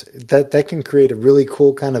 characters, that can create a really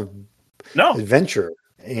cool kind of adventure,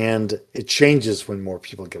 and it changes when more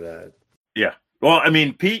people get at it. Yeah. Well, I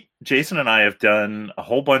mean, Pete, Jason, and I have done a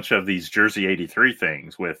whole bunch of these Jersey 83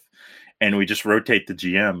 things and we just rotate the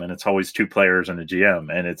GM, and it's always 2 players and a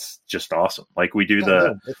GM, and it's just awesome. Like we do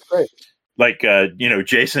it's great. Like,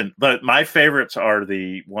 Jason, my favorites are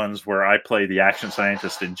the ones where I play the action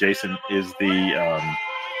scientist and Jason is the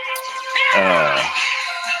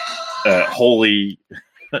holy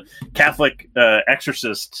Catholic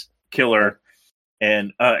exorcist killer.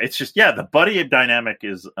 And it's just, the buddy dynamic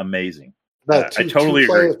is amazing. I totally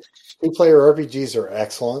agree. 2-player RPGs are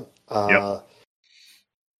excellent.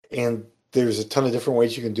 And there's a ton of different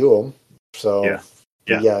ways you can do them. So,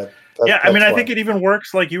 I mean, I think it even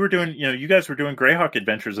works like you were doing, you guys were doing Greyhawk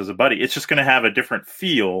Adventures as a buddy. It's just going to have a different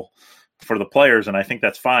feel for the players. And I think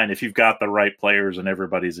that's fine if you've got the right players and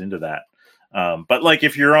everybody's into that. But like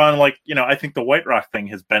if you're on I think the White Rock thing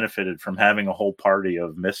has benefited from having a whole party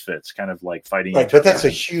of misfits kind of like fighting. Right, but that's a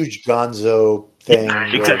huge gonzo thing.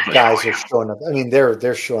 Exactly. Guys are showing up. I mean,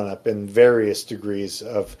 they're showing up in various degrees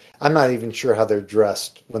of. I'm not even sure how they're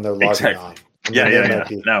dressed when they're logging on.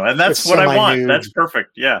 No, and that's what I want. That's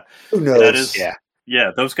perfect. Yeah. Who knows? That is,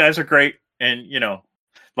 those guys are great, and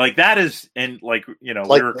like that is, and like we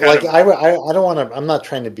were kind of, I don't want to. I'm not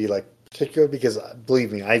trying to be like particular, because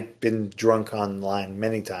believe me, I've been drunk online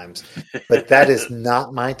many times, but that is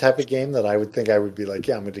not my type of game that I would think I would be like,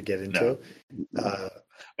 I'm going to get into.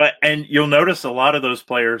 But and you'll notice a lot of those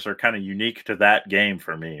players are kind of unique to that game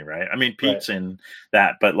for me, right? I mean, Pete's in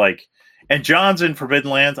that, but like, and John's in Forbidden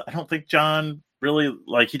Lands. I don't think John really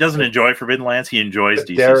he doesn't enjoy Forbidden Lands. He enjoys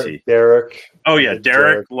DCC. Derek. Oh yeah,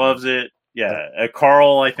 Derek loves it. Yeah,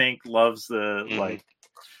 Carl I think loves the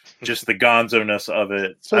just the gonzo-ness of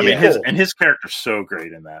it. So, I mean, his character's so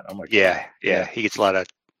great in that. I'm like, he gets a lot of.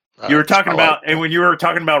 You were talking about, and when you were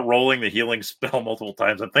talking about rolling the healing spell multiple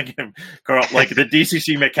times, I'm thinking of Carl, like the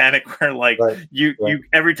DCC mechanic where, like, you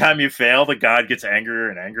every time you fail, the god gets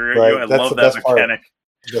angrier and angrier at you. I love that mechanic.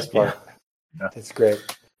 Best part. That's great.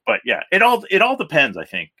 But it all depends. I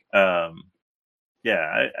think. I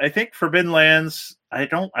think Forbidden Lands.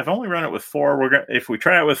 I've only run it with 4. If we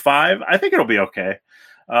try it with 5, I think it'll be okay.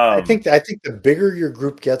 I think the bigger your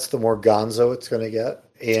group gets, the more gonzo it's going to get.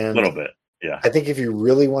 And a little bit, yeah. I think if you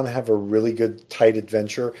really want to have a really good tight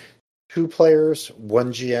adventure, 2 players,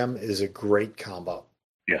 1 GM is a great combo.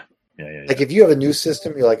 Yeah. Like if you have a new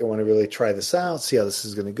system, you're like, I want to really try this out, see how this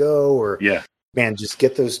is going to go, or man, just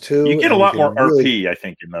get those 2. You get a lot more RP, I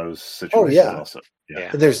think, in those situations. Also.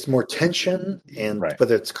 Yeah. And there's more tension, and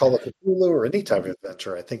whether it's Call of Cthulhu or any type of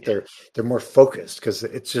adventure, I think they're more focused because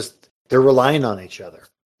it's just they're relying on each other.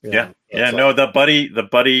 No, the buddy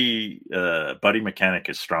mechanic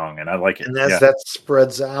is strong, and I like it. And as that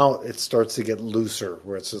spreads out, it starts to get looser,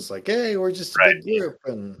 where it's just like, hey, we're just a big group,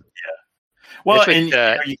 and well, and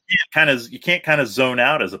you can't kind of zone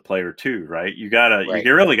out as a player too, right? You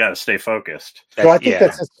really gotta stay focused. So I think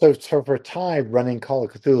that's so for Ty running Call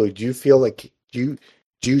of Cthulhu. Do you feel like do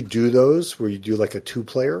you do those where you do like a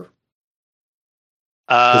 2-player?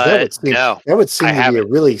 That would seem to be a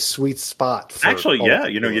really sweet spot. Actually,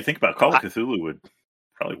 you think about Call of Cthulhu would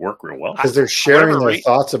probably work real well because they're sharing their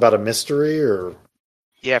thoughts about a mystery, or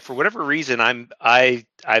for whatever reason, I've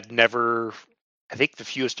never. I think the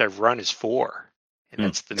fewest I've run is 4, and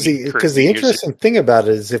that's because the interesting thing about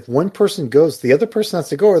it is if one person goes, the other person has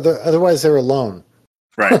to go, or otherwise they're alone.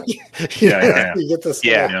 Right? You get this.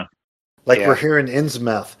 Like we're here in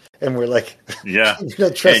Innsmouth, and we're like, yeah,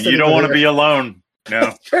 you don't want to be alone. No,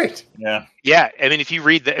 that's right. Yeah, yeah. I mean, if you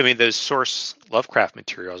read those source Lovecraft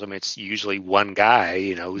materials, I mean, it's usually one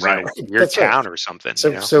guy, who's in a weird town or something. So,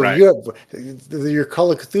 you have your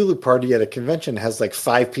Call of Cthulhu party at a convention has like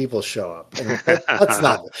 5 people show up. And that's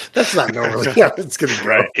not normally how it's going to go.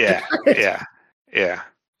 Right. Yeah. Yeah.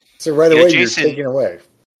 So right away, you're taken away.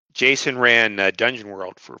 Jason ran Dungeon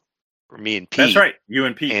World for me and Pete. That's right, you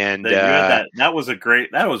and Pete, and that was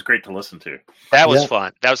great to listen to. That was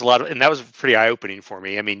fun. That was and that was pretty eye opening for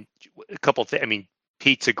me. I mean, a couple things. I mean,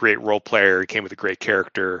 Pete's a great role player. He came with a great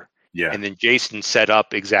character. Yeah. And then Jason set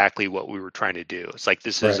up exactly what we were trying to do. It's like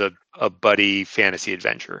this is a buddy fantasy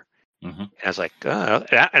adventure. Mm-hmm. And I was like,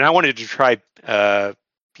 and I wanted to try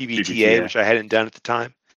PBTA, which I hadn't done at the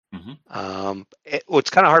time. Mm-hmm. What's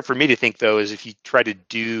kind of hard for me to think though is if you try to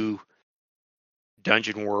do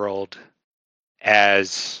Dungeon World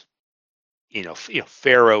as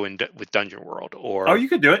Pharaoh with Dungeon World, or you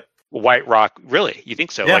could do it. White Rock, really? You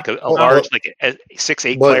think so? Yeah. Like a large, like a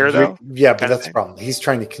 6-8 player though? Yeah, but that's the problem. He's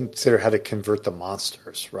trying to consider how to convert the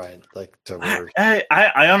monsters, right? Like to where I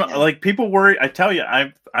don't like people worry. I tell you,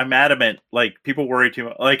 I'm adamant. Like people worry too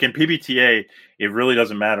much. Like in PBTA, it really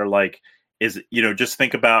doesn't matter. Like just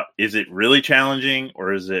think about, is it really challenging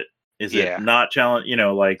or is it not challenging?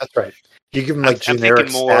 Like that's right. You give them like generic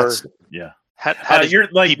stats. Yeah. How you're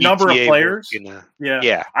like PBTA number of players.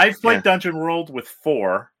 Yeah. I've played Dungeon World with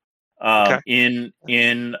 4 in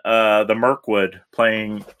the Mirkwood,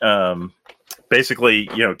 playing basically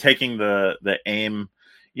taking the aim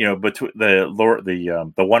between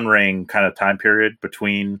the One Ring kind of time period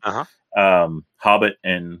between Hobbit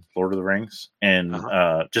and Lord of the Rings, and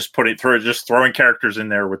just throwing characters in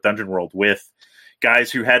there with Dungeon World with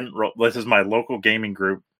guys who hadn't this is my local gaming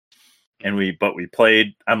group, and we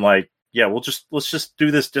played. I'm like, yeah, let's just do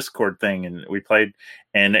this Discord thing, and we played,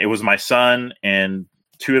 and it was my son and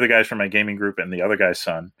 2 of the guys from my gaming group and the other guy's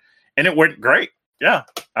son, and it went great. Yeah,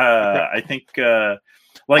 I think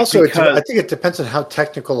I think it depends on how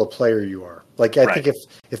technical a player you are. Like I think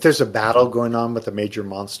if there's a battle going on with a major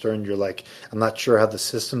monster and you're like, I'm not sure how the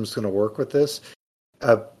system's going to work with this.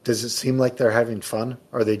 Does it seem like they're having fun?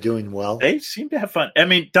 Are they doing well? They seem to have fun. I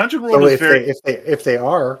mean, Dungeon World is if they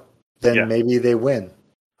are, then maybe they win.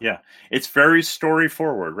 Yeah, it's very story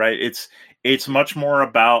forward, right? It's much more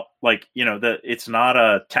about it's not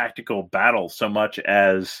a tactical battle so much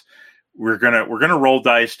as we're gonna roll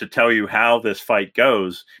dice to tell you how this fight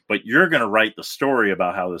goes, but you're gonna write the story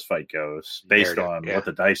about how this fight goes based on what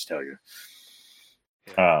the dice tell you.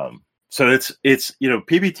 So it's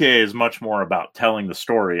PBTA is much more about telling the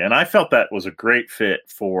story, and I felt that was a great fit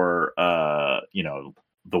for the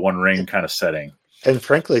One Ring kind of setting. And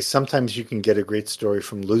frankly, sometimes you can get a great story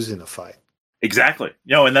from losing a fight. Exactly.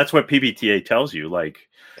 And that's what PBTA tells you.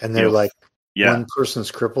 And they're one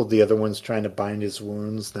person's crippled, the other one's trying to bind his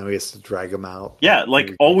wounds. Now he has to drag him out. Yeah,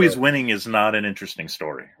 always winning is not an interesting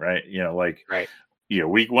story, right? Right.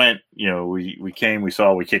 We went, we came, we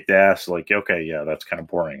saw, we kicked ass. Like, okay, yeah, that's kind of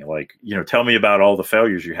boring. Like, tell me about all the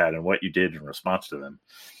failures you had and what you did in response to them.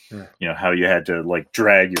 Yeah. How you had to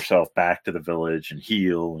drag yourself back to the village and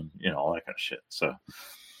heal and all that kind of shit. So,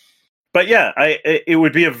 but yeah, it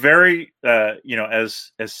would be a very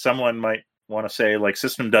as someone might want to say,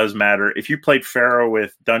 system does matter. If you played Pharaoh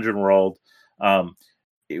with Dungeon World,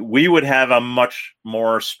 we would have a much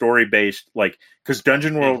more story based, because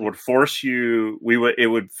Dungeon World would force you. It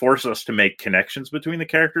would force us to make connections between the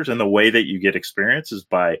characters, and the way that you get experience is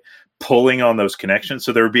by pulling on those connections.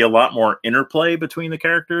 So there would be a lot more interplay between the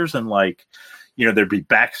characters, and there'd be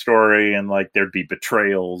backstory, and there'd be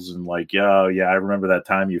betrayals, and I remember that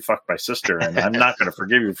time you fucked my sister, and I'm not going to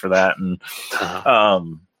forgive you for that, and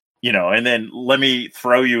and then let me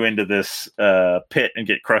throw you into this pit and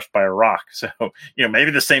get crushed by a rock. So maybe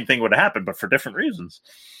the same thing would have happened, but for different reasons.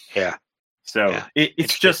 Yeah. So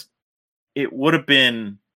it's just it would have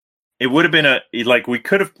been we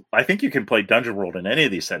could have. I think you can play Dungeon World in any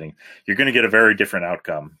of these settings. You're going to get a very different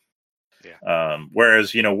outcome. Yeah.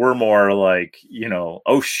 Whereas we're more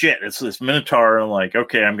oh shit, it's this Minotaur, and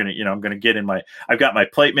okay, I'm gonna get in I've got my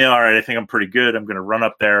plate mail. All right, I think I'm pretty good. I'm gonna run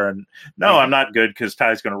up there, and no, I'm not good because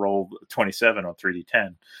Ty's gonna roll 27 on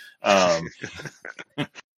 3d10.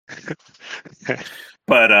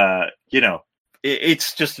 But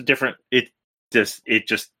it's just a different. It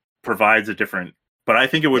just provides a different. But I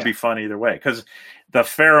think it would be fun either way, because the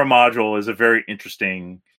Pharaoh module is a very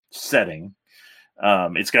interesting setting.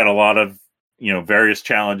 It's got a lot of various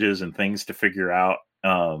challenges and things to figure out.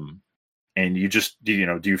 you just do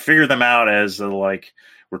you figure them out as like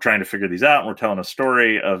we're trying to figure these out and we're telling a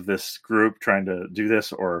story of this group trying to do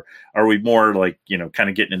this, or are we more like kind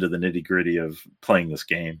of getting into the nitty gritty of playing this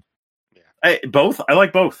game? I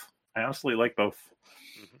like both. I honestly like both.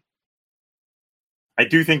 Mm-hmm. I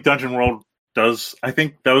do think Dungeon World does. I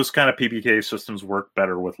think those kind of PBTA systems work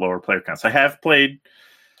better with lower player counts.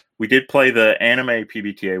 We did play the anime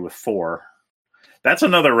PBTA with 4. That's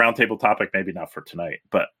another roundtable topic, maybe not for tonight,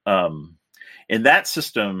 but in that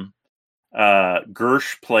system,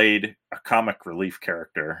 Gersh played a comic relief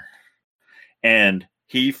character, and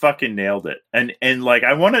he fucking nailed it. And like,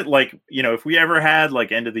 I wanted, like, if we ever had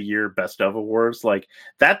like end of the year best of awards, like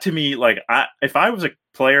that to me, like if I was a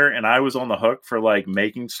player and I was on the hook for like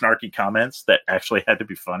making snarky comments that actually had to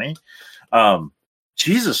be funny,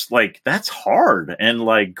 Jesus, like that's hard. And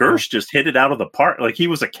like Gersh just hit it out of the park. Like he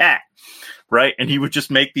was a cat. Right. And he would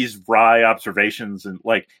just make these wry observations. And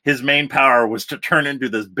like his main power was to turn into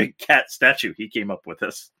this big cat statue. He came up with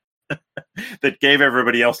this that gave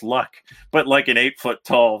everybody else luck. But like an 8-foot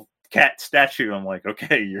tall cat statue, I'm like,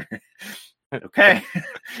 okay, you're okay.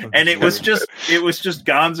 And it was just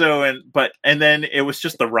Gonzo. And then it was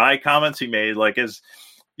just the wry comments he made, like as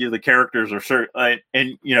the characters are certain.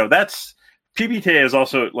 And that's PBTA is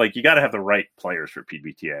also like, you got to have the right players for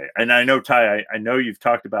PBTA. And I know, Ty, I know you've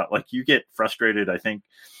talked about like you get frustrated, I think,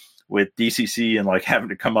 with DCC and like having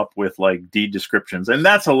to come up with like deed descriptions. And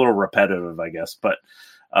that's a little repetitive, I guess. But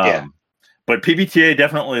but PBTA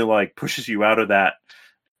definitely like pushes you out of that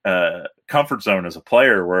comfort zone as a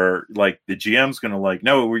player where like the GM's going to like,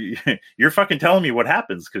 no, you're fucking telling me what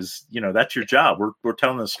happens because, that's your job. We're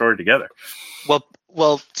telling the story together.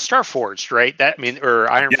 Well, Starforged, right? Or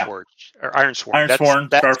Ironforged or Ironsworn.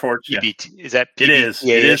 Starforged. PBT. Yeah. Is that PBTA?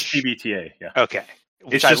 It is PBTA. Yeah. Okay.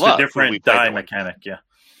 It's just a different die mechanic. Yeah.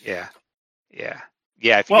 Yeah.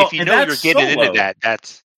 If you know you're getting into that,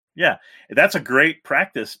 that's a great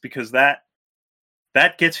practice because that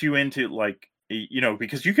gets you into like,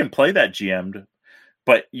 because you can play that GM'd,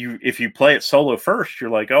 but if you play it solo first, you're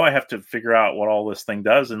like, oh, I have to figure out what all this thing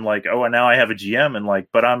does. And like, oh, and now I have a GM and like,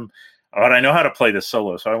 but I know how to play this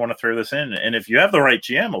solo, so I want to throw this in. And if you have the right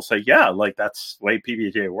GM, will say, yeah, like that's the way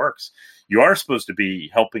PBTA works. You are supposed to be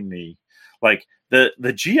helping me. Like the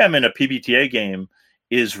GM in a PBTA game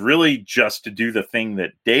is really just to do the thing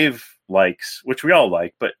that Dave likes, which we all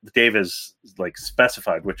like, but Dave is like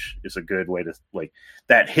specified, which is a good way to like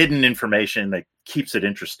that hidden information that keeps it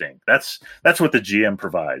interesting. That's what the GM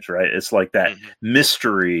provides, right? It's like that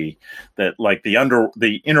mystery that like the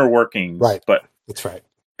inner workings. Right. But that's right.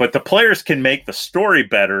 But the players can make the story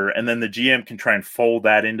better, and then the GM can try and fold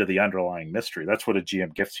that into the underlying mystery. That's what a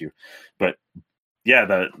GM gets you. But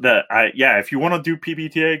yeah, if you want to do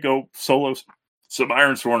PBTA, go solo some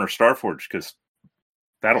Ironsworn or Starforged because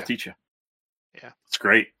that'll teach you. Yeah, it's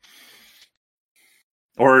great.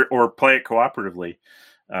 Or play it cooperatively.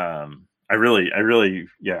 I really,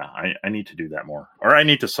 I need to do that more, or I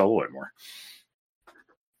need to solo it more.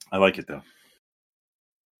 I like it though.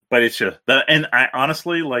 But it's just and I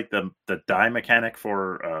honestly like the die mechanic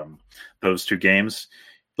for those two games.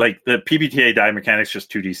 Like the PBTA die mechanic's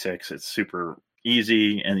just 2d6. It's super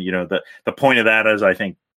easy, and the point of that is I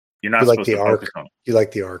think you're not supposed to focus on it. You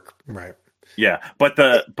like the arc, right? Yeah, but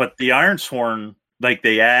the Ironsworn, like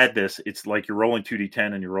they add this. It's like you're rolling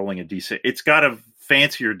 2d10 and you're rolling a d6. It's got a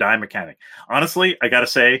fancier die mechanic. Honestly, I gotta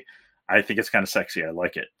say, I think it's kind of sexy. I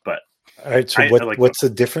like it, but. All right. So what's the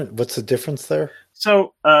difference there?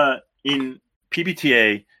 So in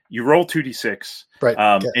PBTA, you roll 2d6, right?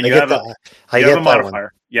 And you have a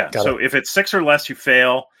modifier. Yeah. So if it's 6 or less, you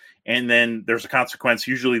fail, and then there's a consequence.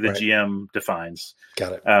 Usually the GM defines.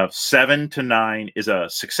 Got it. 7 to 9 is a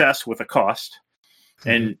success with a cost,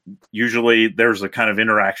 and usually there's a kind of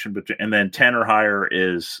interaction between. And then 10 or higher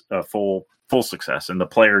is a full success, and the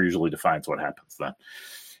player usually defines what happens then.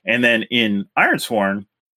 And then in Ironsworn,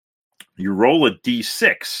 you roll a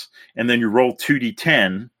d6 and then you roll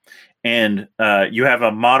 2d10, and you have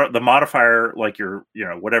the modifier, like your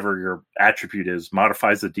whatever your attribute is,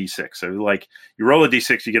 modifies the d6. So like you roll a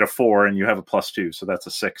d6, you get a 4 and you have a +2, so that's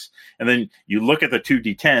a 6. And then you look at the 2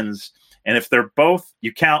 d10s, and if they're both,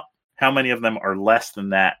 you count how many of them are less than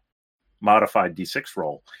that modified d6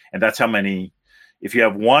 roll, and that's how many. If you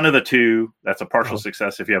have one of the two, that's a partial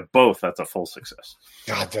success. If you have both, that's a full success.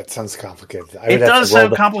 God, that sounds complicated. It does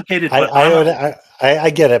sound complicated. But I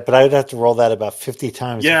get it, but I would have to roll that about 50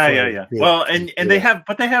 times. Yeah. Well, and they have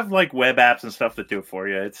like web apps and stuff that do it for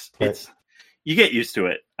you. It's you get used to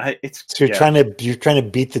it. So you're trying to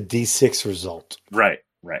beat the D6 result. Right.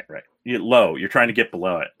 You're trying to get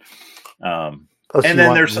below it. And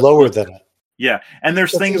then there's lower than it. Yeah, and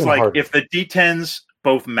there's things like harder. If the D10s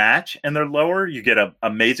both match and they're lower, you get an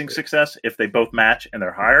amazing success. If they both match and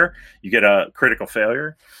they're higher, you get a critical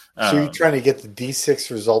failure. So you're trying to get the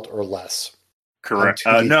D6 result or less? Correct.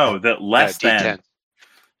 No, that less than. D10.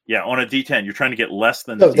 Yeah, on a D10, you're trying to get less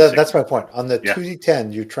than. No, that's my point. On the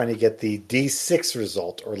 2D10, you're trying to get the D6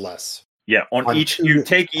 result or less. Yeah, on each you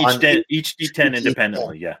take each D10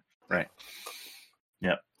 independently. Yeah, right.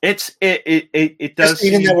 Yeah, it does.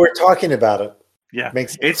 Even though we're talking about it. Yeah,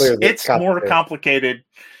 makes it clear that it's more complicated.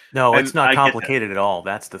 No, it's not complicated at all.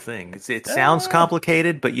 That's the thing. It sounds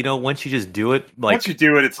complicated, but once you just do it, once you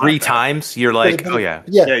do it, it's 3 times, you're like, oh yeah.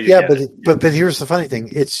 But here's the funny thing: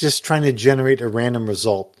 it's just trying to generate a random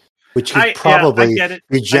result, which could probably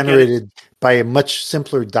be generated by a much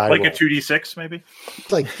simpler die like roll. A 2d6, maybe.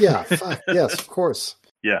 Yes, of course.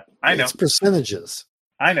 Yeah, I know. It's percentages.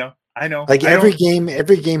 I know. Like every game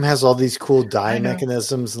has all these cool die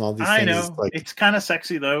mechanisms and all these things. I know. It's kind of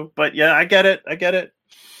sexy though, but yeah, I get it.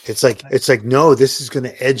 It's like no, this is going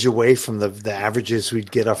to edge away from the averages we'd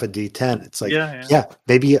get off a D10. It's like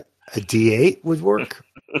maybe a D8 would work.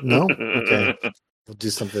 No, okay, we'll do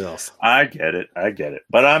something else. I get it,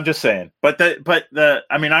 but I'm just saying. But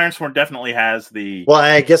Ironsworn definitely has the. Well,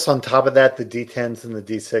 I guess on top of that, the D10s and the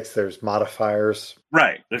D6, there's modifiers.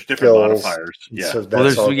 Right, there's different modifiers. Yeah, so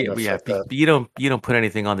you don't put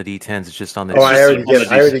anything on the D10s. It's just on the. Oh, I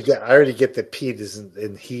already get the Pete isn't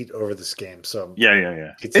in heat over this game. So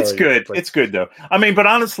yeah. It's good. It's good though. I mean, but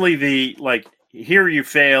honestly, here you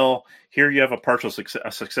fail. Here you have a partial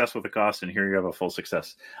success with the cost, and here you have a full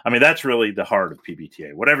success. I mean, that's really the heart of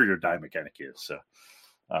PBTA, whatever your die mechanic is. So,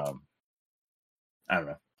 I don't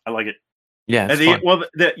know. I like it. Yeah.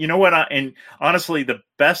 You know what? And honestly, the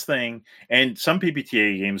best thing, and some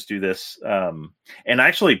PBTA games do this, and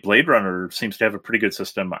actually Blade Runner seems to have a pretty good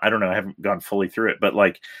system. I don't know. I haven't gone fully through it, but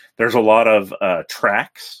there's a lot of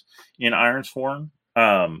tracks in Ironsworn.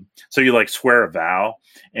 So you swear a vow,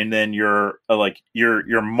 and then you're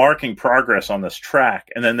marking progress on this track,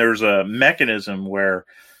 and then there's a mechanism where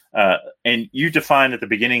and you define at the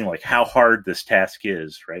beginning how hard this task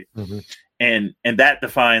is, right? Mm-hmm. And that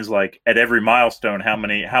defines at every milestone how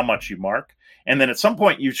much you mark, and then at some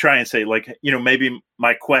point you try and say maybe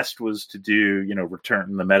my quest was to do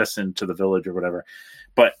return the medicine to the village or whatever,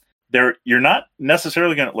 but you're not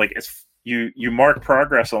necessarily gonna it's. You mark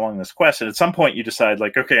progress along this quest, and at some point you decide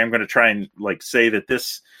okay, I'm going to try and say that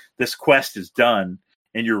this quest is done,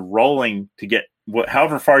 and you're rolling to get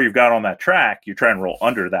however far you've got on that track. You try and roll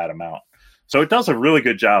under that amount, so it does a really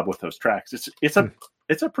good job with those tracks. It's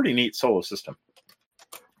a pretty neat solo system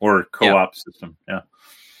or co-op system. Yeah.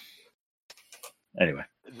 Anyway,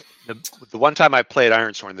 the one time I played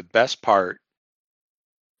Ironsworn, the best part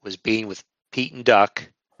was being with Pete and Duck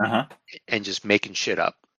and just making shit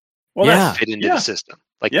up. Well, that's fit into the system.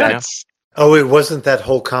 That's. Oh, it wasn't that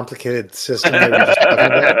whole complicated system.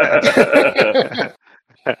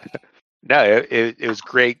 No, it was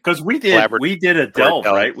great because we did a delve,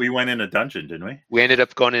 right? We went in a dungeon, didn't we? We ended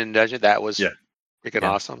up going in a dungeon. That was freaking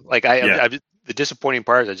awesome. The disappointing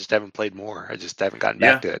part is I just haven't played more. I just haven't gotten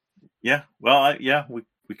back to it. Yeah. Well,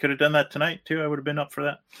 we could have done that tonight too. I would have been up for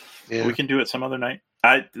that. Yeah. We can do it some other night.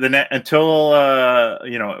 Until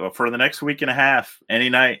for the next week and a half, any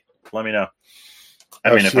night. Let me know.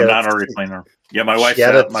 I mean, if I'm not already playing her. Yeah, my wife's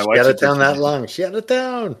out of town that long. She out of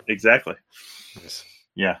town. Exactly. Yes.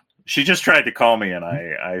 Yeah. She just tried to call me, and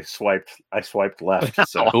I swiped left.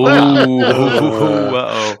 So.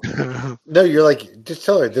 No, you're just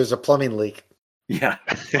tell her there's a plumbing leak. Yeah.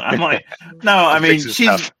 I'm no, I mean,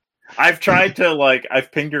 I've tried to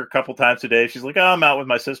I've pinged her a couple times today. She's like, "Oh, I'm out with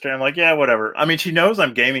my sister." I'm like, "Yeah, whatever." I mean, she knows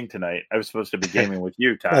I'm gaming tonight. I was supposed to be gaming with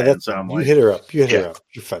you, Ty. No, so I'm you hit her up. You hit her up.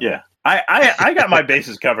 You're fine. Yeah, I got my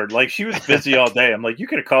bases covered. She was busy all day. I'm like, you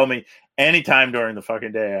could have called me anytime during the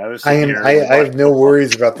fucking day. I have no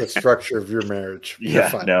worries about the structure of your marriage. You're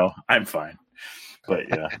fine. No, I'm fine. But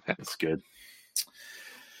yeah, it's good.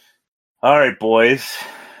 All right, boys.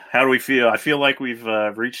 How do we feel? I feel like we've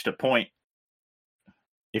reached a point.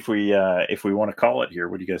 If we want to call it here,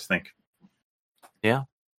 what do you guys think? Yeah.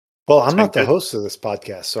 Well, I'm not the host of this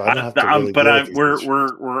podcast, so I don't have to. Really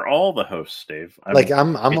we're all the hosts, Dave.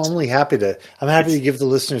 I'm only happy to. I'm happy to give the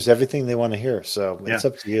listeners everything they want to hear. So it's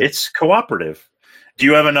up to you. It's cooperative. Do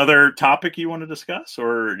you have another topic you want to discuss,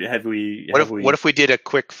 or have we? What if we did a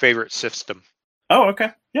quick favorite system? Oh,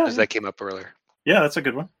 okay. Yeah, because that came up earlier. Yeah, that's a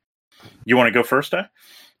good one. You want to go first, Ty?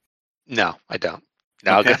 No, I don't.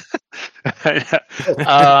 No, okay.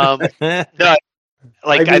 No.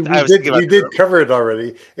 We did cover it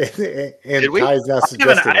already. And did we? Ty's now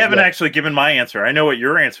I haven't actually given my answer. I know what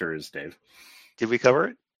your answer is, Dave. Did we cover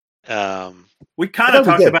it? We kind of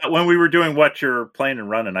talked about when we were doing what you're playing and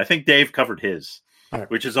running. I think Dave covered his,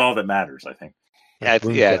 which is all that matters, I think. Yeah,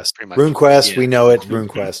 pretty much. RuneQuest, we know it.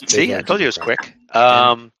 RuneQuest. See, I told you it was quick.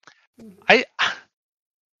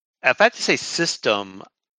 If I had to say system,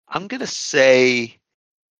 I'm gonna say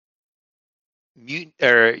Mutant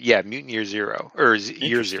Year Zero or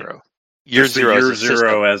Year Zero. Year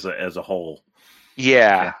Zero as a whole.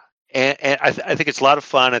 Yeah. And I think it's a lot of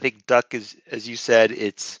fun. I think Duck is, as you said,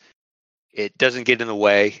 it doesn't get in the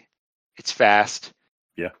way. It's fast.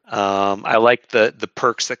 Yeah. I like the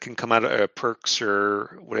perks that can come out of perks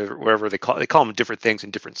or whatever they call them different things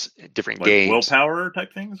in different like games. Willpower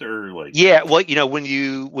type things or like. Yeah. Well, when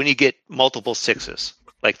you get multiple sixes,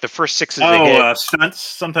 like the first sixes. Stunts.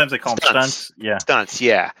 Sometimes they call them stunts. Yeah. Stunts.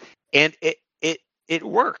 Yeah. And it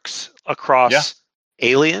works across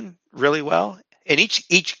Alien really well. And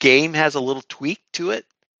each game has a little tweak to it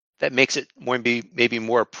that makes it maybe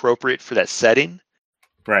more appropriate for that setting.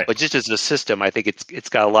 Right. But just as a system, I think it's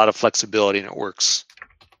got a lot of flexibility and it works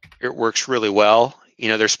really well.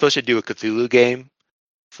 They're supposed to do a Cthulhu game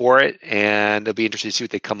for it, and it'll be interesting to see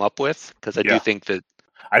what they come up with, because I do think that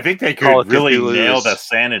I think they could really nail the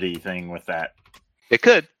sanity thing with that. They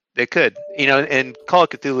could. And Call of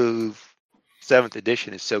Cthulhu 7th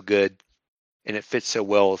edition is so good and it fits so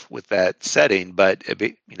well with that setting, but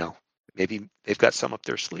maybe they've got some up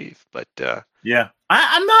their sleeve. But yeah,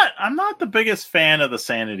 I'm not the biggest fan of the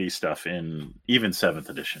sanity stuff in even 7th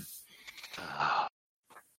edition. I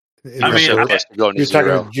mean,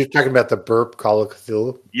 you're talking about the burp Call of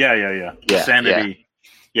Cthulhu. Yeah. Sanity.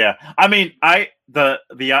 Yeah. I mean, I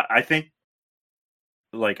think,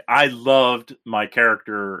 like, I loved my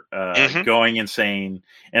character going insane,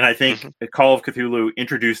 and I think Call of Cthulhu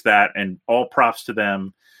introduced that, and all props to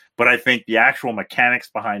them. But I think the actual mechanics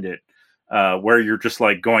behind it, where you're just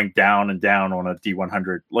like going down and down on a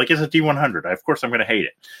D100, like it's a D100. Of course, I'm going to hate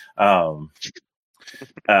it.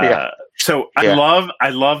 So I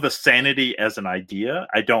love the sanity as an idea.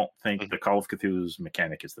 I don't think the Call of Cthulhu's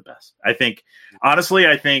mechanic is the best. I think, honestly,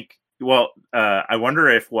 I wonder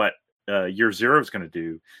if what Year Zero is going to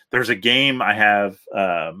do. There's a game I have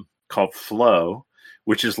called Flow,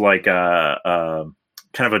 which is like a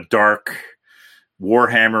kind of a dark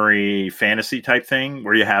Warhammery fantasy type thing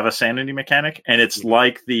where you have a sanity mechanic, and it's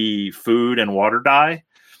like the food and water die,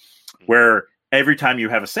 where every time you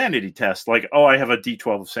have a sanity test, like, I have a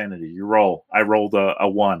D12 of sanity, you roll. I rolled a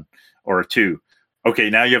 1 or a 2.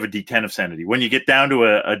 Okay, now you have a D10 of sanity. When you get down to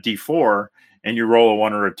a D4 and you roll a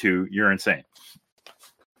 1 or a 2, you're insane.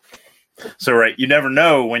 So, right, you never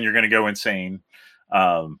know when you're going to go insane,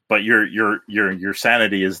 but your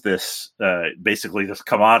sanity is this basically this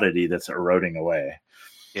commodity that's eroding away.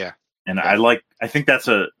 Yeah, and I think that's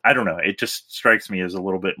I don't know. It just strikes me as a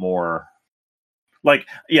little bit more like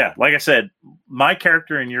I said, my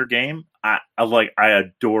character in your game, I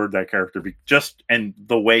adored that character and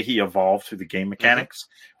the way he evolved through the game mechanics.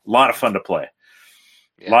 A lot of fun to play,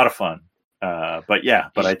 a lot of fun. But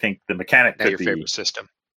I think the mechanic could be your favorite system.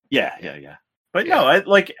 Yeah. But no,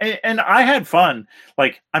 I had fun.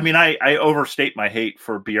 Like, I mean, I overstate my hate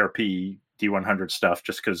for BRP D100 stuff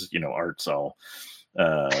just because, Art's all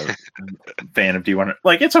fan of D100.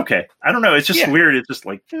 Like, it's okay. I don't know. It's just weird. It's just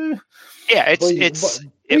like, yeah, it's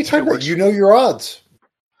you know your odds.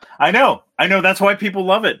 I know. That's why people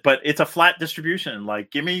love it, but it's a flat distribution.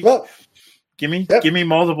 Like, give me multiple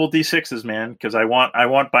D6s, man. Cause I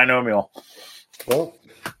want binomial. Well,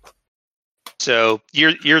 so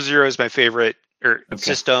Year Zero is my favorite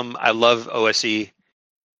system. I love OSE.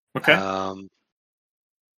 Okay.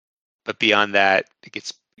 But beyond that, it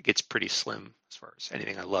gets pretty slim as far as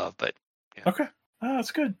anything I love. But okay,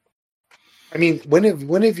 that's good. I mean, when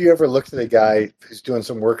have you ever looked at a guy who's doing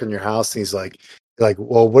some work in your house and he's like,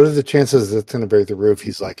 well, what are the chances that it's going to break the roof?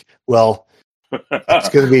 He's like, well, it's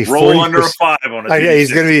going to be roll under a 5 on a yeah,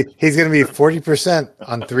 he's going to be 40%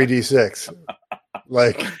 on 3D6.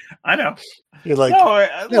 Like, I know. You're like,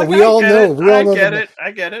 we all know.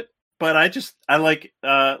 I get it. But I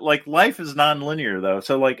like life is non-linear though.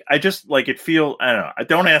 So like, I just like it feel, I don't know.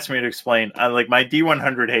 Don't ask me to explain. I like my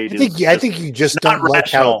D100 hate. I think you just don't like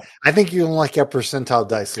how, I think you don't like how percentile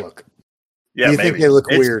dice look. Yeah. You think they look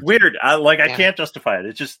weird. Weird. I can't justify it.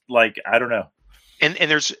 It's just like, I don't know. And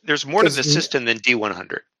there's more to the system than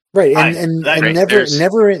D100. Right, and never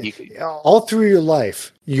all through your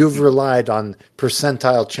life, you've relied on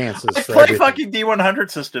percentile chances. I play fucking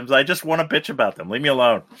D100 systems. I just want to bitch about them. Leave me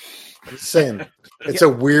alone. saying it's a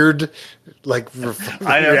weird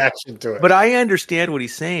reaction to it. But I understand what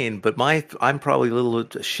he's saying. But I'm probably a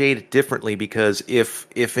little shaded differently because if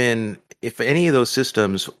any of those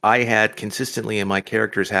systems I had consistently in my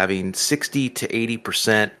characters having 60 to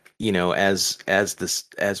 80%,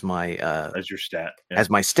 as my as your stat,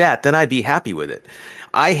 as my stat, then I'd be happy with it.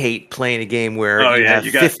 I hate playing a game where you have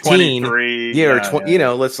 15, or 20.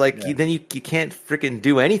 It's like then you can't freaking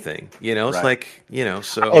do anything. It's right. like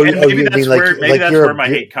So maybe that's where my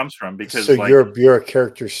hate comes from because you're a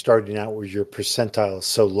character starting out where your percentile is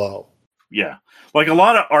so low. Yeah, like a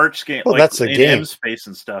lot of arch games, well, that's a game. M-Space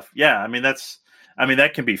and stuff. Yeah, I mean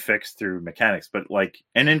that can be fixed through mechanics, but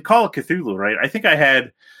and in Call of Cthulhu, right? I think I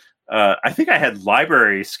had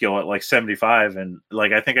library skill at like 75, and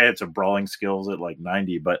I think I had some brawling skills at like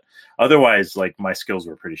 90, but otherwise, my skills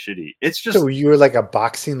were pretty shitty. It's just so you were like a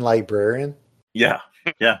boxing librarian. Yeah.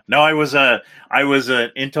 No, I was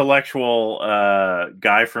an intellectual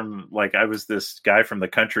guy from I was this guy from the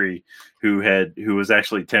country who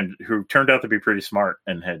turned out to be pretty smart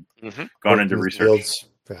and had gone into research.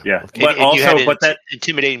 Yeah, but that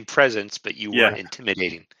intimidating presence, but you weren't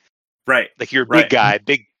intimidating. Right. Like you're a big guy,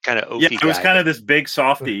 big kind of OP guy. It was kind of this big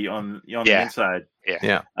softy on the inside.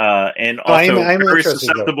 Yeah. And also I'm very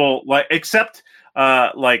susceptible, except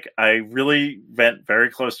I really went very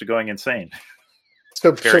close to going insane.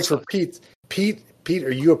 So for Pete, are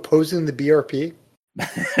you opposing the BRP?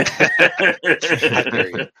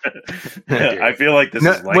 I feel like this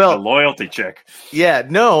is a loyalty check. Yeah,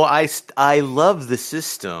 no, I love the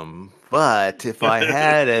system, but if I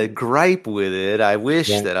had a gripe with it, I wish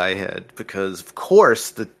that I had, because of course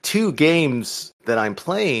the two games that I'm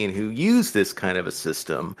playing who use this kind of a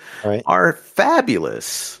system are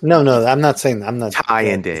fabulous. No, I'm not saying I'm not Ty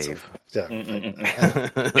and Dave.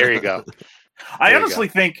 There you go. I honestly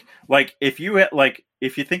think if you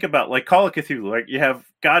think about Call of Cthulhu, you have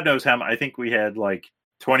God knows how many. I think we had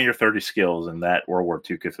 20 or 30 skills in that World War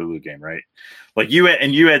II Cthulhu game, right? You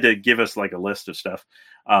had to give us a list of stuff.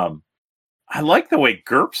 I like the way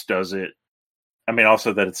GURPS does it. I mean,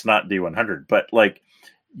 also that it's not D100, but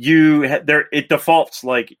it defaults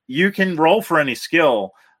you can roll for any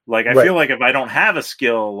skill. I feel like if I don't have a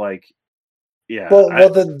skill, yeah. Well,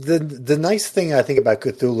 the nice thing I think about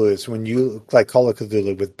Cthulhu is when you Call of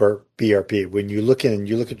Cthulhu with BRP, when you look at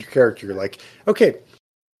your character, you're like, okay,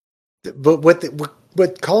 but what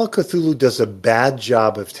Call of Cthulhu does a bad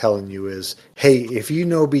job of telling you is, hey, if you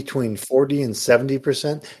know between 40 and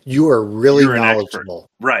 70%, you are really knowledgeable,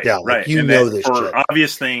 right? Yeah, right. You know this for shit.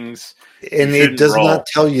 Obvious things. And it does not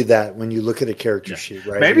tell you that when you look at a character sheet,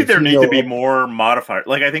 right? Maybe there need to be more modifiers.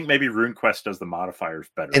 I think maybe RuneQuest does the modifiers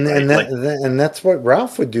better. And that's what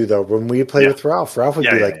Ralph would do, though. When we play with Ralph would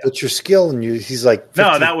be what's your skill? And he's like,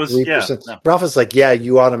 no, that was, no. Ralph is like,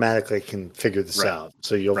 you automatically can figure this out.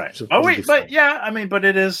 So you'll. Right. Oh, wait, but but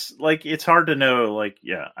it is, it's hard to know,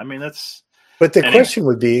 I mean, that's. But the question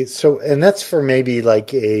would be, and that's for maybe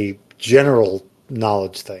a general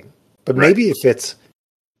knowledge thing. But maybe if it's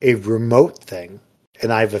a remote thing,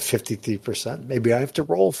 and I have a 53%, maybe I have to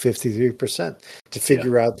roll 53% to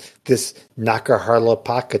figure out this Nakaharla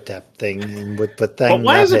thing. And but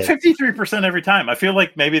why is it 53% every time? I feel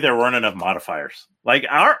like maybe there weren't enough modifiers.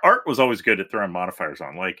 Our art was always good at throwing modifiers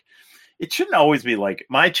on. It shouldn't always be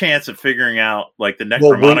my chance of figuring out the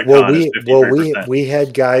Necromonicon is 53%. We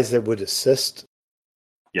had guys that would assist.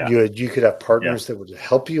 Yeah, you could have partners that would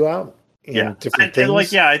help you out. Different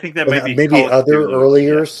things. I think that maybe other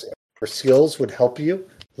earlier skills would help you.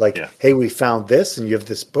 Hey, we found this, and you have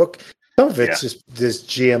this book. Some of it's just this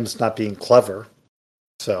GM's not being clever.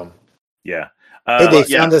 So hey, they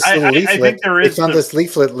found this little leaflet. They found this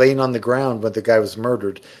leaflet laying on the ground when the guy was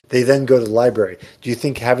murdered. They then go to the library. Do you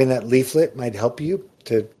think having that leaflet might help you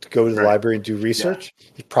to go to the library and do research?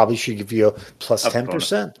 It probably should give you a plus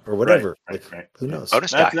 10% or whatever. Who knows?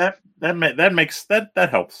 That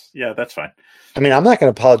helps. Yeah, that's fine. I mean, I'm not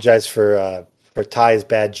going to apologize for Ty's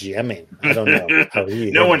bad GMing. I don't know how he.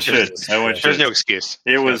 No one should. There's no excuse.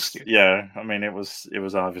 It was. Yeah, I mean, it was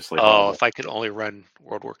obviously. If I could only run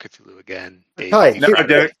World War Cthulhu again. Ty, you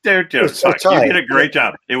did a great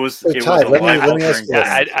job. It was. Ty, let me ask you.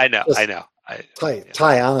 I know.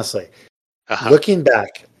 Ty, honestly, looking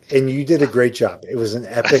back, and you did a great job. It was an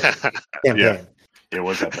epic campaign. Yeah, it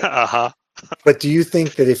was epic. But do you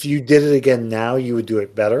think that if you did it again now, you would do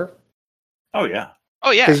it better? Oh yeah.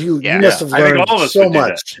 Because you must have learned so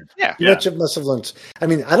much. Yeah. You must have learned. I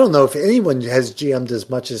mean, I don't know if anyone has GM'd as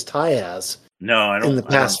much as Ty has. No, I don't. In the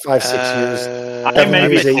past 5-6 years, I may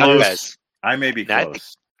be close. I may be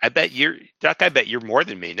close. I bet Duck, I bet you're more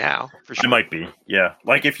than me now. For sure. I might be. Yeah.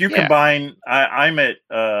 Like if you combine, I'm at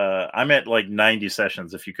like 90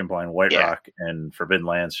 sessions if you combine White Rock and Forbidden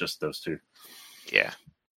Lands, just those two. Yeah.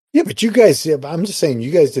 Yeah, but you guys, I'm just saying,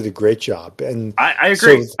 you guys did a great job, and I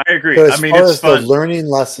agree. I agree. So as I mean, far it's as fun. The learning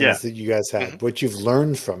lessons that you guys had, what you've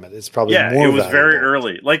learned from it, it's probably more. It was valuable. very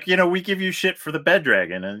early. Like we give you shit for the Bed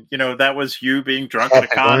Dragon, and that was you being drunk at a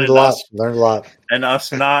con. Learned a lot, and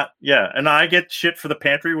us not. Yeah, and I get shit for the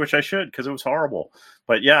Pantry, which I should because it was horrible.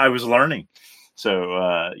 But I was learning. So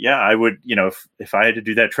I would, if I had to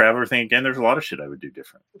do that Traveler thing again, there's a lot of shit I would do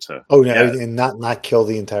different. So and not kill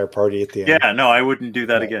the entire party at the end. Yeah, no, I wouldn't do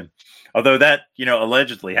that again. Although that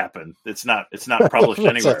allegedly happened. It's not published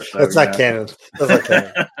anywhere. That's not canon. That's not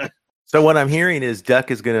canon. So what I'm hearing is Duck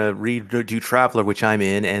is going to redo Traveler, which I'm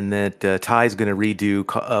in, and that Ty is going to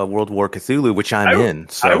redo World War Cthulhu, which I'm in.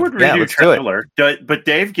 So I would redo Traveler, but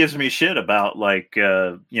Dave gives me shit about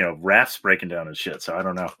rafts breaking down and shit. So I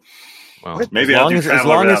don't know. Well, maybe as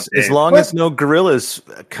long as no gorillas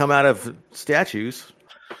come out of statues.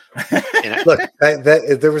 Look,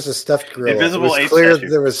 there was a stuffed gorilla. Invisible it was clear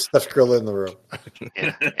there was a stuffed gorilla in the room.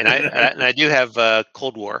 And I do have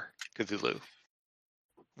Cold War Cthulhu.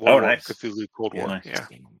 Nice. Cthulhu Cold War.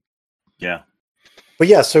 Yeah.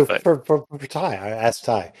 But so for Ty, I asked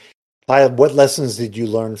Ty, what lessons did you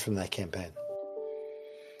learn from that campaign?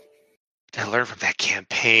 Did I learn from that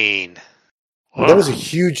campaign? Well, that was a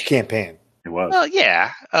huge campaign. It was. Well,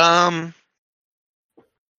 yeah. I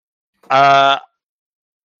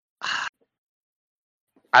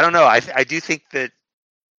don't know. I do think that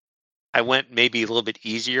I went maybe a little bit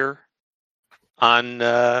easier on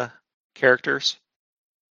characters.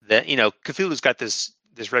 That Cthulhu's got this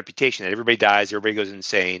reputation that everybody dies, everybody goes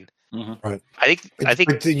insane. Mm-hmm. Right. I think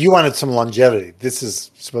but you wanted some longevity. This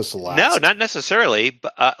is supposed to last. No, not necessarily.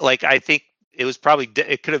 But I think it was probably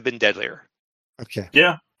it could have been deadlier. Okay.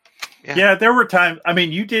 Yeah. There were times. I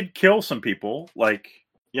mean, you did kill some people. I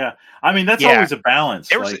mean, that's always a balance.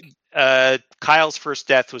 Kyle's first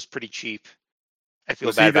death was pretty cheap. I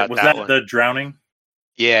feel bad about that. Was that one. the drowning?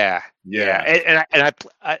 Yeah. And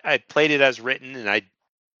I played it as written, and I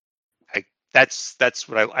that's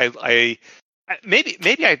what I maybe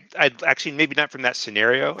I'd actually maybe not from that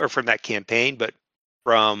scenario or from that campaign, but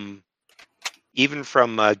from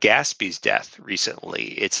Gatsby's death recently.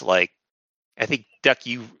 It's like I think Duck,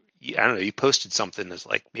 I don't know, you posted something that's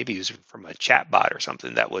like maybe it was from a chat bot or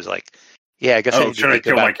something that was like, I guess I should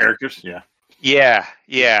kill my characters. Yeah.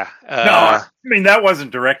 No, I mean that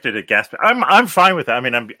wasn't directed at Gatsby. I'm fine with that. I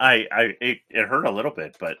mean, it hurt a little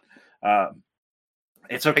bit, but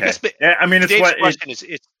it's okay. I mean,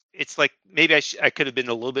 it's like maybe I could have been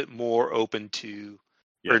a little bit more open to.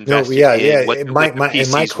 My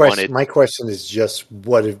question is just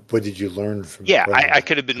what did you learn from? I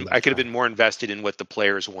could have been more invested in what the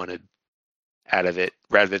players wanted out of it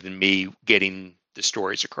rather than me getting the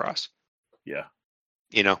stories across. Yeah.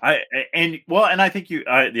 And I think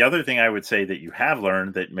the other thing I would say that you have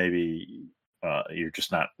learned that maybe you're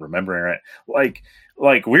just not remembering, right?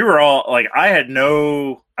 Like we were all like, I had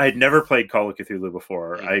never played Call of Cthulhu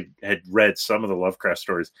before. Mm-hmm. I had read some of the Lovecraft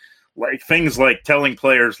stories, like things like telling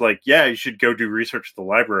players like, you should go do research at the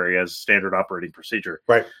library as standard operating procedure.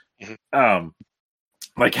 Right. Mm-hmm.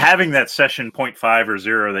 Like having that session 0.5 or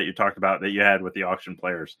 0 that you talked about that you had with the auction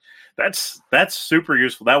players. That's super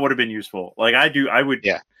useful. That would have been useful. Like I would.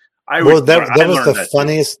 That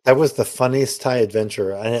was the funniest Thai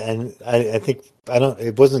adventure. And I think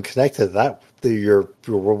it wasn't connected to that. Your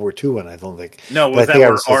World War II one, I don't think. No, was that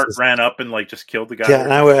where Art ran up and like just killed the guy? Yeah,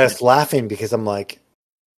 and I was laughing because I'm like,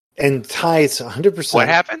 and Thai, it's 100%. What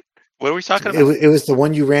happened? What are we talking about? It was the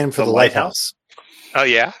one you ran for the lighthouse. Oh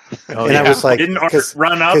yeah. I was like, didn't Art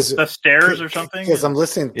run up the stairs or something? Because I'm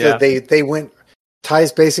listening. They went.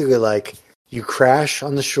 Thai's basically like, you crash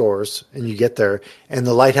on the shores and you get there and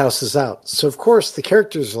the lighthouse is out. So of course the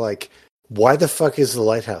characters are like, why the fuck is the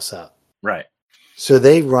lighthouse out? Right. So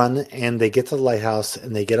they run and they get to the lighthouse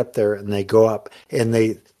and they get up there and they go up and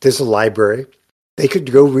there's a library. They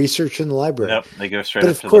could go research in the library. Yep, they go straight.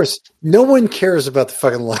 But of course, no one cares about the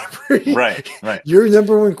fucking library. Right. Your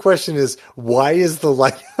number one question is, why is the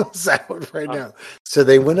lighthouse out right now? So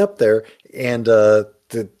they went up there and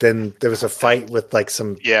then there was a fight with like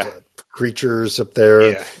some creatures up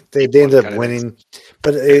there. Yeah. They ended up winning.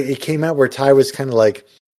 But it came out where Ty was kind of like,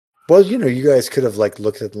 well, you guys could have like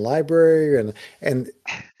looked at the library and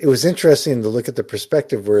it was interesting to look at the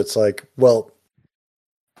perspective where it's like, well,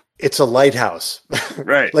 it's a lighthouse.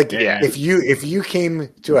 Right. If you came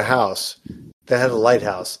to a house that had a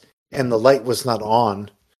lighthouse and the light was not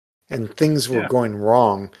on and things were going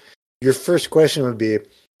wrong, your first question would be,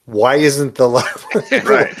 why isn't the library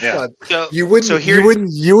right? Yeah. You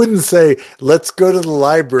wouldn't say, let's go to the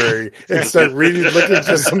library and start looking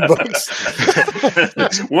for some books.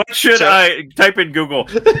 What should I type in Google?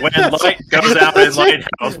 When light goes out in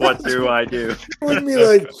Lighthouse, what do I do? It would be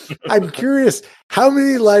like, I'm curious, how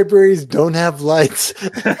many libraries don't have lights?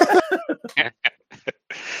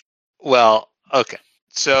 Well, okay.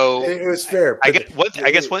 So it was fair. I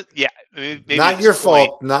guess what? Yeah, maybe not your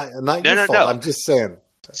fault. Not your fault. No. I'm just saying.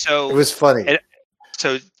 So it was funny.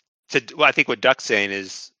 I think what Duck's saying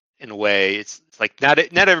is, in a way, it's like not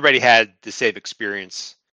everybody had the same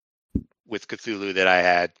experience with Cthulhu that I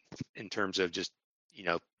had in terms of just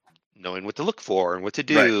knowing what to look for and what to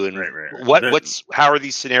do and how are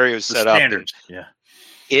these scenarios set up. And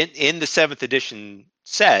in the 7th edition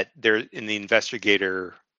set, there in the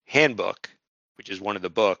Investigator Handbook, which is one of the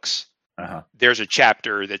books, there's a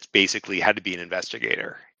chapter that's basically how to be an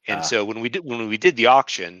investigator. And so when we did the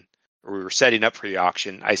auction, or we were setting up for the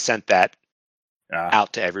auction, I sent that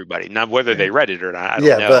out to everybody. Now, whether they read it or not, I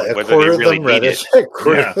don't know. But whether they really need it.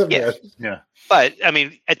 But I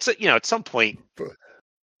mean, at some point,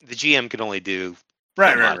 the GM can only do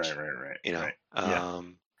right.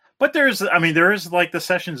 But there is like the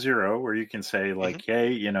session 0 where you can say like,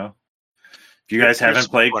 hey, if you guys haven't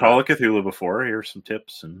played Call of Cthulhu before, here's some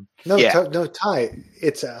tips. And Ty,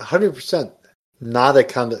 it's 100% not a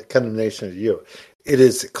condemnation of you. It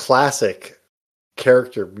is classic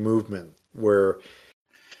character movement where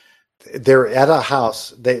they're at a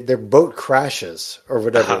house, their boat crashes or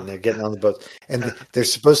whatever, and they're getting on the boat, and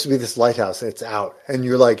there's supposed to be this lighthouse, and it's out, and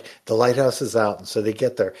you're like, the lighthouse is out, and so they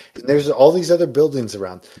get there, and there's all these other buildings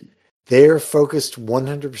around. They're focused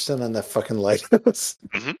 100% on that fucking lighthouse.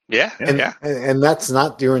 Mm-hmm. And that's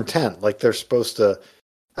not your intent. Like they're supposed to.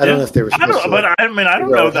 I don't know if they were supposed to. But I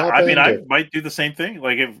don't know that. I mean, I might do the same thing.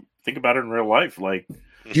 Like, think about it in real life. Like,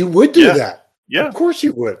 you would do that. Yeah, of course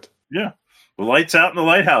you would. Yeah, the lights out in the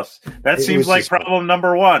lighthouse. That seems like problem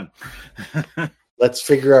number 1. Let's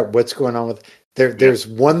figure out what's going on with. There's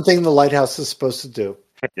one thing the lighthouse is supposed to do.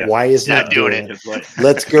 Yeah. Why is not doing it?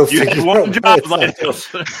 Let's go figure out job, lighthouse.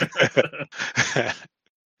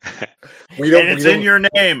 It's in your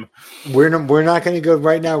name. We're not going to go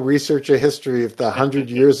right now research a history of the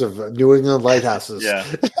 100 years of New England lighthouses. Yeah.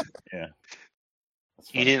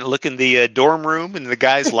 You didn't look in the dorm room in the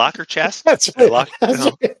guy's locker chest? That's right.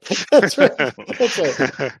 That's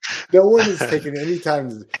right. No one is taking any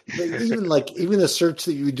time. Even a search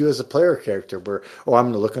that you do as a player character where,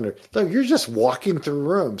 I'm going to look under. No, you're just walking through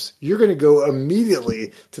rooms. You're going to go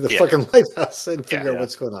immediately to the fucking lighthouse and figure out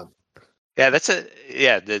what's going on. Yeah, that's the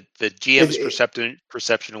GM's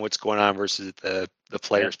perception of what's going on versus the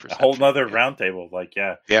player's perception. A whole nother roundtable. Like,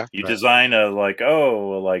 you design they'll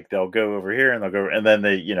go over here and they'll go, and then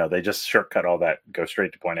they just shortcut all that, go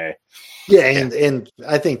straight to point A. Yeah, and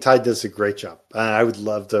I think Ty does a great job. I would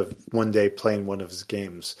love to one day play in one of his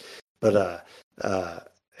games, but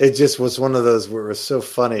it just was one of those where it was so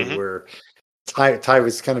funny where Ty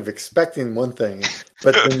was kind of expecting one thing,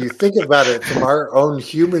 but when you think about it from our own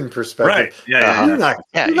human perspective, you're not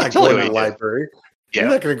going to the library. You're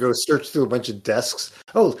not going to go search through a bunch of desks.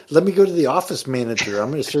 Oh, let me go to the office manager. I'm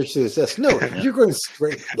going to search through his desk. No, you're going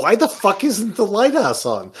straight. Why the fuck isn't the lighthouse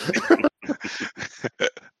on?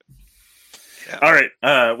 All right.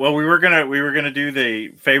 Well, we were gonna do the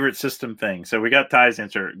favorite system thing. So we got Ty's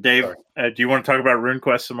answer. Dave, do you want to talk about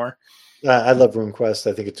RuneQuest some more? I love RuneQuest.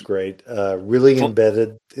 I think it's great. Really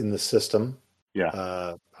embedded in the system.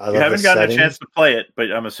 Yeah. I haven't gotten a chance to play it,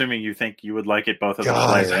 but I'm assuming you think you would like it both of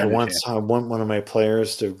those ways. I want one of my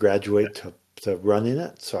players to graduate to running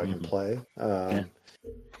it so I can play.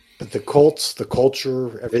 But the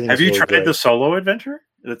culture, everything. Have you tried the solo adventure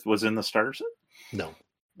that was in the starter set? No.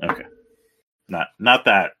 Okay. Not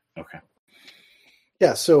that. Okay.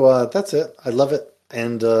 Yeah, so that's it. I love it.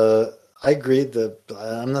 And I agree that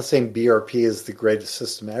I'm not saying BRP is the greatest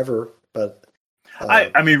system ever, but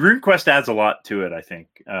I mean, RuneQuest adds a lot to it. I think,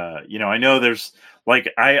 I know there's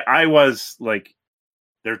I was like,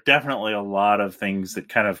 there's definitely a lot of things that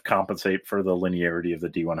kind of compensate for the linearity of the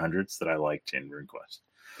D100s that I liked in RuneQuest.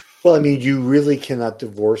 Well, I mean, you really cannot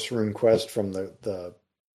divorce RuneQuest from the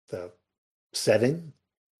setting,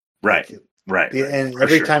 right? Right. And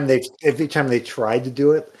every time they tried to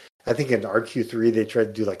do it, I think in RQ3 they tried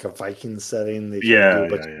to do like a Viking setting. They tried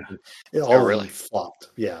to do it all really flopped.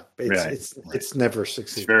 Yeah, it's never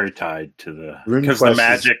succeeded. It's very tied to because the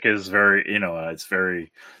magic is very it's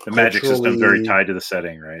very the magic system very tied to the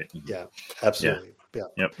setting, right? Yeah, absolutely. Yeah.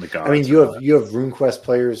 Yep. The gods. I mean, you have RuneQuest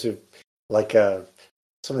players who like some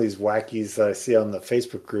of these wackies that I see on the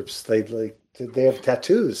Facebook groups. They they have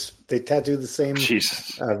tattoos. They tattoo the same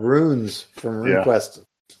runes from RuneQuest.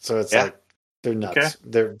 So it's like they're nuts. Okay.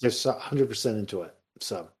 They're 100% into it.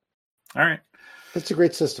 So, all right, it's a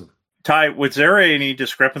great system. Ty, was there any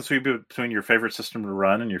discrepancy between your favorite system to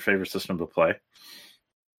run and your favorite system to play?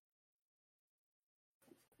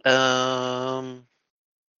 Not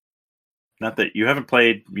that you haven't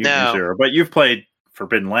played Mutant Zero, but you've played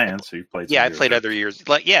Forbidden Lands, so you've played. Yeah, I played other years.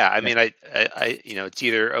 Like, I mean, I, it's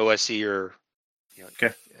either OSE or,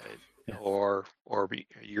 or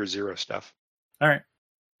Year Zero stuff. All right,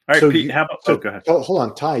 so Pete. How about? Go ahead. Hold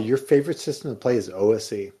on, Ty. Your favorite system to play is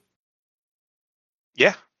OSE.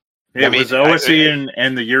 Yeah. Yeah, it was OSE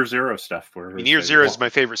and the Year Zero stuff. Year Zero is my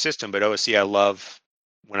favorite system, but OSE I love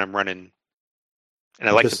when I'm running, and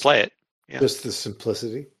I like to play it. Yeah. Just the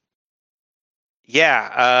simplicity.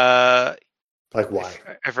 Yeah. Like why?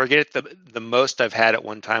 I forget the most I've had at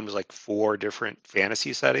one time was like 4 different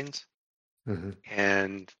fantasy settings,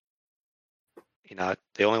 and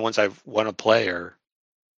the only ones I want to play are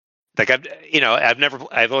like I've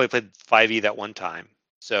only played 5e that one time.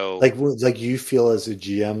 So like you feel as a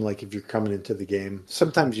GM, like if you're coming into the game,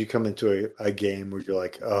 sometimes you come into a game where you're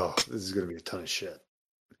like, oh, this is going to be a ton of shit.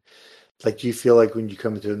 Like you feel like when you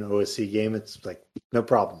come into an OSE game, it's like, no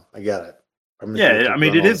problem. I got it. Yeah, I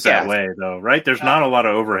mean, it is that way though, right? There's not a lot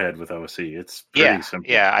of overhead with OSE. It's pretty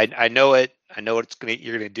simple. Yeah, I know it. I know what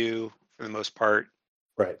you're gonna do for the most part.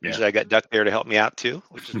 Right. Usually, I got Duck there to help me out too,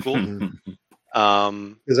 which is cool.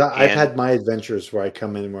 Because I've had my adventures where I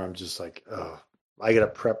come in where I'm just like, oh, I got to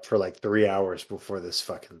prep for like 3 hours before this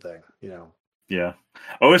fucking thing, Yeah,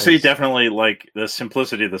 OSE definitely, like, the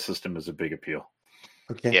simplicity of the system is a big appeal.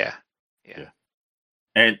 Okay. Yeah.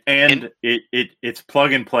 And it's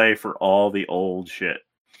plug and play for all the old shit.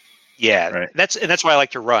 Yeah, right. That's why I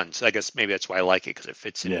like to run. So I guess maybe that's why I like it, because it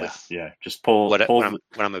fits in with Just pull when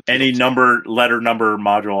I'm any letter number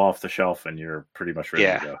module off the shelf, and you're pretty much ready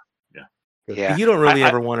to go. Yeah. You don't really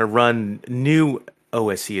ever want to run new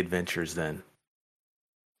OSE adventures then.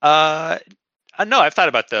 No, I've thought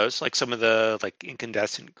about those, like some of the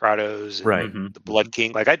incandescent grottos, and the Blood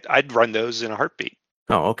King. Like I'd run those in a heartbeat.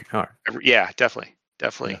 Oh, okay, all right. Yeah, definitely. Yeah.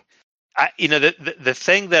 The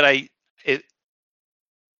thing that I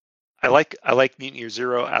like Mutant Year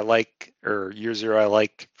Zero. Year Zero. I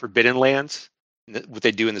like Forbidden Lands. What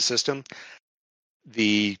they do in the system,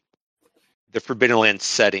 the Forbidden Lands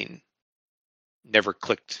setting never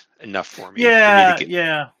clicked enough for me. Yeah.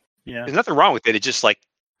 There's nothing wrong with it. It just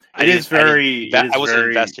I wasn't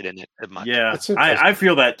invested in it as much. Yeah, I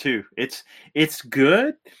feel that too. It's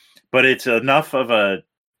good, but it's enough of a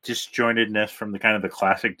disjointedness from the kind of the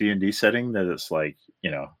classic D&D setting that it's like,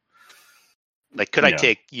 could I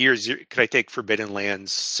take Forbidden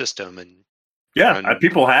Lands system and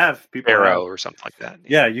people have Arrow or something like that.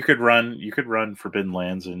 Yeah, you could run Forbidden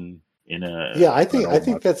Lands in a I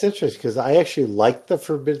think that's interesting, because I actually like the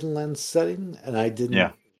Forbidden Lands setting, and I didn't.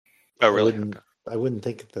 Yeah. Oh, really? I wouldn't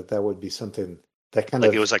think that would be something that kind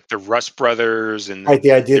of. It was like the Rust Brothers and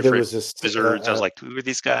the idea there was this wizards. I was like, who are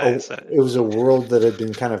these guys? It was a world that had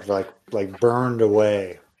been kind of like burned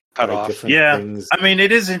away, cut off. Things. I mean,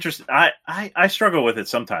 it is interesting. I struggle with it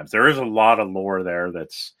sometimes. There is a lot of lore there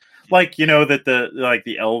that's like, that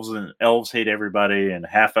the elves hate everybody, and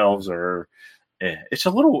half elves are. It's a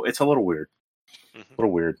little weird. A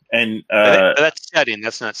little weird, and but that's setting.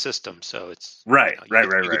 That's not system, so it's right. You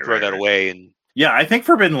could throw that away, and I think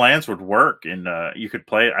Forbidden Lands would work, and you could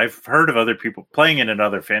play it. I've heard of other people playing it in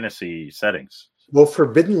other fantasy settings. Well,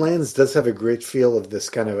 Forbidden Lands does have a great feel of this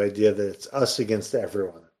kind of idea that it's us against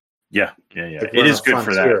everyone. Yeah. It is good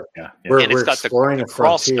for that. Yeah. We're it's got exploring the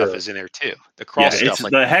crawl stuff is in there too. The crawl stuff,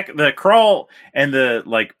 the crawl and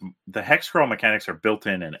the hex crawl mechanics are built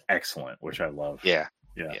in and excellent, which I love. Yeah.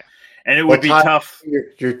 And it would be tough.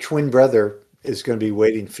 Your twin brother is going to be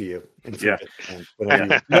waiting for you.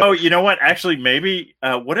 No, you know what? Actually, maybe.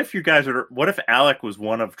 What if Alec was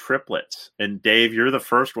one of triplets, and Dave, you're the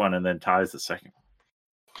first one, and then Ty's the second one,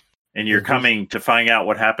 and you're coming to find out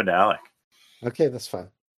what happened to Alec? Okay, that's fine.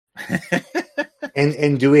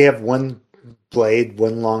 and do we have one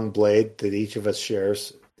long blade that each of us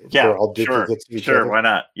shares? Yeah, sure. Why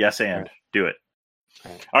not? Yes, and do it.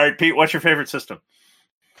 All right, Pete. What's your favorite system?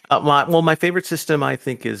 My favorite system, I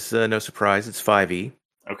think, is no surprise. It's 5e.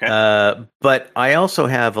 Okay. But I also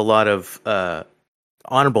have a lot of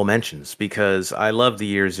honorable mentions, because I love the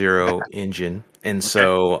Year Zero engine, and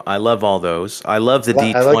so I love all those. I love the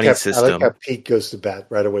D20 system. I like how Pete goes to bat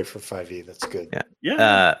right away for 5e. That's good.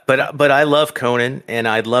 Yeah. But I love Conan, and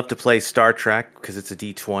I'd love to play Star Trek because it's a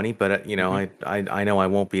D20. But I know I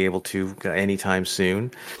won't be able to anytime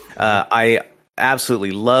soon.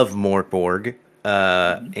 absolutely love Mort Borg,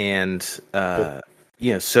 and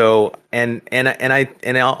so and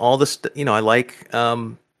all this, I like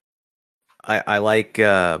I like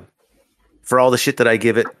for all the shit that I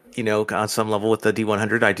give it, on some level with the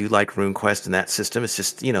D100, I do like RuneQuest and that system. It's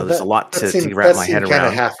just, there's a lot to wrap my head around. Kind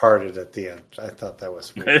of half-hearted at the end. I thought that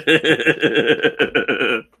was weird.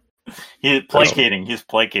 He's placating. He's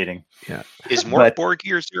placating. Yeah. Is Mort Borg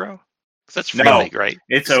Year Zero? That's Free League, right?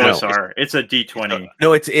 It's OSR. It's a D20.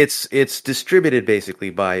 No, it's distributed basically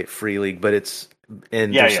by Free League, but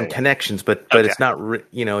there's some connections, but it's not.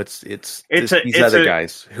 It's these other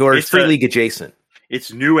guys who are Free League adjacent.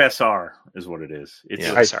 It's new SR is what it is. It's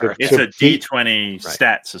it's a D20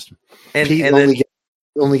 stat system. And Pete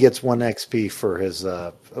only gets 1 XP for his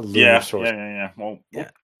lunar source. Yeah.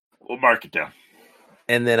 We'll mark it down.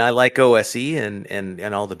 And then I like OSE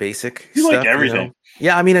and all the basic you stuff. Like everything.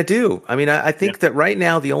 Yeah, I mean I do. I mean I think that right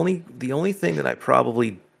now the only thing that I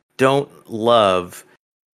probably don't love,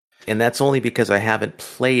 and that's only because I haven't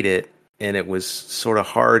played it and it was sort of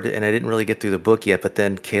hard and I didn't really get through the book yet, but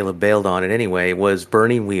then Caleb bailed on it anyway, was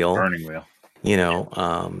Burning Wheel. I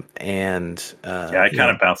kind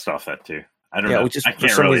of bounced off that too. I don't know. Just for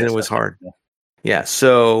some reason it was hard. Yeah.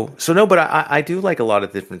 So no, but I do like a lot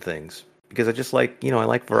of different things because I just like, I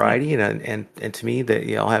like variety and to me that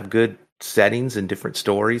I'll have good settings and different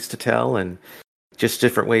stories to tell and just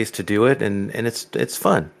different ways to do it. And it's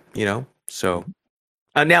fun, so.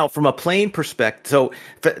 Now, from a playing perspective,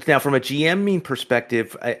 from a GMing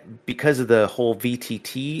perspective, because of the whole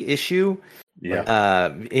VTT issue, if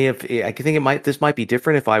I think this might be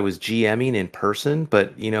different if I was GMing in person,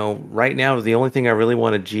 but right now the only thing I really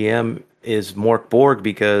want to GM is Mort Borg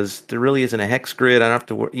because there really isn't a hex grid. I don't have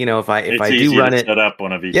to, if I do run it set up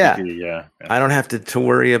on a VTT, I don't have to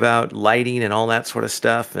worry about lighting and all that sort of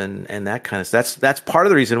stuff and that kind of stuff. That's part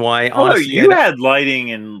of the reason why. Honestly, you had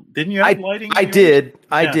lighting and didn't you have lighting? I did.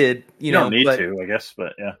 You don't need to, I guess,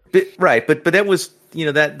 but yeah. But that was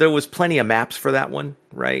that there was plenty of maps for that one,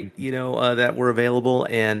 right? That were available,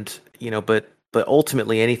 and but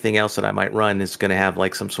ultimately anything else that I might run is going to have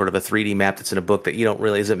like some sort of a 3D map that's in a book that you don't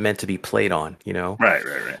really isn't meant to be played on,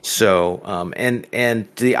 Right. So, and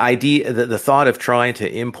the idea, the thought of trying to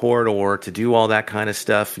import or to do all that kind of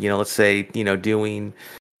stuff, let's say, doing,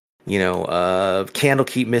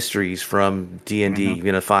 Candlekeep Mysteries from D&D,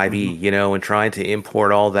 5e, and trying to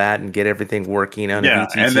import all that and get everything working on a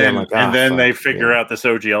VTT. And then they figure out this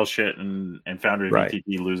OGL shit and Foundry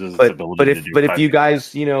VTT loses its ability to do But if you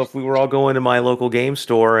guys, if we were all going to my local game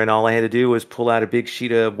store and all I had to do was pull out a big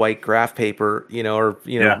sheet of white graph paper, that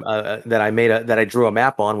I drew a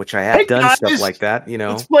map on, which I have done stuff like that,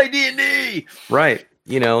 Let's play D&D! Right.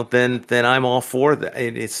 Then I'm all for that.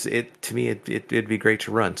 To me, it'd be great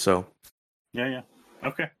to run. So, yeah,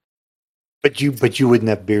 okay. But you wouldn't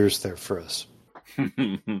have beers there for us. Can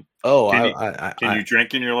you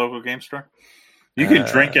drink in your local game store? You can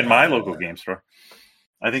drink in my local game store.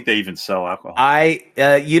 I think they even sell alcohol. At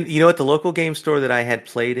the local game store that I had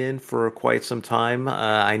played in for quite some time,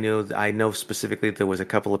 I know specifically there was a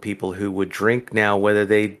couple of people who would drink. Now,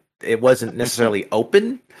 whether it wasn't necessarily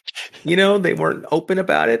open. They weren't open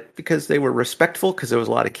about it because they were respectful because there was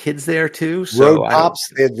a lot of kids there too. So road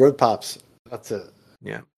pops. They had road pops. That's it.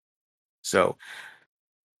 Yeah. So,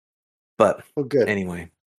 but good. Anyway.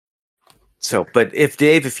 So, but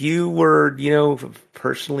if you were,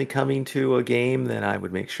 personally coming to a game, then I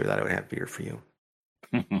would make sure that I would have beer for you.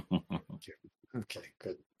 Okay,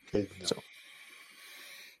 good. No. So,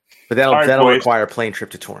 but that'll require a plane trip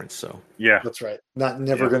to Torrance. So yeah, that's right.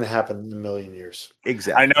 Never going to happen in a million years.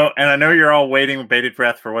 Exactly. I know you're all waiting with bated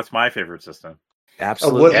breath for what's my favorite system.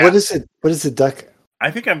 Absolutely. What is it? What is it, Duck? I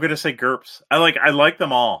think I'm going to say GURPS. I like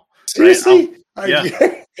them all. Seriously? Right?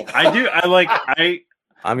 Yeah, I do.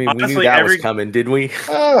 I mean, honestly, we knew that was coming, didn't we?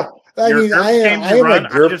 I am a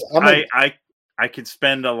GURPS. I could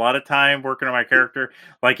spend a lot of time working on my character.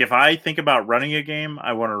 Like if I think about running a game,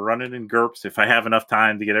 I want to run it in GURPS if I have enough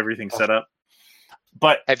time to get everything set up.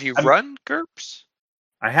 But have you run GURPS?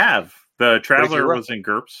 I have. The Traveler was in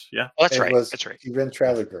GURPS. Yeah, that's right. That's right. You ran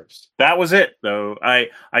Traveler GURPS. That was it, though. I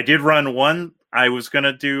did run one. I was going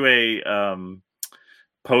to do a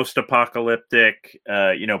post-apocalyptic,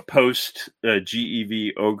 post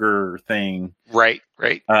GEV ogre thing. Right.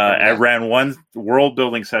 I ran one world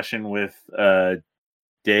building session with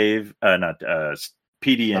Dave,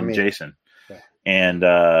 PD and Jason, and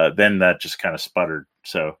then that just kind of sputtered.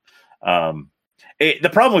 So the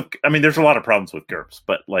problem with, there's a lot of problems with GURPS,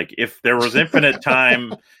 but like if there was infinite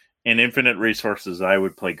time and infinite resources, I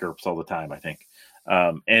would play GURPS all the time. I think,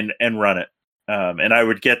 and run it. And I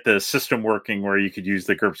would get the system working where you could use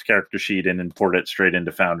the GURPS character sheet and import it straight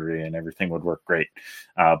into Foundry, and everything would work great.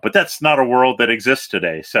 But that's not a world that exists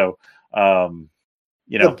today. So, the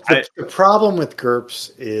problem with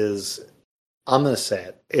GURPS is, I'm going to say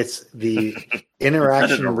it. It's the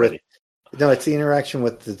interaction with. No, it's the interaction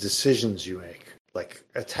with the decisions you make, like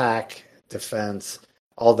attack, defense,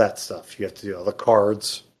 all that stuff. You have to do all the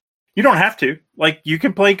cards. You don't have to. Like, you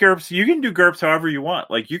can play GURPS. You can do GURPS however you want.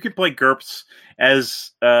 Like, you can play GURPS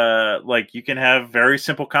as, you can have very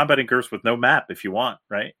simple combat in GURPS with no map if you want,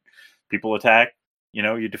 right? People attack,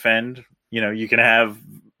 you defend. You can have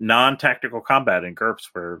non-tactical combat in GURPS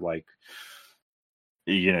where, like,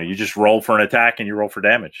 you just roll for an attack and you roll for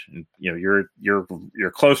damage. And, you're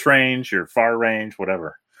close range, you're far range,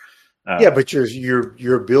 whatever. But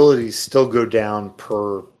your abilities still go down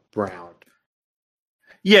per round.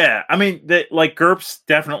 Yeah, I mean, GURPS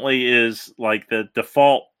definitely is, like, the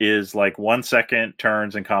default is, like, 1 second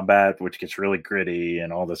turns in combat, which gets really gritty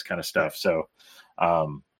and all this kind of stuff. So,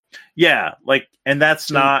 and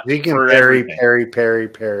that's not you can parry,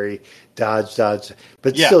 dodge,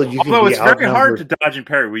 but still, you can. Although it's very hard to dodge and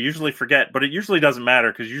parry, we usually forget, but it usually doesn't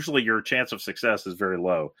matter because usually your chance of success is very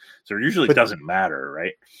low, so it usually doesn't matter,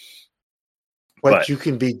 right? But you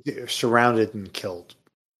can be surrounded and killed.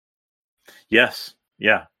 Yes.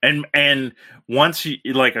 Yeah, and once you,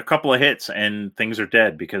 like, a couple of hits and things are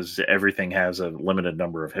dead because everything has a limited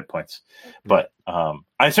number of hit points. But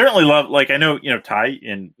I certainly love, like, I know, Ty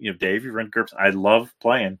and Dave, you run GURPS. I love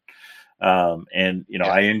playing, and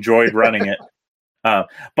I enjoyed running it.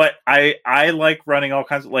 But I like running all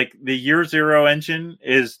kinds of, like, the Year Zero engine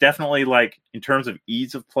is definitely, like, in terms of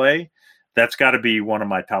ease of play, that's got to be one of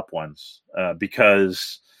my top ones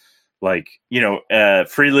because. Like,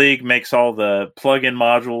 Free League makes all the plug-in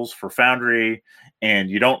modules for Foundry, and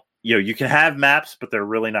you don't, you can have maps, but they're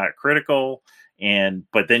really not critical.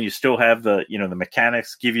 But then you still have the, the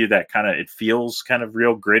mechanics give you that kind of, it feels kind of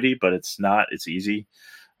real gritty, but it's not, it's easy.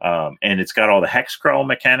 And it's got all the hex crawl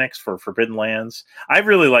mechanics for Forbidden Lands. I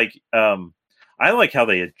really like, I like how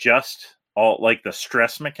they adjust all, like, the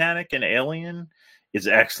stress mechanic in Alien is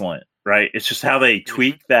excellent. Right, it's just how they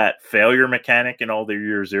tweak that failure mechanic and all their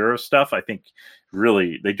Year Zero stuff. I think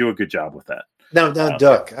really they do a good job with that. Now,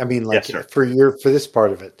 Duck. I mean, like, yes, for this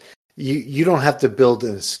part of it, you don't have to build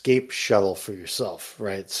an escape shuttle for yourself,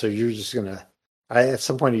 right? So you're just gonna. At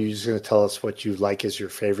some point, you're just gonna tell us what you like as your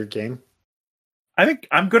favorite game. I think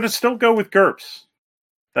I'm gonna still go with GURPS.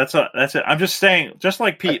 That's it. I'm just saying, just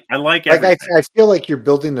like Pete, I like everything. I feel like you're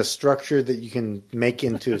building a structure that you can make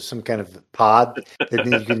into some kind of pod that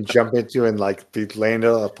you can jump into and, like, be land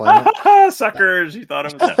on a planet. Suckers! You thought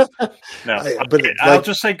it was that. No, but I'll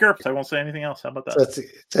just say GURPS. I won't say anything else. How about that? So it's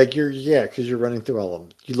like because you're running through all of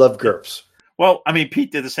them. You love GURPS. Well, I mean,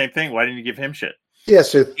 Pete did the same thing. Why didn't you give him shit? Yeah,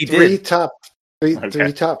 so three top,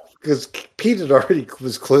 because Pete had already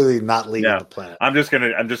was clearly not leading the planet. I'm just gonna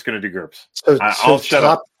do GURPS. So I'll shut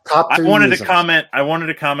up. I wanted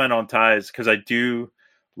to comment on Ty's because I do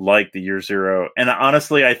like the Year Zero, and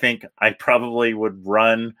honestly, I think I probably would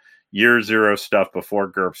run Year Zero stuff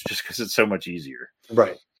before GURPS just because it's so much easier,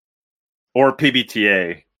 right? Or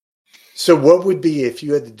PBTA. So, what would be, if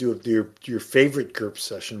you had to do your favorite GURPS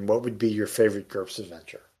session? What would be your favorite GURPS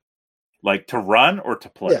adventure? Like, to run or to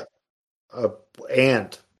play? Yeah,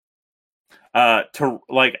 and I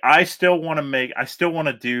still want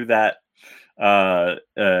to do that.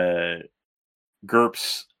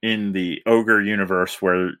 GURPS in the Ogre universe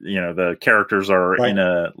where the characters are in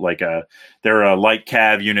they're a light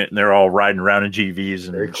cav unit and they're all riding around in GVs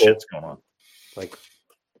and very shit's going on. Like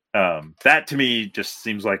that to me just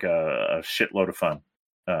seems like a shitload of fun.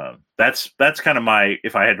 That's kind of my,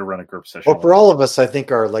 if I had to run a GURPS session. Well, for all of us, I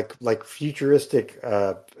think are like futuristic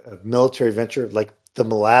military adventure, like the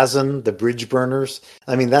Malazan, the Bridge Burners.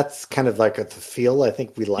 I mean, that's kind of like the feel I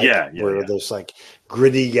think we like, where there's like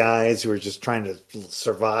gritty guys who are just trying to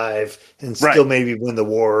survive and still maybe win the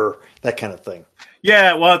war, that kind of thing.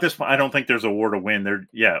 Yeah, well, at this point, I don't think there's a war to win.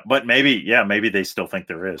 But maybe they still think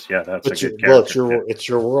there is. Yeah, that's a good character. Well, it's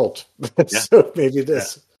your world, so maybe it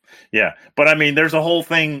is. Yeah, but I mean, there's a whole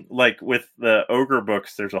thing like with the Ogre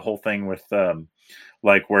books. There's a whole thing with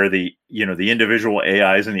like where the individual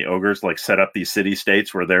AIs and the ogres like set up these city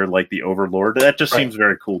states where they're like the overlord. That just seems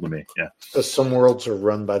very cool to me. Yeah. So some worlds are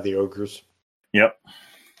run by the ogres. Yep.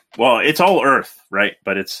 Well, it's all Earth, right?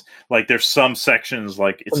 But it's like there's some sections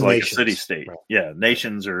like it's like nations. A city state. Right. Yeah,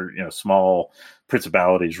 nations are small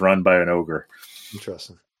principalities run by an ogre.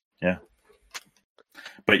 Interesting. Yeah.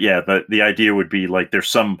 But yeah, the idea would be like there's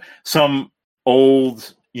some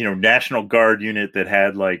old National Guard unit that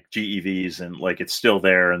had like GEVs and like it's still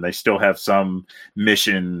there and they still have some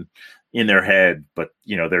mission in their head, but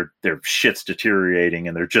their shit's deteriorating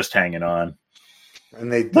and they're just hanging on.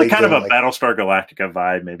 And they kind of a Battlestar Galactica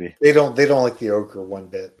vibe, maybe. They don't like the ogre one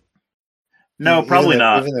bit. No, probably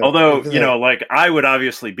not. Although like I would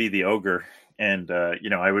obviously be the ogre, and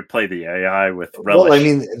I would play the AI with relish. Well, I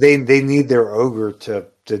mean, they need their ogre to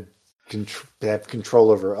have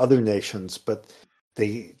control over other nations, but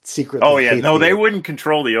they secretly. Oh yeah, no, they wouldn't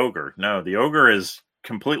control the ogre. No, the ogre is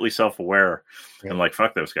completely self-aware and like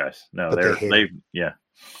fuck those guys. No, they yeah,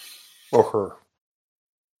 or her.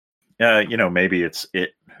 Maybe it's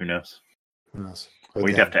it. Who knows? Who knows?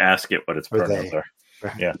 We'd have to ask it what its pronouns are.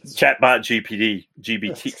 Yeah, chatbot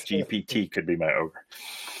GPT could be my ogre.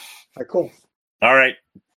 Right, cool. All right,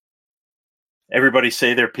 everybody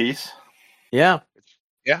say their piece. Yeah.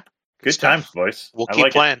 Good times, boys. We'll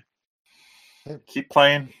keep playing. Keep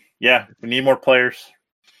playing. Yeah, we need more players.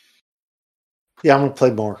 Yeah, I'm gonna play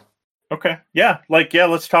more. Okay. Yeah.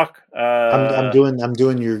 Let's talk. I'm gonna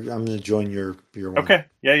join your one. Okay.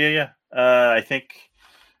 Yeah. I think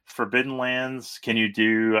Forbidden Lands. Can you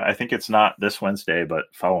do? I think it's not this Wednesday, but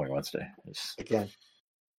following Wednesday. Again.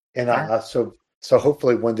 And so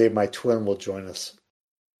hopefully one day my twin will join us.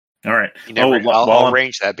 All right. I'll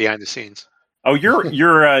arrange that behind the scenes. Oh, you're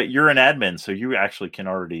an admin, so you actually can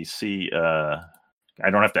already see. I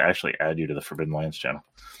don't have to actually add you to the Forbidden Lands channel.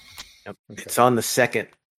 Yep. Okay. It's on the 2nd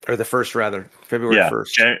or the 1st, rather, February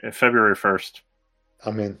 1st. February 1st.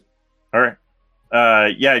 I'm in. All right.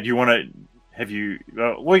 Do you want to? Have you?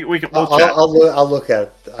 We can. I'll look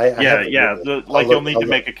at it. You'll need to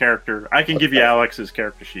make a character. I can give you Alex's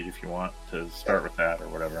character sheet if you want to start with that or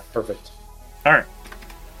whatever. Perfect. All right.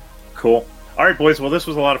 Cool. All right, boys. Well, this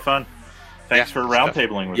was a lot of fun. Thanks for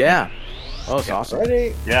roundtabling with me. Yeah. Oh, it's awesome.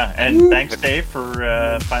 Ready? Yeah, and thanks, Dave,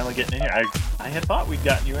 for finally getting in here. I had thought we'd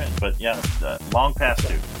gotten you in, but yeah, long past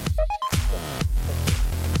due.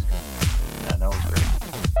 Yeah, no, it was great.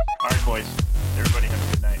 All right, boys. Everybody have